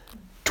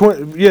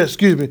 20. Yeah,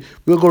 excuse me.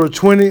 We'll go to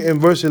 20 and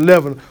verse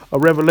 11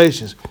 of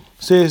Revelations.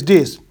 Says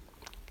this.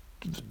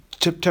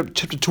 Chapter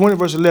 20,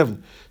 verse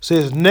 11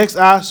 says, "Next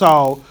I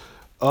saw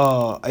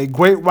a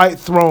great white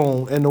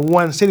throne, and the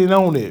one sitting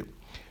on it.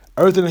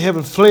 Earth and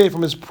heaven fled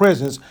from his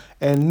presence,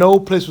 and no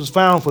place was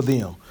found for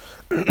them.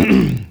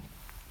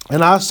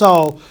 And I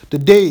saw the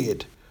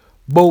dead,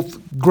 both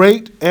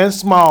great and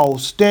small,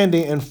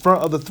 standing in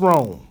front of the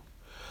throne.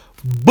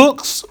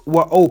 Books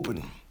were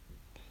open."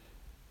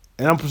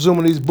 And I'm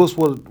presuming these books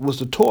was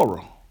the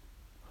Torah.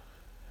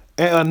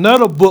 "And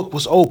another book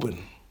was open,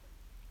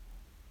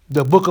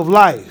 the book of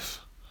life.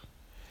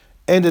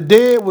 And the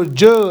dead were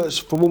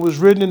judged for what was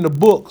written in the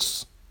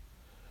books,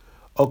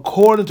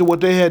 according to what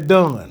they had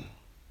done.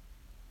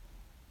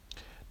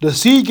 The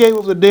sea gave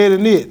up the dead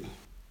in it,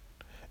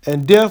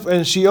 and death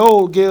and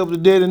Sheol gave up the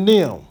dead in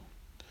them.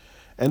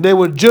 And they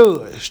were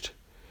judged,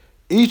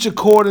 each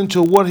according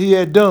to what he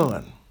had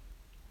done.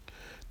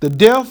 The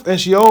death and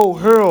Sheol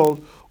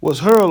was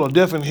hurled, or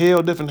death and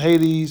hell, death and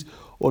Hades,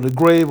 or the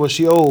grave or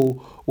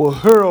Sheol, were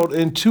hurled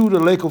into the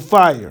lake of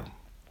fire.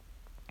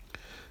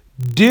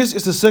 This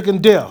is the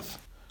second death,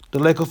 the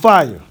lake of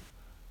fire."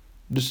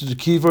 This is the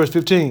key verse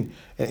 15.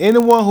 "And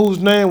anyone whose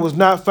name was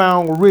not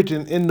found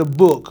written in the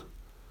book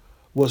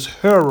was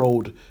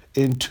hurled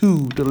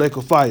into the lake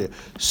of fire."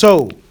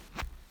 So,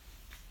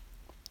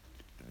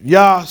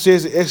 Yah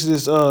says in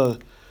Exodus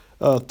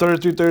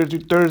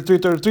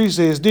 33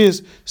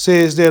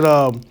 says that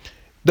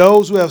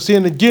those who have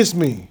sinned against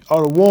me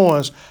are the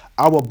ones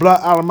I will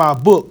blot out of my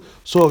book.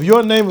 So if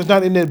your name is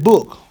not in that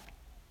book,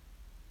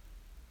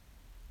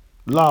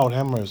 Lord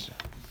have mercy.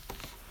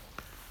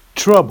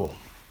 Trouble.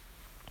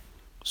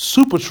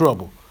 Super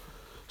trouble.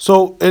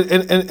 So,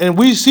 and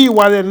we see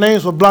why their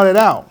names were blotted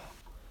out.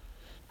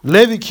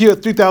 Levi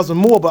killed 3,000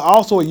 more, but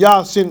also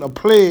Yah sent a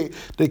plague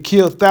that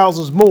killed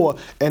thousands more,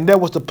 and that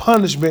was the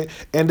punishment,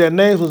 and their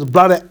names was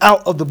blotted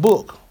out of the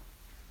book.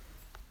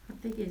 I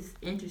think it's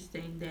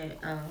interesting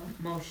that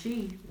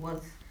Moshe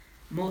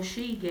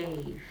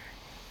gave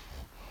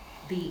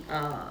the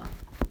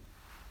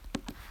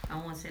I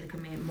want to say the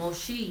command.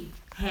 Moshe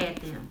had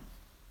them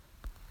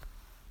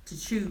to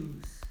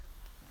choose,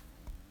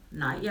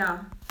 not Yah.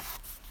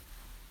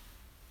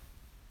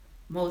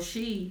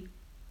 Moshe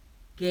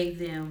gave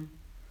them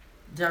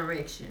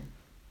direction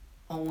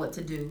on what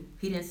to do.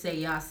 He didn't say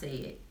Yah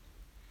said.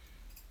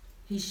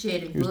 He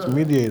shedded blood. He was the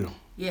mediator.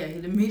 Yeah,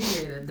 the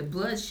mediator, the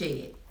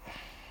bloodshed.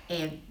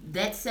 And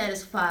that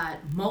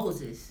satisfied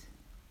Moses,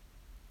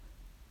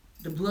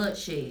 the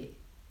bloodshed.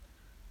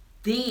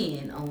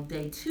 Then on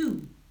day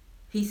 2,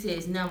 he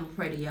says, "Now I'm going to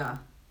pray to Yah.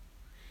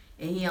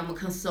 And here I'm going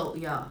to consult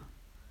Yah."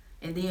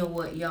 And then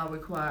what Yah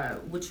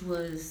required, which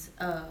was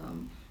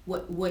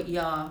what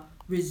Yah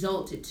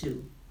resulted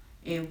to,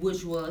 and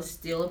which was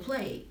still a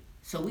plague.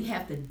 So we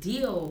have to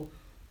deal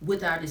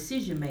with our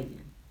decision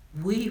making.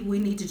 We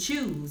need to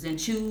choose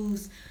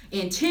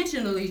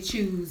intentionally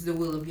choose the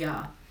will of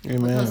Yah.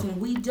 Amen. Because when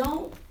we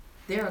don't,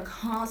 there are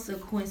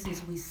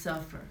consequences we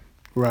suffer.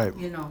 Right.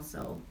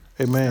 So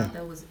Amen. I thought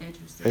that was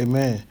interesting.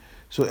 Amen.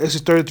 So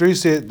Exodus 33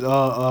 said,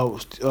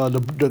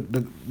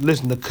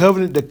 listen, the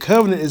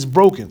covenant is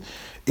broken.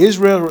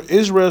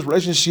 Israel's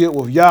relationship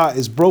with Yah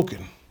is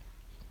broken.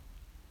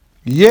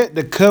 Yet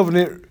the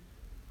covenant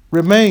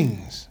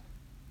remains.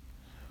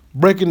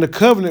 Breaking the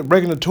covenant,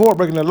 breaking the Torah,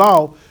 breaking the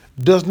law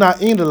does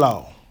not end the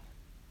law.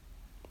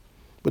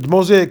 But the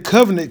Mosaic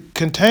covenant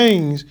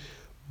contains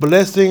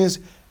blessings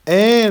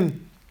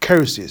and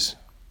curses.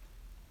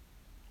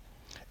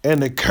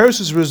 And the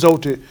curses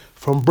resulted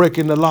from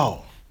breaking the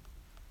law.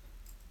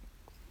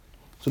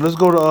 So let's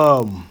go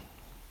to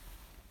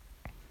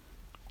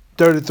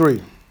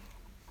 33.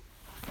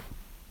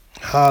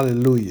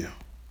 Hallelujah.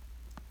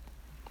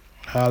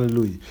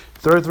 Hallelujah.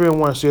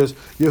 33:1 says,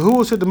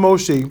 Yahuwah said to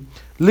Moshe,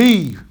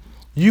 "Leave,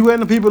 you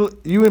and the people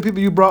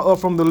you brought up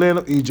from the land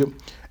of Egypt,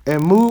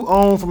 and move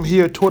on from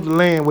here toward the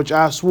land which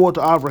I swore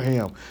to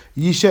Abraham,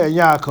 Yishak, and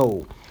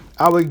Yaakov.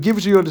 I will give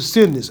it to your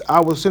descendants.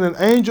 I will send an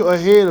angel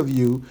ahead of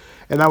you,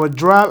 And I would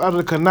drive out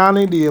the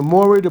Canaanite, the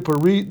Amori, the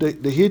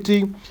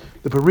Hittite,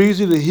 the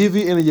Perizi, the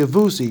Hivi, and the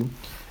Yevusi,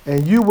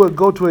 and you would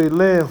go to a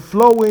land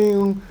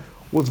flowing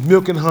with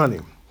milk and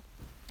honey.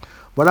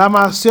 But I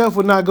myself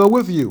would not go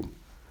with you,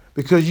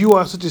 because you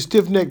are such a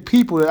stiff-necked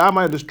people that I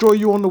might destroy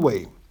you on the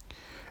way.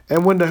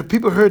 And when the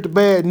people heard the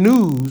bad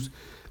news,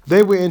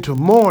 they went into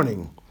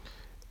mourning,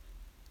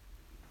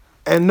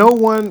 and no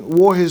one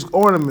wore his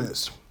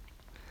ornaments.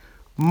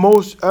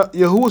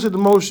 Yahuwah said to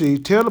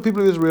Moshe, tell the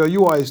people of Israel,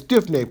 you are a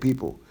stiff-necked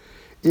people.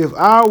 If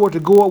I were to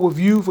go up with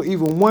you for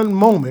even one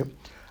moment,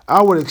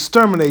 I would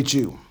exterminate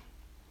you.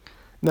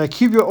 Now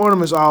keep your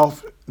ornaments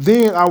off,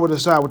 then I will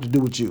decide what to do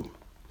with you.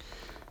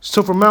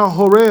 So from Mount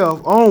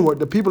Horeb onward,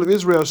 the people of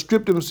Israel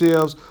stripped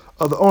themselves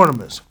of the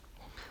ornaments.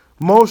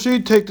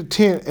 Moshe took the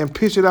tent and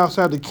pitched it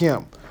outside the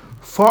camp.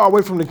 Far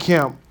away from the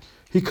camp,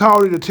 he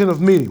called it the tent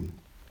of meeting.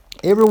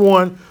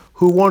 Everyone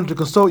who wanted to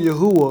consult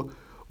Yahuwah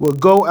would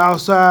go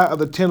outside of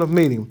the tent of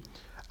meeting,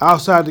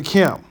 outside the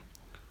camp.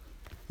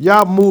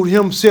 Yah moved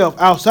himself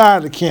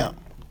outside the camp.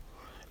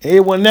 And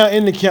everyone now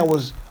in the camp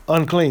was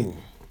unclean.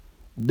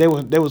 They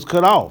was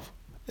cut off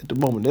at the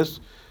moment.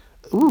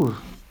 Ooh,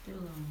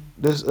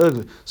 that's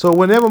ugly. So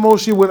whenever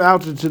Moshe went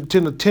out to the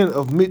tent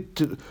of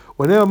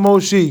whenever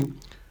Moshe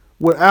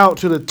went out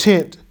to the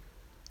tent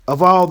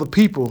of all the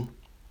people,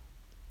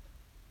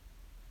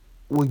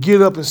 would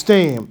get up and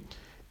stand,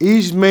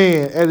 each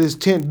man at his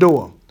tent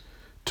door,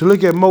 to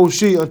look at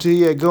Moshe until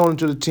he had gone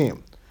into the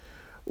tent.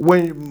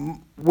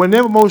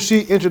 Whenever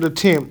Moshe entered the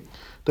tent,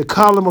 the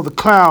column of the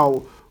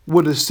cloud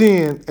would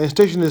ascend and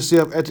station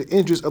itself at the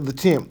entrance of the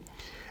tent,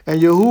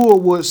 and Yahuwah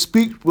would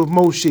speak with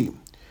Moshe.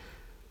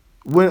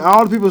 When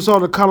all the people saw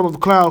the column of the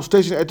cloud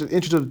stationed at the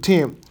entrance of the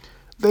tent,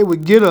 they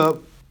would get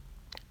up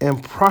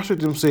and prostrate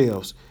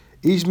themselves,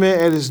 each man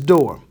at his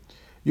door.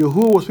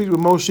 Yahuwah would speak with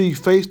Moshe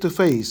face to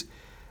face,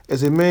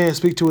 as a man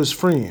speaks to his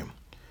friend.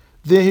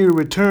 Then he would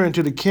return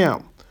to the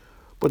camp.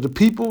 But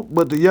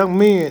the young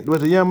man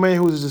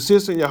who was his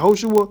assistant,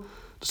 Yehoshua,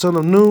 the son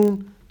of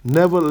Nun,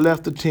 never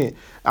left the tent.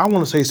 I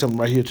want to say something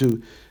right here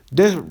too.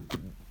 I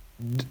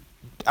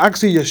can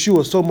see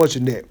Yeshua so much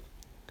in that.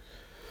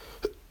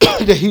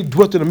 That he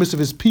dwelt in the midst of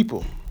his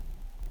people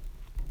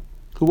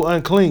who were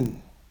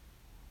unclean,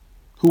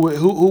 who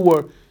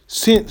were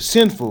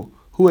sinful,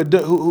 who had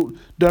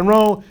done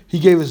wrong. He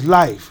gave his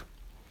life.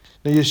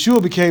 Now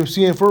Yeshua became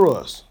sin for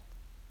us.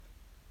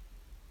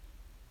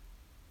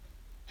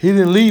 He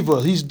didn't leave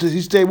us. He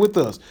stayed with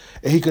us.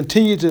 And he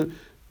continued to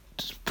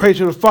pray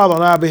to the Father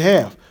on our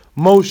behalf.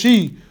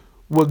 Moshe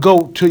would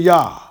go to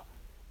Yah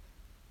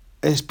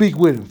and speak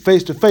with him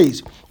face to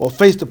face or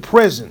face to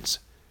presence.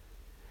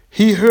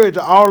 He heard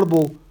the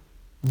audible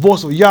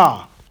voice of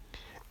Yah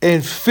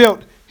and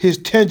felt his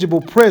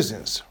tangible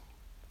presence.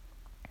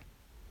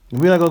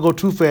 And we're not going to go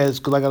too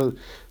fast because I got a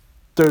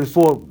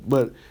 34,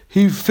 but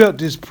he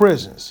felt his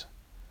presence.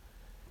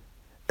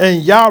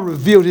 And Yah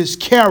revealed his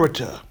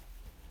character,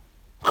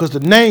 because the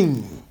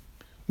name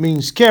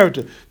means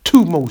character,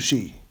 to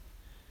Moshe.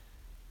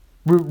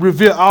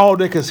 Reveal all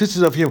that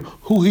consisted of him,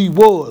 who he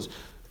was,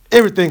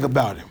 everything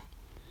about him.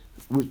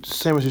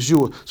 Same as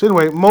Yeshua. So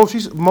anyway,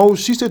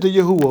 Moshe said to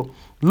Yahuwah,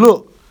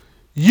 look,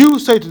 you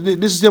say to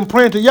this is him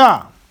praying to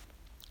Yah.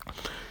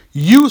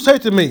 You say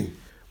to me,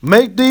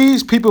 make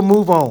these people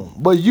move on,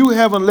 but you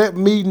haven't let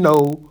me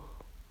know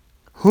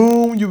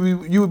whom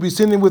you would be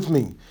sending with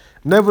me.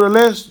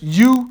 Nevertheless,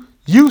 you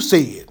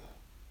said,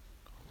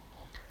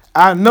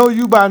 I know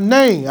you by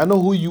name. I know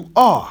who you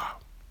are.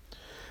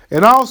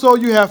 And also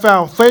you have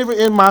found favor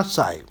in my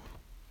sight.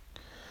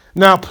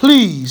 Now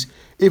please,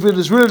 if it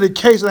is really the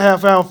case that I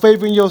have found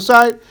favor in your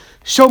sight,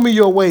 show me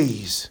your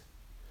ways,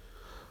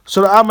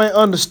 so that I may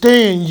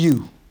understand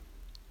you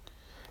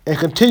and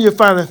continue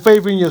finding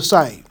favor in your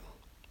sight.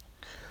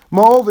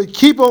 Moreover,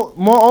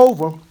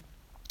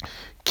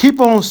 keep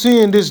on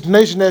seeing this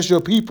nation as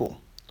your people.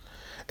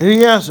 And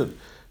he answered,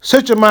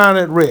 set your mind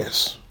at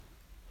rest.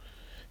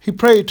 He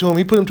prayed to him.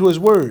 He put him to his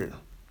word.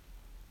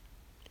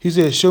 He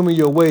said, show me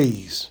your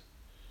ways,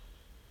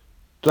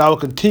 that I will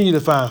continue to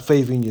find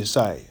favor in your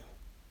sight,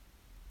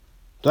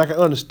 that I can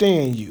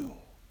understand you.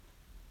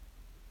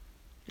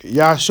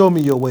 Y'all show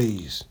me your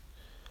ways.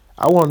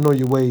 I want to know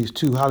your ways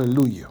too.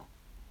 Hallelujah.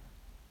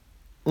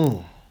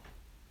 He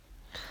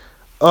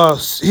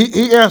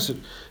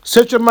answered,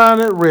 set your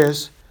mind at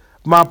rest.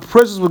 My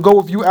presence will go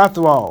with you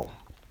after all.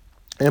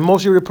 And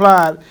Moshe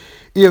replied,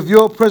 if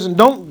your presence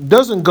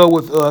doesn't go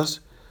with us,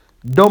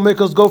 don't make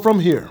us go from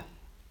here.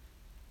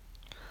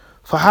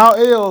 For how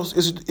else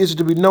is it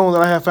to be known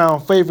that I have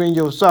found favor in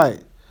your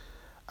sight,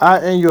 I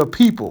and your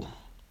people,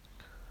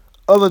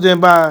 other than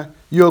by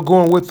your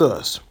going with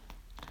us?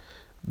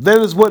 That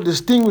is what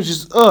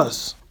distinguishes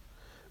us,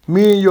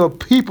 me and your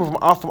people,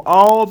 from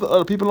all the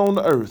other people on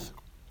the earth.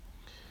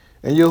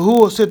 And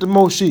Yahuwah said to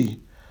Moshe,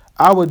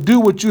 I will do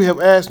what you have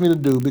asked me to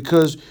do,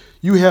 because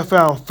you have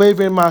found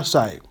favor in my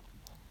sight.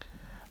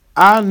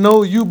 I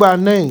know you by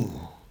name.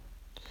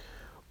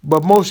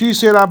 But Moshe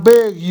said, I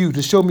beg you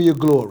to show me your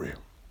glory.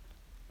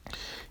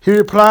 He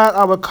replied,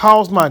 I will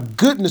cause my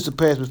goodness to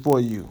pass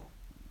before you,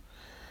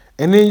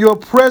 And in your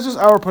presence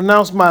I will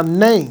pronounce my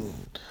name,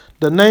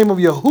 the name of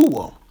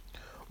Yahuwah.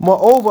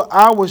 Moreover,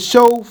 I will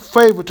show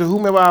favor to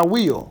whomever I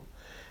will,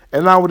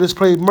 and I will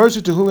display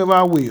mercy to whomever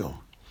I will.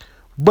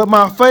 But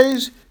my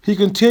face, he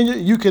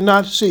continued, you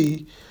cannot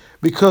see,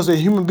 because a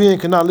human being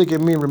cannot look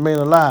at me and remain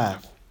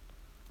alive.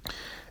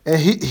 And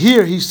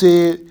here, he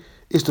said,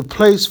 is the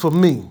place for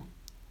me.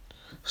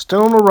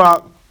 Stand on the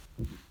rock,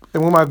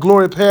 and when my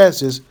glory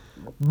passes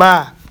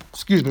by,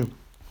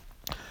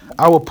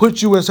 I will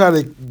put you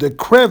inside the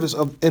crevice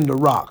in the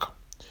rock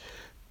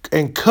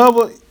and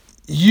cover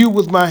you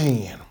with my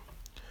hand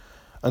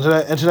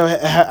until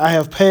I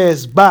have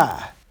passed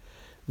by.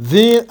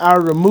 Then I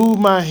remove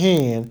my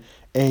hand,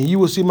 and you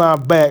will see my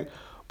back,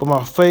 but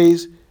my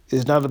face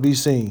is not to be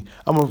seen.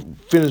 I'm going to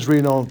finish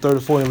reading on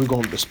 34, and we're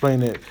going to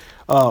explain that.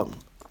 I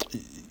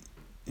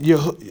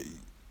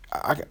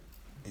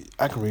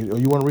can read it. Oh,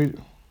 you want to read it?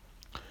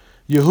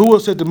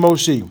 Yahuwah said to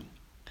Moshe,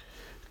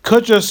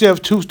 cut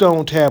yourself 2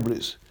 stone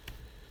tablets,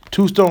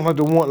 2 stones like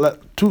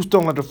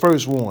the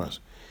first ones,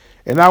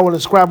 and I will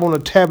inscribe on the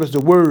tablets the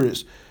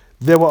words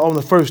that were on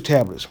the first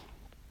tablets,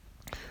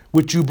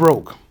 which you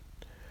broke.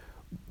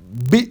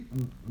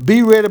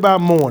 Be ready by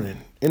morning.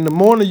 In the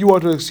morning you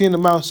are to ascend to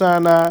Mount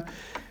Sinai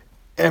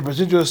and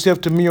present yourself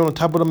to me on the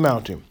top of the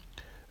mountain.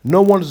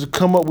 No one is to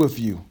come up with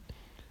you,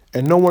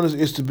 and no one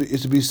is to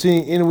be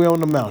seen anywhere on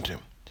the mountain.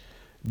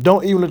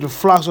 Don't even let the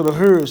flocks of the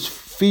herds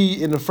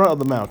feed in the front of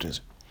the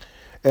mountains.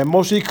 And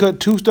Moshe cut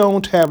 2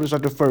 stone tablets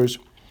like the first.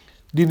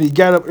 Then he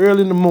got up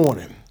early in the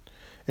morning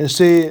and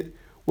said,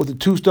 with the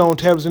 2 stone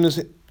tablets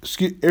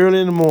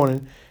early in the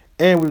morning,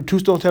 and with the 2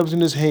 stone tablets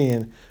in his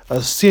hand,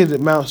 ascended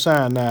Mount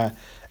Sinai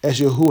as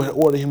Yahuwah had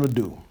ordered him to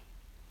do.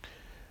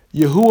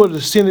 Yahuwah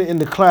descended in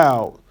the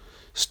cloud,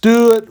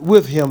 stood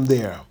with him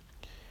there,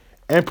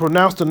 and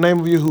pronounced the name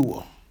of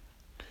Yahuwah.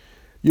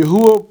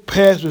 Yahuwah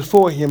passed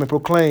before him and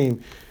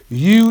proclaimed,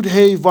 Yud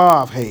He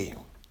Vav He.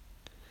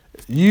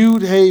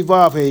 Yud He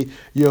Vav He.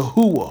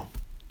 Yahuwah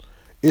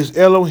is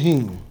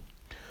Elohim,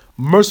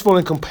 merciful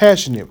and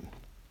compassionate,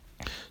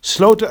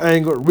 slow to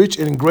anger, rich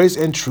in grace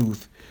and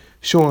truth,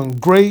 showing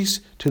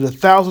grace to the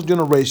 1,000th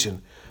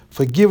generation,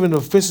 forgiving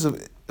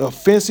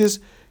offenses,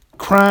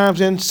 crimes,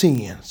 and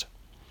sins.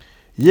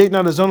 Yet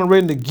not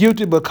exonerating the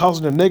guilty, but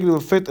causing the negative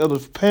effect of the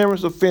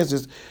parents'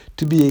 offenses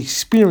to be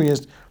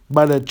experienced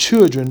by their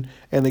children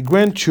and the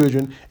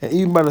grandchildren, and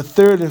even by the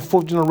 3rd and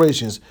 4th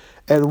generations.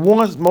 At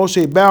once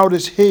Moshe bowed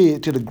his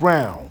head to the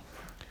ground,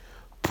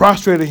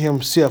 prostrated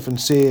himself, and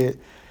said,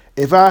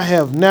 if I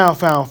have now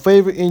found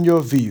favor in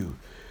your view,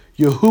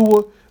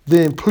 Yahuwah,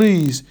 then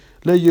please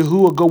let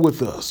Yahuwah go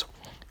with us,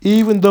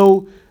 even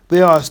though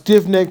they are a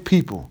stiff-necked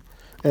people.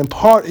 And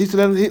he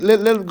said,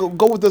 let them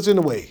go with us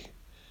anyway,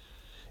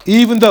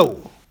 even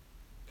though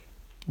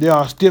they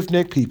are a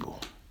stiff-necked people.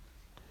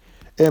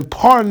 And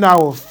pardon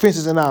our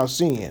offenses and our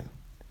sin,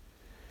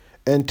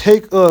 and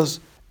take us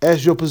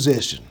as your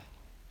possession.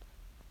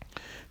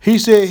 He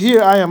said,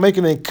 here I am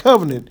making a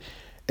covenant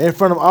in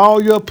front of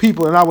all your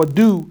people, and I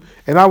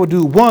will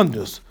do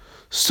wonders,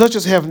 such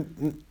as have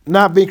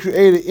not been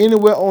created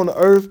anywhere on the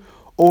earth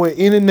or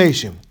in any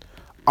nation.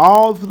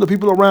 All the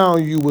people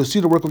around you will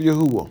see the work of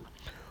Yahuwah.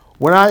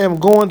 What I am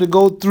going to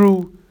do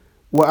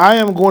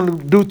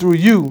through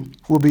you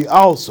will be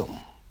awesome.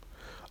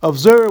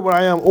 Observe what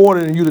I am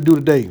ordering you to do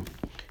today.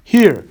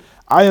 Here,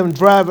 I am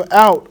driving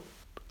out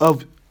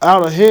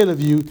ahead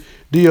of you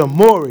the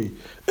Amori,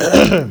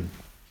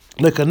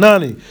 the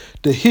Canaanite,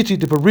 the Hittite,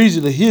 the Perizi,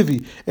 the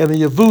Hivi, and the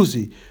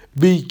Yevusi.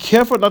 Be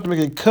careful not to make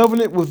a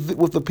covenant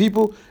with the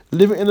people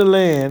living in the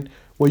land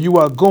where you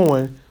are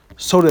going,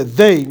 so that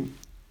they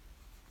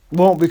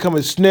won't become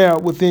a snare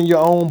within your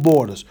own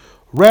borders.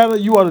 Rather,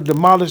 you are to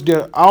demolish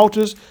their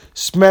altars,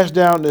 smash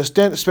their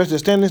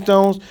standing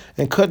stones,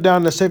 and cut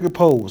down their sacred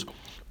poles,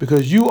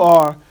 because you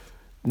are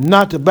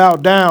not to bow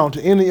down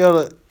to any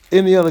other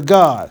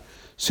god,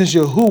 since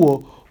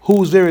Yahuwah,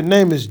 whose very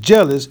name is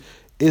jealous,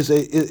 is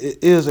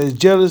a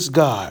jealous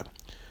God.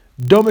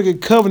 Don't make a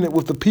covenant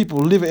with the people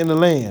living in the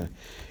land.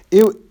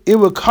 It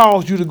will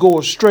cause you to go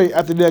astray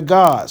after their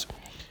gods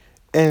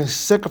and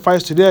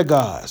sacrifice to their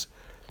gods.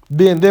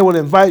 Then they will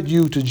invite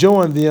you to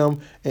join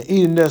them in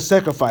eating their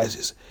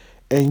sacrifices,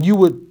 and you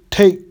would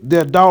take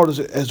their daughters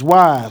as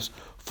wives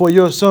for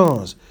your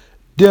sons.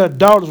 Their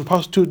daughters will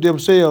prostitute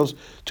themselves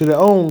to their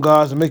own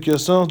gods and make your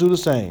sons do the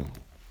same.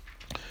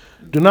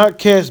 Do not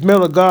cast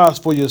metal gods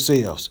for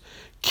yourselves.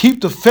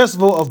 Keep the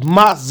festival of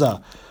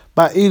Matzah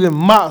by eating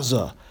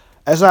matzah,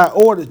 as I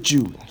ordered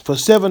you, for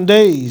 7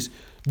 days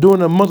during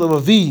the month of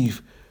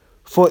Aviv.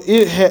 For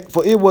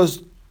it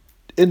was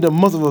in the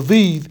month of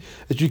Aviv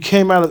that you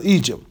came out of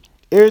Egypt.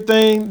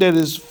 Everything that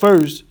is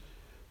first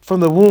from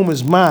the womb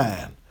is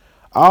mine.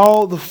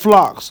 All the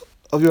flocks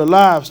of your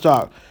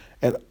livestock,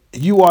 and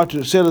you are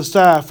to set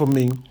aside for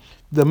me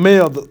the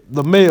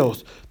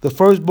males, the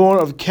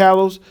firstborn of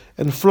cattle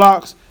and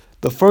flocks,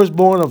 the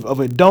firstborn of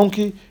a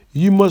donkey.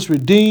 You must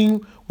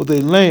redeem with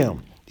a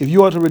lamb. If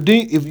you want to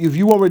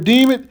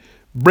redeem it,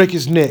 break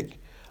its neck.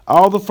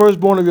 All the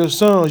firstborn of your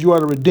sons you are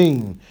to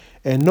redeem,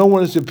 and no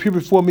one is to appear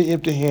before me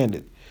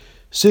empty-handed.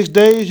 6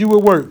 days you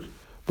will work,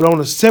 but on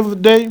the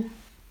seventh day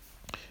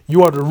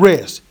you are to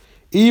rest.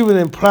 Even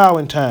in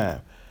plowing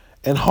time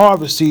and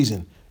harvest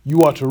season,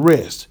 you are to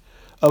rest.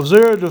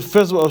 Observe the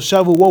festival of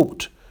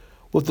Shavuot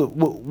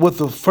with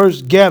the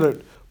first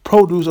gathered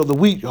produce of the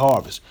wheat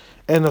harvest,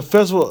 and the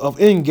festival of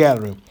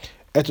ingathering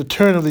at the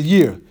turn of the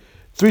year.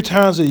 3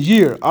 times a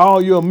year,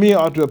 all your men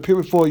are to appear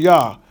before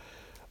Yah,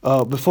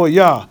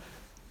 the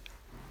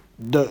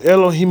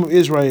Elohim of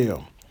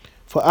Israel.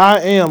 For I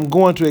am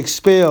going to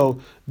expel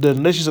the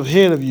nations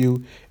ahead of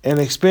you and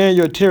expand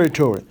your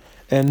territory,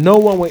 and no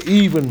one will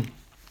even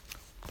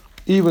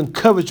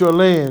covet your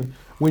land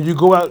when you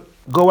go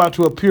out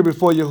to appear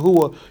before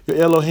Yahuwah your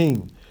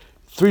Elohim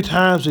 3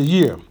 times a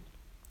year.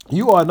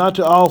 You are not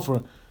to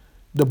offer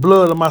the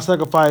blood of my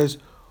sacrifice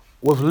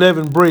with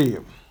leavened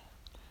bread,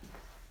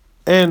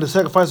 and the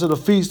sacrifice of the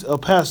feast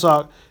of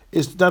Passover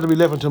is not to be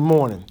left until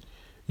morning.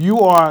 You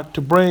are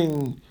to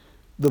bring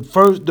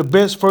the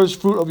best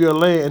first fruit of your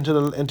land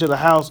into the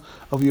house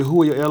of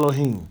Yahuwah your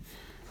Elohim.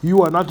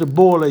 You are not to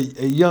boil a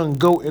young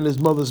goat in his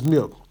mother's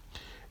milk.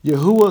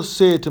 Yahuwah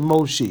said to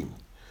Moshe,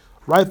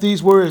 "Write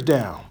these words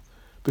down,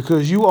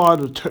 because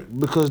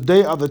because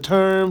they are the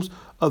terms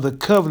of the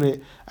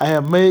covenant I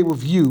have made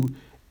with you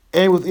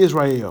and with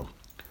Israel."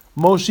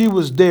 Moshe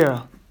was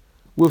there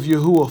with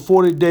Yahuwah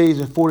 40 days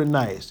and 40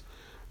 nights,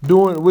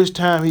 during which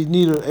time he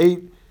neither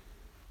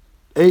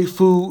ate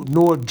food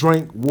nor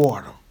drank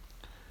water.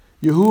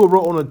 Yahuwah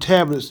wrote on the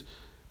tablets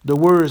the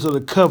words of the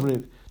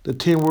covenant, the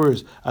 10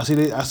 words. I see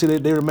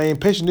they remain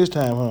patient this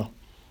time, huh?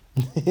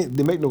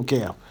 They make no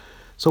calf.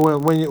 So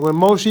when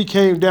Moshe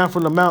came down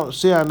from the Mount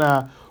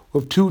Sinai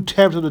with 2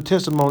 tablets of the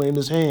testimony in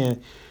his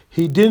hand,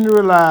 he didn't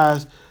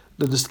realize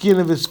that the skin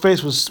of his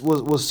face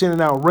was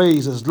sending out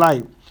rays as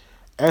light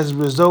as a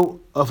result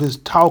of his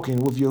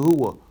talking with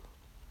Yahuwah.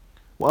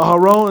 While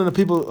Aaron and the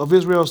people of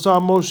Israel saw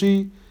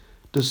Moshe,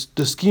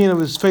 the skin of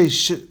his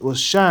face was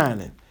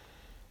shining,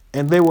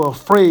 and they were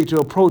afraid to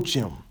approach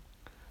him.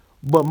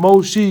 But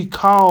Moshe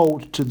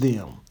called to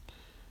them.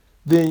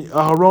 Then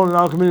Aaron and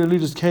all community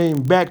leaders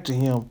came back to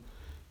him,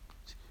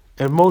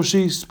 and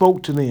Moshe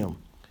spoke to them.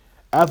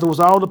 Afterwards,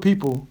 all the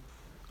people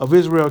of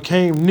Israel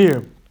came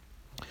near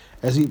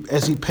as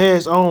he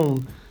passed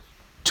on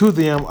to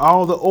them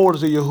all the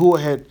orders that Yahuwah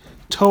had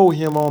told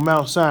him on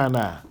Mount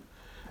Sinai.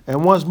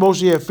 And once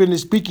Moshe had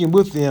finished speaking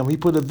with them, he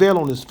put a veil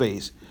on his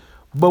face.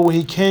 But when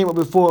he came up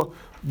before,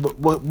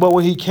 but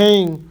when he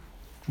came,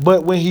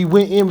 but when he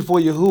went in before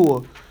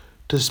Yahuwah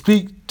to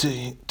speak,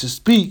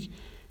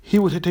 he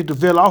would take the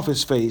veil off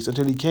his face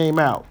until he came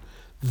out.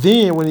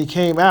 Then, when he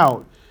came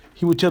out,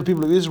 he would tell the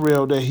people of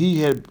Israel that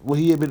he had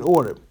been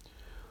ordered.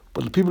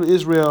 But the people of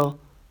Israel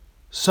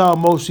saw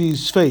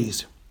Moshe's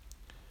face,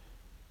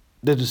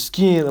 that the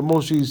skin of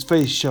Moshe's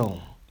face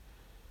shone,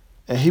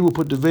 and he would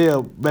put the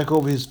veil back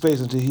over his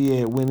face until he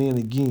had went in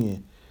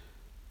again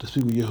to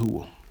speak with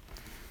Yahuwah.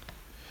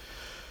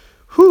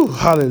 Whew,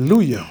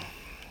 hallelujah.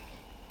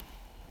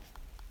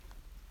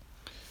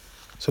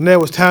 So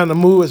now it's time to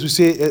move, as we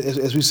said,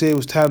 it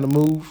was time to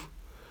move.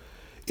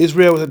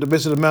 Israel was at the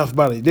best of the mouth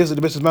about it. This is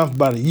the best of the mouth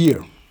about a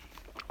year.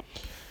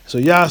 So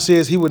Yah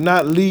says he would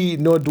not lead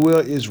nor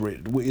dwell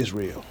with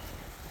Israel.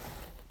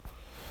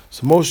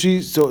 So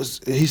Moshe,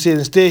 he said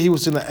instead he would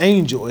send an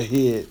angel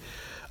ahead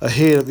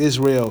of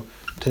Israel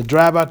to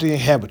drive out the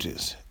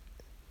inhabitants.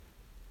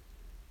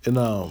 And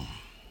the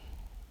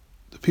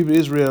people of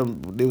Israel,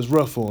 it was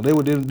rough for them. They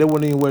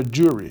wouldn't even wear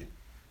jewelry.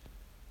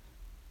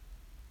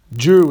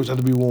 Jewelry was had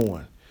to be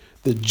worn.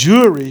 The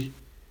jewelry,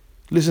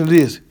 listen to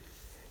this,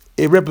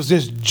 it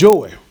represents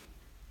joy.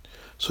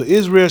 So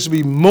Israel should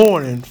be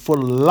mourning for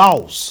the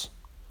loss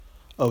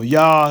of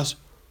Yah's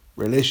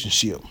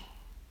relationship.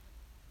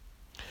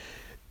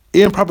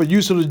 Improper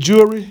use of the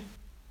jewelry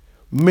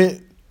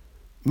meant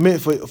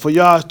for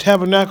Yah's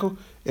tabernacle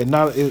and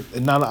not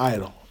an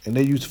idol. And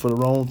they used it for the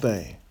wrong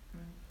thing.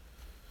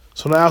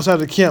 So now outside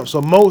the camp,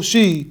 so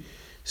Moshe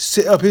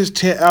set up his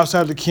tent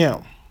outside the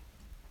camp.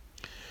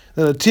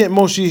 Now the tent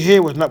Moshe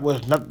had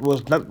was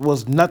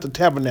not the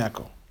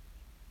tabernacle.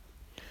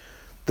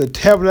 The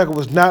tabernacle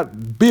was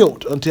not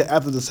built until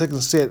after the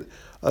second set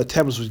of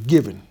tablets was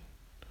given.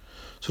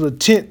 So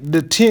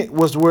the tent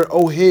was the word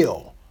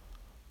ohel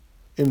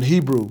in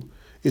Hebrew.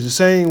 It's the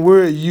same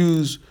word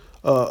used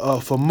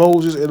for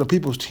Moses and the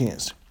people's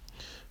tents.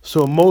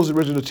 So Moses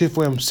erected a tent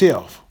for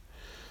himself.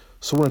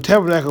 So when the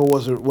tabernacle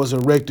was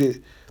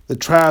erected, the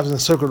tribes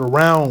encircled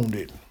around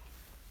it.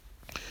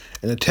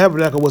 And the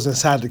tabernacle was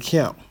inside the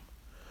camp.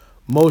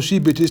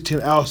 Moshe built his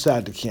tent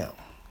outside the camp.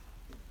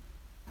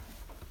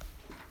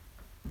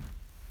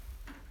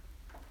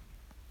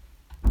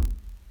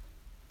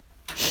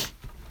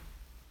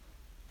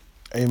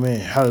 Amen.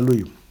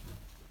 Hallelujah.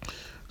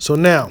 So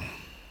now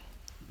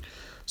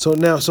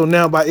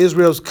by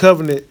Israel's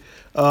covenant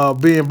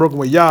being broken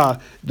with Yah,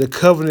 the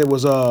covenant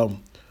was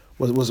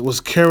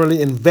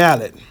currently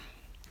invalid.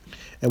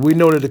 And we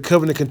know that the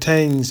covenant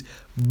contains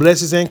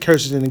blessings and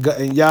curses,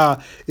 and Yah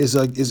he's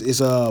going to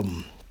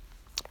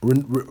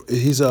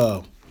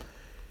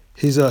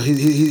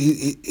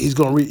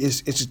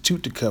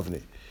reinstitute the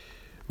covenant.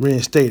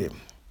 reinstated.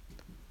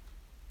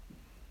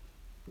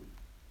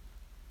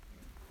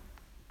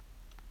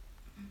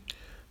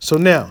 So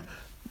now,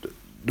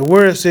 the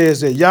word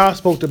says that Yah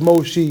spoke to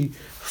Moshe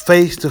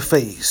face to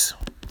face.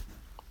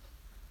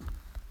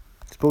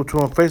 Spoke to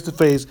him face to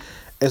face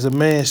as a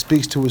man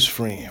speaks to his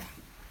friend.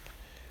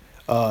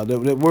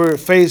 The word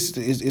face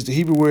is the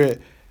Hebrew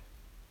word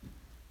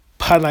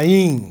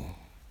panayim,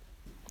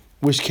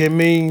 which can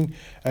mean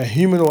a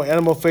human or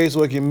animal face,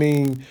 or it can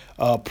mean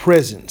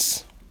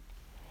presence.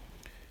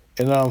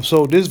 And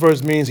so this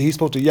verse means he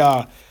spoke to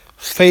Yah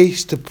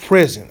face to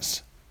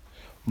presence.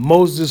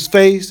 Moses'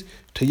 face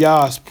to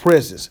Yah's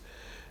presence.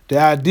 The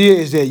idea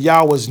is that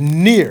Yah was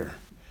near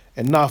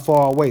and not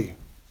far away.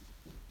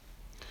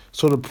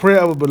 So the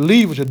prayer of a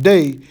believer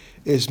today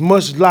is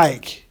much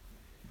like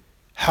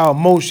how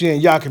Moshe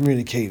and Yah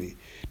communicated,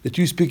 that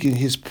you speak in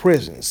his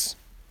presence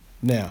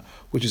now,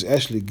 which is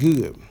actually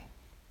good.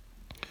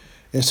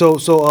 And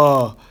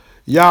so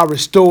Yah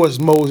restores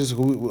Moses.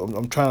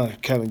 I'm trying to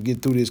kind of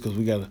get through this because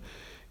we got to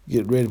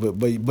get ready.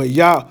 But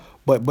Yah,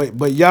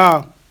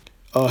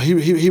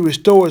 he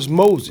restores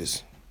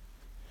Moses.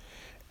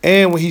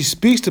 And when he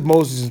speaks to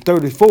Moses in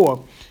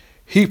 34,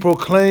 he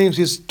proclaims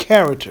his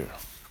character.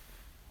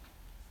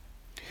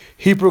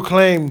 He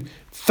proclaimed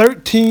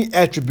 13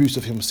 attributes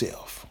of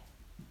himself.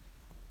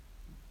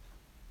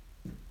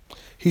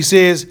 He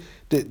says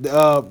that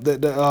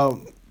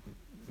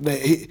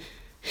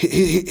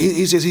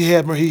he says he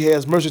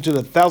has mercy to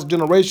the 1,000th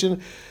generation.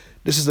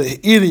 This is an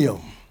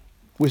idiom,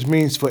 which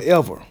means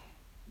forever.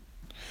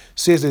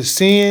 Says that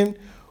sin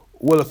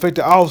will affect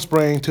the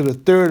offspring to the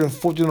 3rd and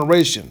 4th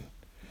generation,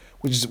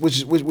 which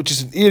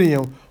is an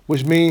idiom,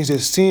 which means that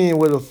sin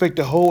will affect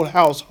the whole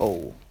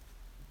household.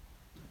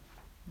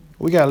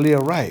 We gotta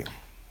live right.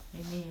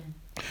 Amen.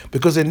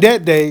 Because in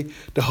that day,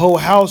 the whole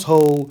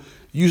household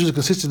usually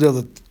consisted of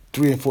the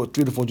 3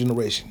 to 4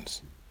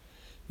 generations.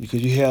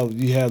 Because you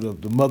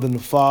have the mother and the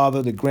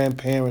father, the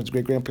grandparents,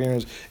 great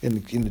grandparents,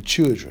 and the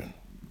children.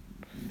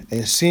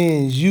 And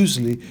sin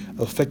usually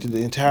affected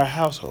the entire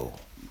household.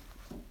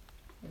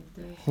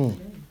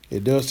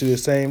 It does to the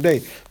same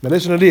day. Now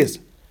listen to this.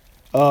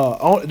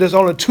 There's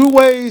only 2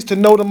 ways to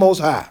know the Most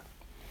High.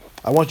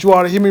 I want you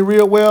all to hear me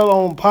real well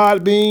on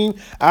Podbean,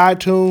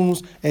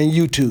 iTunes, and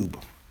YouTube.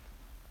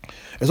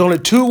 There's only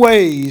 2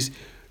 ways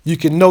you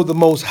can know the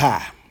Most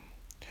High.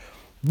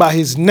 By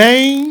his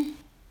name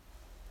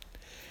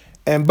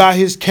and by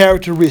his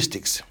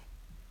characteristics.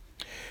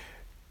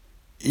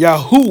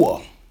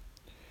 Yahuwah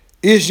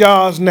is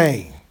Yah's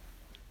name.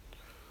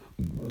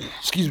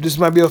 Excuse me, this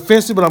might be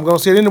offensive, but I'm going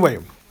to say it anyway.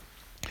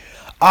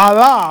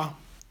 Allah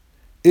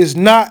is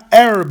not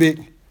Arabic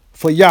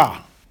for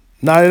Yah.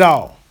 Not at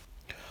all.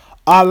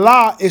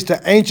 Allah is the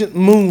ancient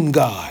moon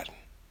god.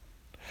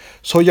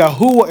 So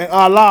Yahuwah and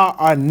Allah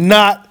are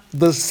not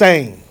the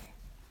same.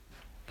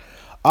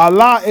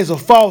 Allah is a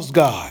false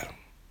god.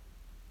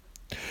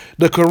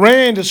 The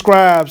Quran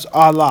describes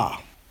Allah.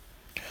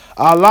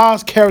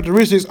 Allah's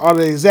characteristics are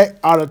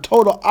the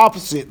total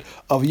opposite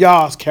of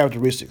Yah's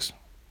characteristics.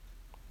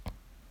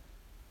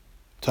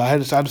 So I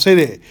had to say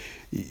that.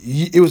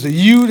 It was a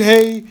Yud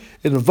Hey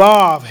and a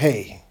Vav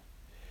Hey.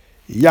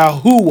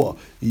 Yahuwah,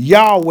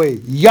 Yahweh,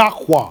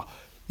 Yahweh,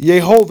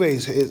 Yehovah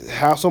is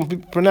how some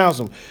people pronounce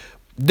them.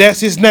 That's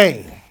his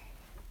name.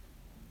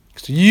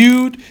 It's a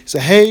Yud, it's a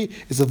Hey,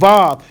 it's a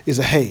Vav, it's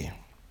a Hey.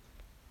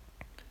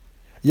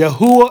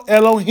 Yahuwah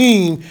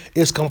Elohim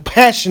is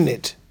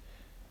compassionate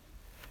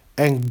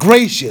and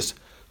gracious,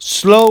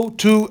 slow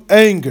to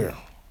anger.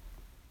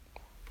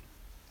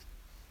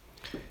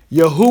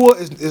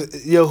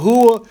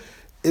 Yahuwah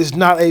is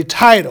not a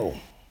title.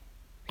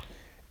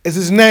 It's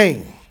his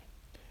name.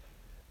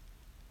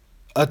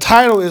 A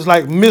title is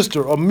like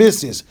Mr. or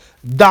Mrs.,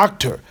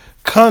 Doctor,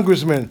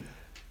 Congressman.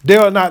 They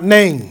are not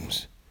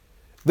names.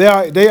 They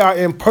are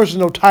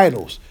impersonal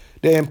titles.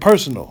 They're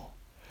impersonal.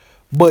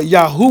 But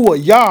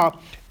Yahuwah, Yah,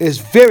 is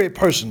very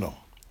personal.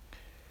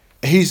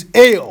 He's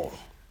El.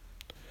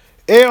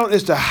 El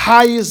is the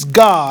highest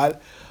God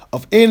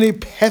of any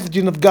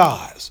pantheon of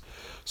gods.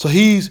 So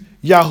he's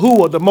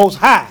Yahuwah, the Most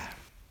High.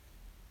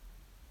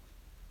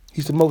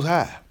 He's the Most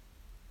High.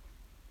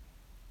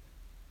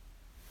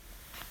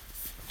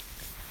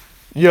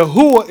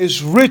 Yahuwah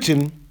is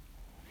written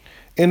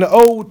in the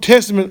Old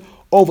Testament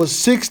over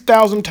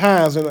 6,000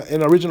 times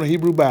in the original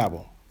Hebrew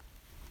Bible.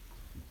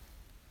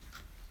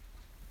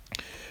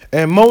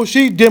 And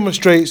Moshe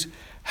demonstrates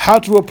how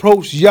to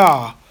approach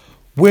Yah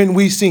when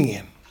we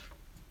sin.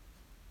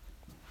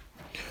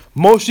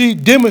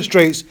 Moshe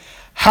demonstrates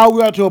how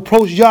we are to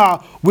approach Yah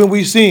when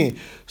we sin.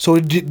 So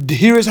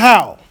here is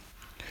how.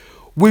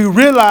 We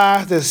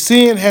realize that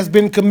sin has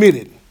been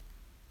committed.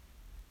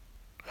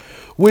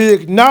 We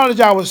acknowledge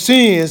our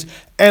sins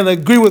and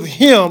agree with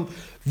him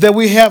that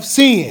we have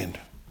sinned.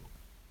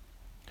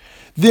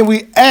 Then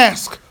we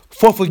ask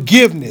for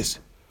forgiveness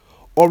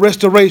or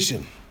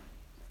restoration.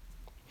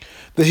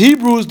 The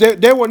Hebrews,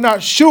 they were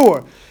not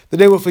sure that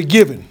they were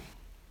forgiven.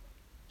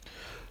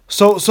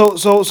 So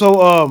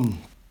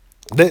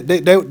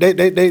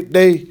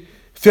they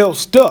felt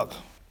stuck.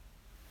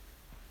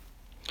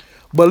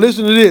 But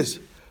listen to this.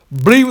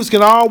 Believers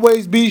can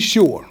always be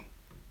sure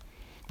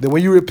that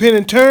when you repent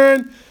and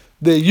turn,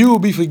 that you will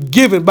be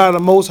forgiven by the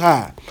Most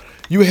High.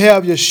 You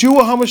have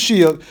Yeshua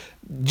HaMashiach,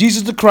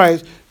 Jesus the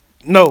Christ,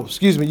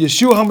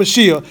 Yeshua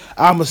HaMashiach,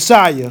 our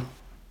Messiah,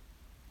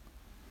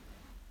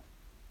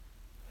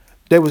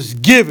 that was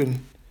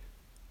given,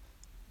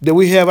 that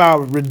we have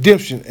our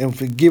redemption and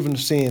forgiven of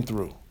sin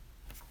through.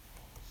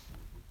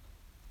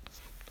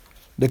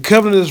 The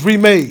covenant is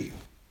remade.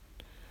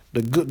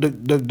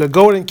 The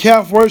golden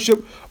calf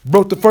worship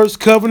broke the first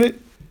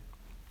covenant.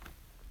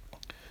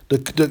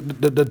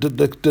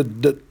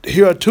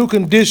 Here are two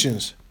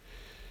conditions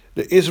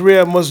that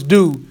Israel must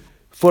do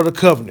for the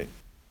covenant,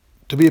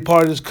 to be a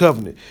part of this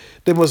covenant.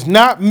 They must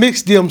not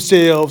mix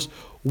themselves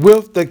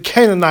with the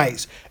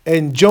Canaanites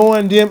and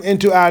join them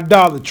into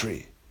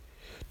idolatry.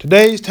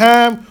 Today's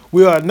time,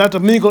 we are not to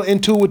mingle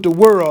into with the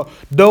world.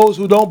 Those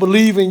who don't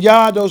believe in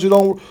Yah, those who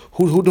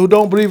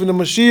don't believe in the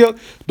Mashiach,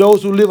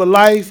 those who live a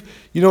life,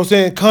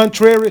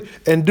 contrary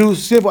and do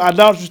simple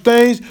idolatrous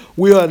things,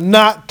 we are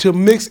not to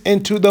mix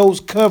into those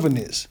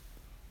covenants.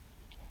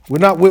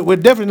 We're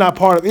definitely not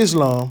part of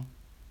Islam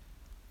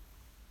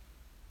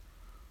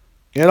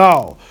at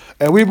all.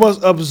 And we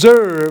must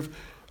observe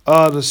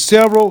the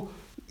several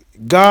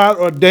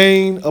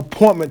God-ordained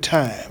appointment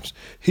times.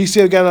 He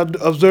said we got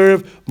to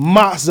observe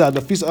Matzah,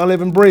 the Feast of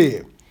Unleavened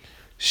Bread.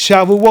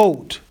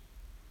 Shavuot.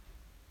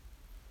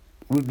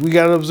 We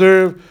got to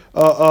observe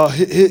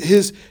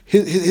his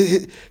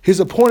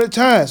appointed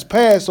times,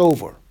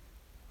 Passover.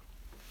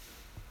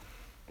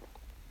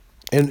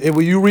 And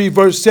when you read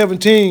verse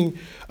 17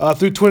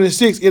 through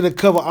 26, it'll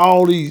cover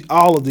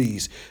all of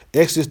these.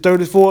 Exodus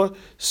 34,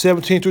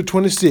 17 through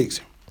 26.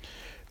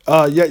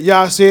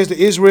 Yah says that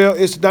Israel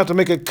is not to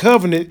make a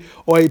covenant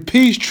or a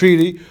peace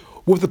treaty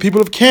with the people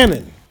of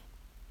Canaan.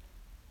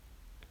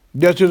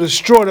 They're to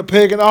destroy the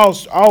pagan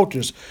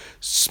altars,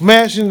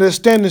 smashing their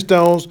standing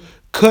stones,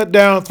 cut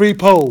down 3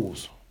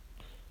 poles.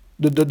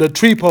 The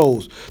tree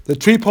poles. The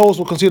tree poles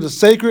were considered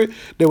sacred.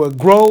 They were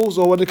groves,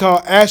 or what they call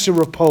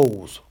Asherah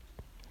poles,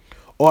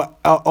 or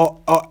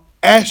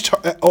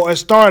Ashtar, or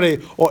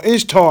Astarte, or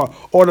Ishtar,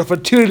 or the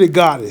fertility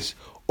goddess,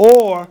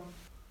 or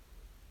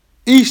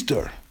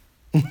Easter.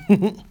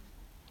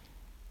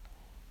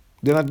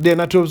 They're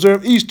not to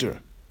observe Easter.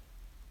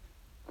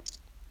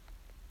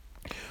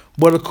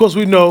 But of course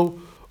we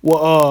know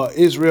what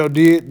Israel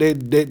did.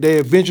 They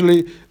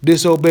eventually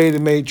disobeyed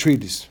and made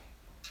treaties.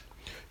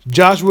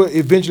 Joshua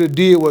eventually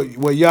did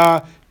what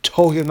Yah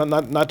told him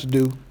not to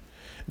do.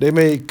 They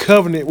made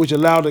covenant which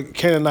allowed the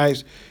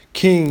Canaanites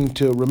king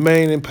to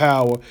remain in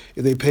power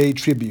if they paid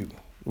tribute,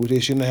 which they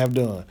shouldn't have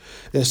done.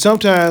 And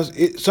sometimes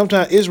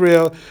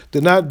Israel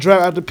did not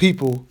drive out the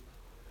people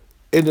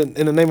in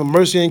the name of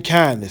mercy and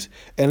kindness.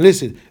 And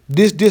listen,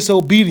 this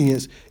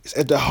disobedience is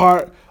at the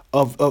heart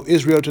of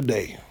Israel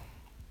today.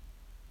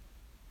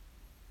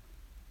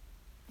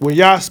 When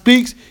Yah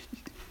speaks,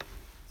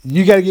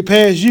 you got to get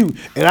past you.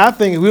 And I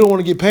think we don't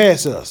want to get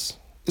past us.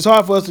 It's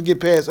hard for us to get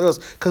past us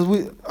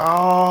because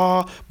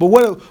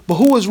but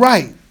who is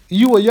right?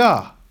 You or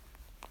Yah?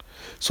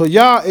 So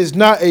Yah is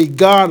not a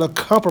God of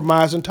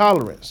compromise and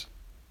tolerance.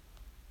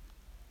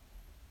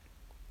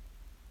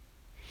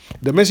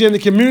 The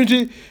Messianic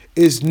community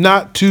is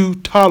not to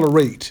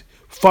tolerate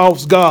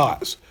false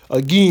gods,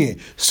 again,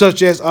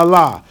 such as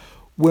Allah.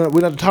 We're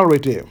not to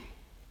tolerate them.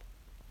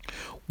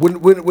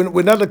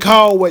 We're not to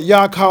call what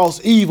Yah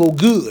calls evil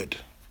good,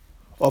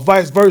 or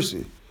vice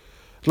versa.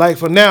 Like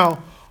for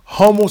now,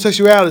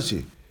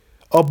 homosexuality,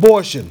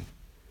 abortion,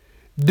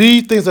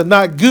 these things are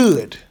not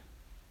good,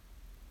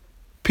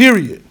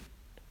 period.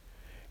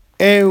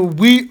 And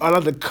we are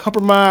not to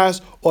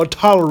compromise or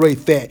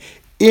tolerate that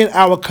in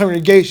our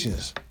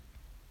congregations.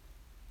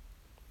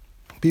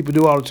 People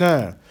do all the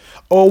time.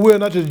 Or we're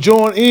not to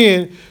join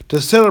in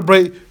to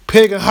celebrate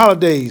pagan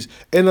holidays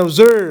and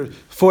observe,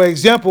 for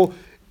example,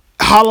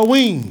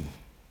 Halloween.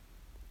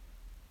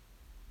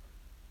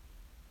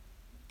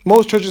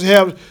 Most churches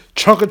have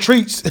trunk or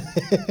treats,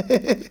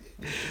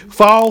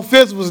 fall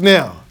festivals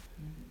now,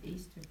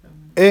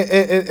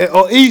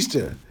 or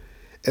Easter.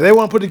 And they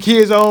want to put the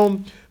kids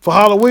on for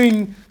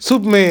Halloween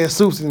Superman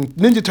suits and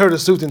Ninja Turtle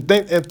suits and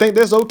think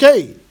that's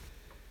okay.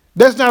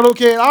 That's not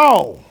okay at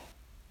all.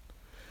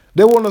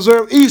 They want to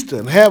observe Easter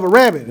and have a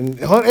rabbit and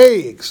hunt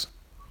eggs.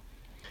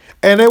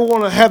 And they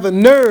want to have the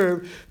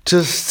nerve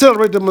to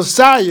celebrate the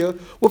Messiah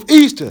with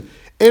Easter.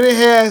 And it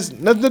has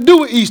nothing to do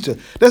with Easter.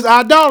 That's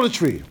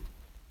idolatry.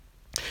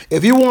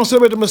 If you want to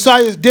celebrate the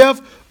Messiah's death,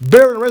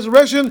 burial, and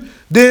resurrection,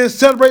 then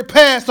celebrate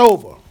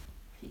Passover.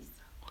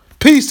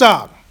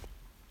 Pesach.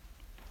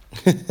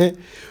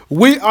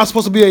 We are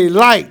supposed to be a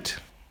light,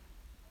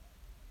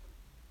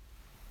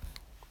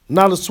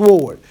 not a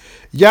sword.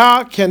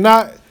 Yah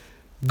cannot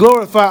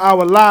glorify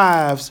our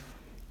lives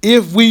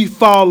if we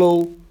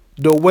follow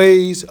the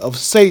ways of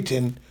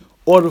Satan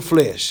or the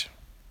flesh.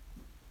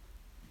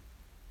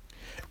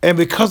 And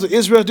because of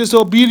Israel's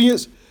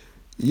disobedience,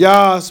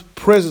 Yah's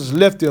presence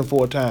left them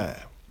for a time.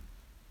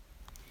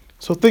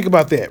 So think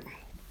about that.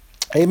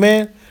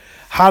 Amen.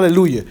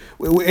 Hallelujah.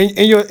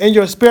 In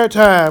your spare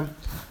time,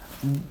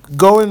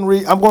 go and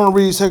read. I'm going to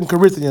read Second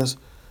Corinthians,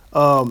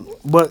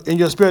 but in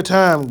your spare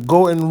time,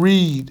 go and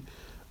read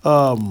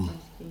um,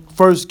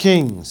 First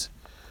Kings,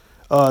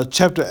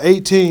 chapter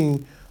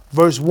 18,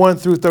 verse 1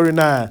 through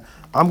 39.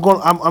 I'm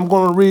going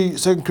to read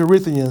Second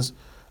Corinthians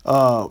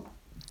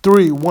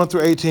 3, 1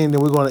 through 18, then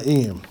we're going to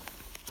end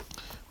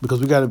because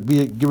we got to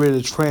get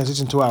ready to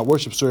transition to our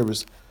worship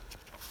service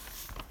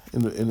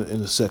in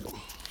a second.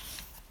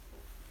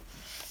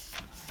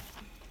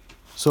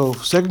 So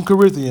Second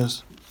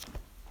Corinthians,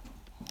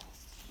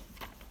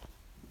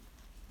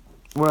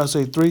 what did I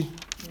say, 3,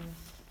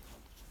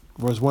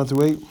 verse 1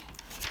 through 8.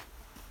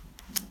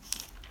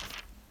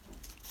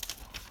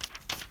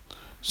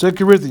 2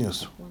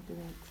 Corinthians,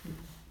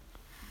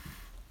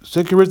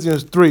 2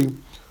 Corinthians 3,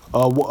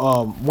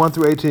 1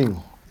 through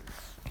 18.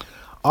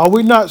 Are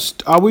we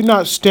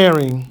not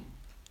staring?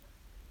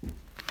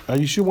 Are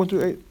you sure 1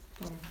 through 8?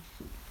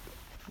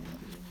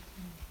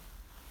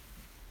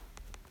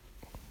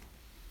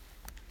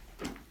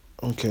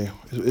 Okay,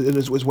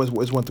 it's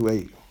 1 through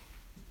 8.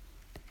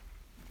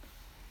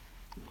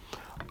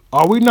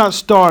 Are we not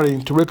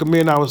starting to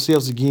recommend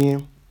ourselves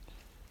again?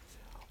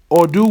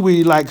 Or do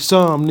we, like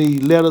some,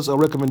 need letters of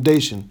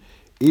recommendation,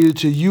 either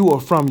to you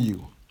or from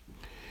you?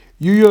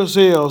 You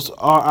yourselves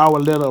are our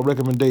letter of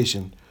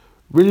recommendation,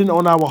 written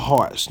on our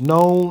hearts,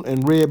 known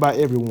and read by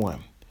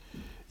everyone.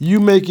 You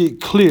make it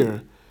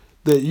clear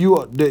that you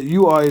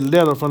are a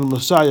letter from the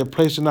Messiah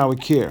placed in our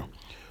care,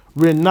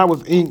 written not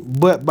with ink,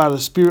 but by the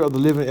Spirit of the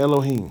living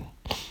Elohim.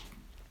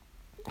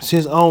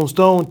 Since on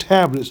stone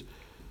tablets,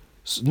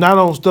 not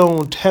on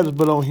stone tablets,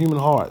 but on human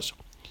hearts.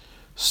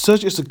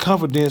 Such is the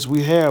confidence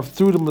we have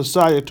through the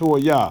Messiah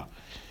toward Yah.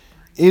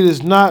 It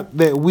is not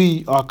that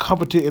we are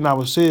competent in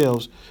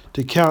ourselves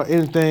to count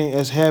anything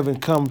as having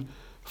come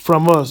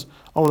from us.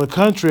 On the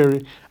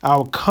contrary,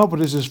 our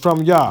competence is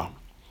from Yah.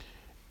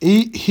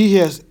 He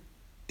has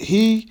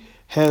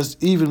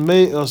even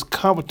made us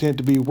competent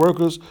to be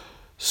workers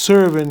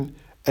serving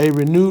a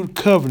renewed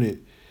covenant,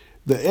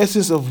 the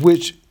essence of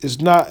which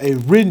is not a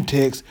written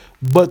text,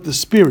 but the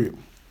Spirit.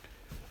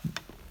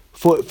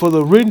 For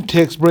the written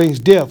text brings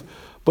death,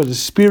 but the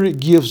Spirit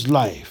gives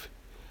life.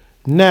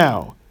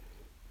 Now,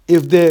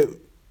 if that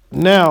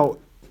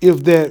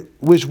if that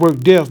which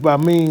worked death by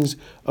means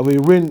of a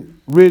written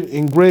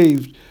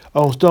engraved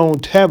on stone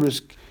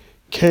tablets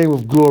came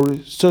with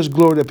glory, such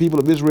glory that people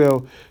of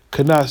Israel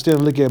could not stand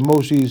and look at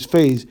Moshe's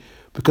face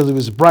because of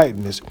his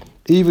brightness,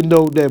 even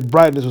though that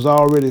brightness was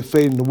already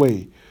fading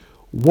away,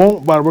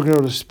 won't by working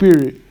of the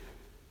Spirit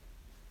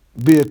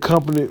be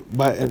accompanied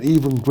by an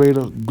even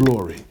greater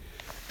glory.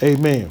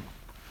 Amen.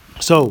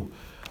 So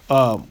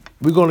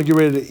we're going to get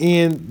ready to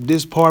end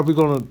this part. We're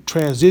going to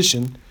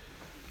transition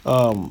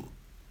to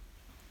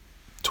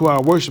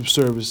our worship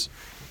service.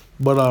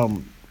 But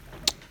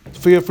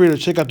feel free to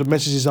check out the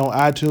messages on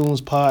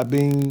iTunes,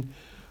 Podbean,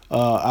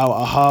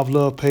 our Ahav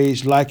Love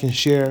page. Like and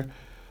share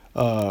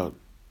our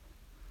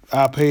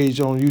page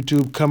on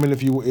YouTube. Comment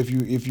if you want. If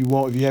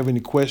you have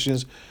any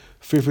questions,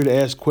 feel free to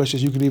ask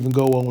questions. You can even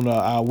go on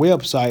our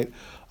website,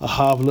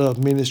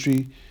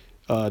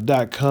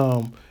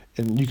 ahavloveministry.com,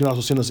 and you can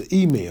also send us an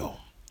email.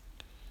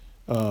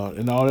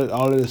 And all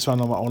that is found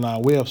on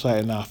our website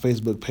and our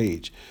Facebook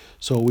page.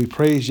 So we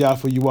praise Yah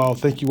for you all.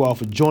 Thank you all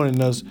for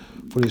joining us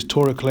for this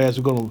Torah class.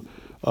 We're going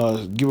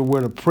to give a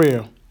word of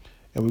prayer,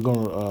 and we're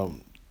going to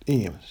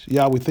end.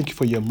 Yah, we thank you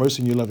for your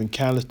mercy and your loving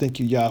kindness. Thank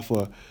you, Yah,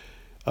 for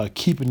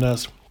keeping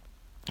us,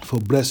 for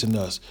blessing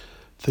us.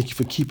 Thank you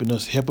for keeping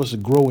us. Help us to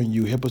grow in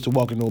you. Help us to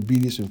walk in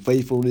obedience and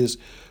faithfulness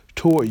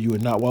toward you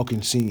and not walk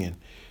in sin.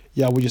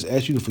 Yah, we just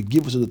ask you to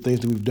forgive us of the things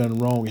that we've done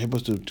wrong and help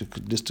us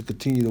to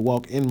continue to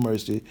walk in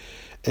mercy.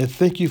 And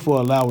thank you for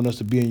allowing us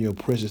to be in your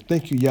presence.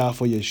 Thank you, Yah,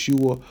 for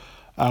Yeshua,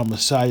 our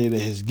Messiah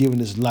that has given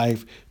his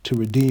life to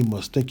redeem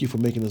us. Thank you for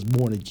making us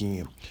born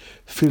again,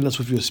 filling us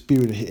with your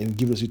spirit and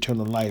giving us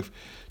eternal life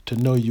to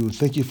know you.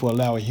 Thank you for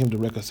allowing him to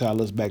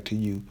reconcile us back to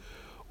you.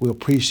 We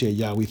appreciate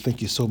Yah. We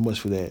thank you so much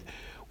for that.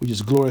 We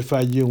just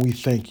glorify you and we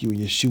thank you in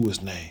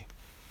Yeshua's name.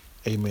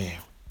 Amen.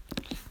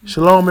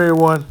 Shalom,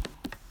 everyone.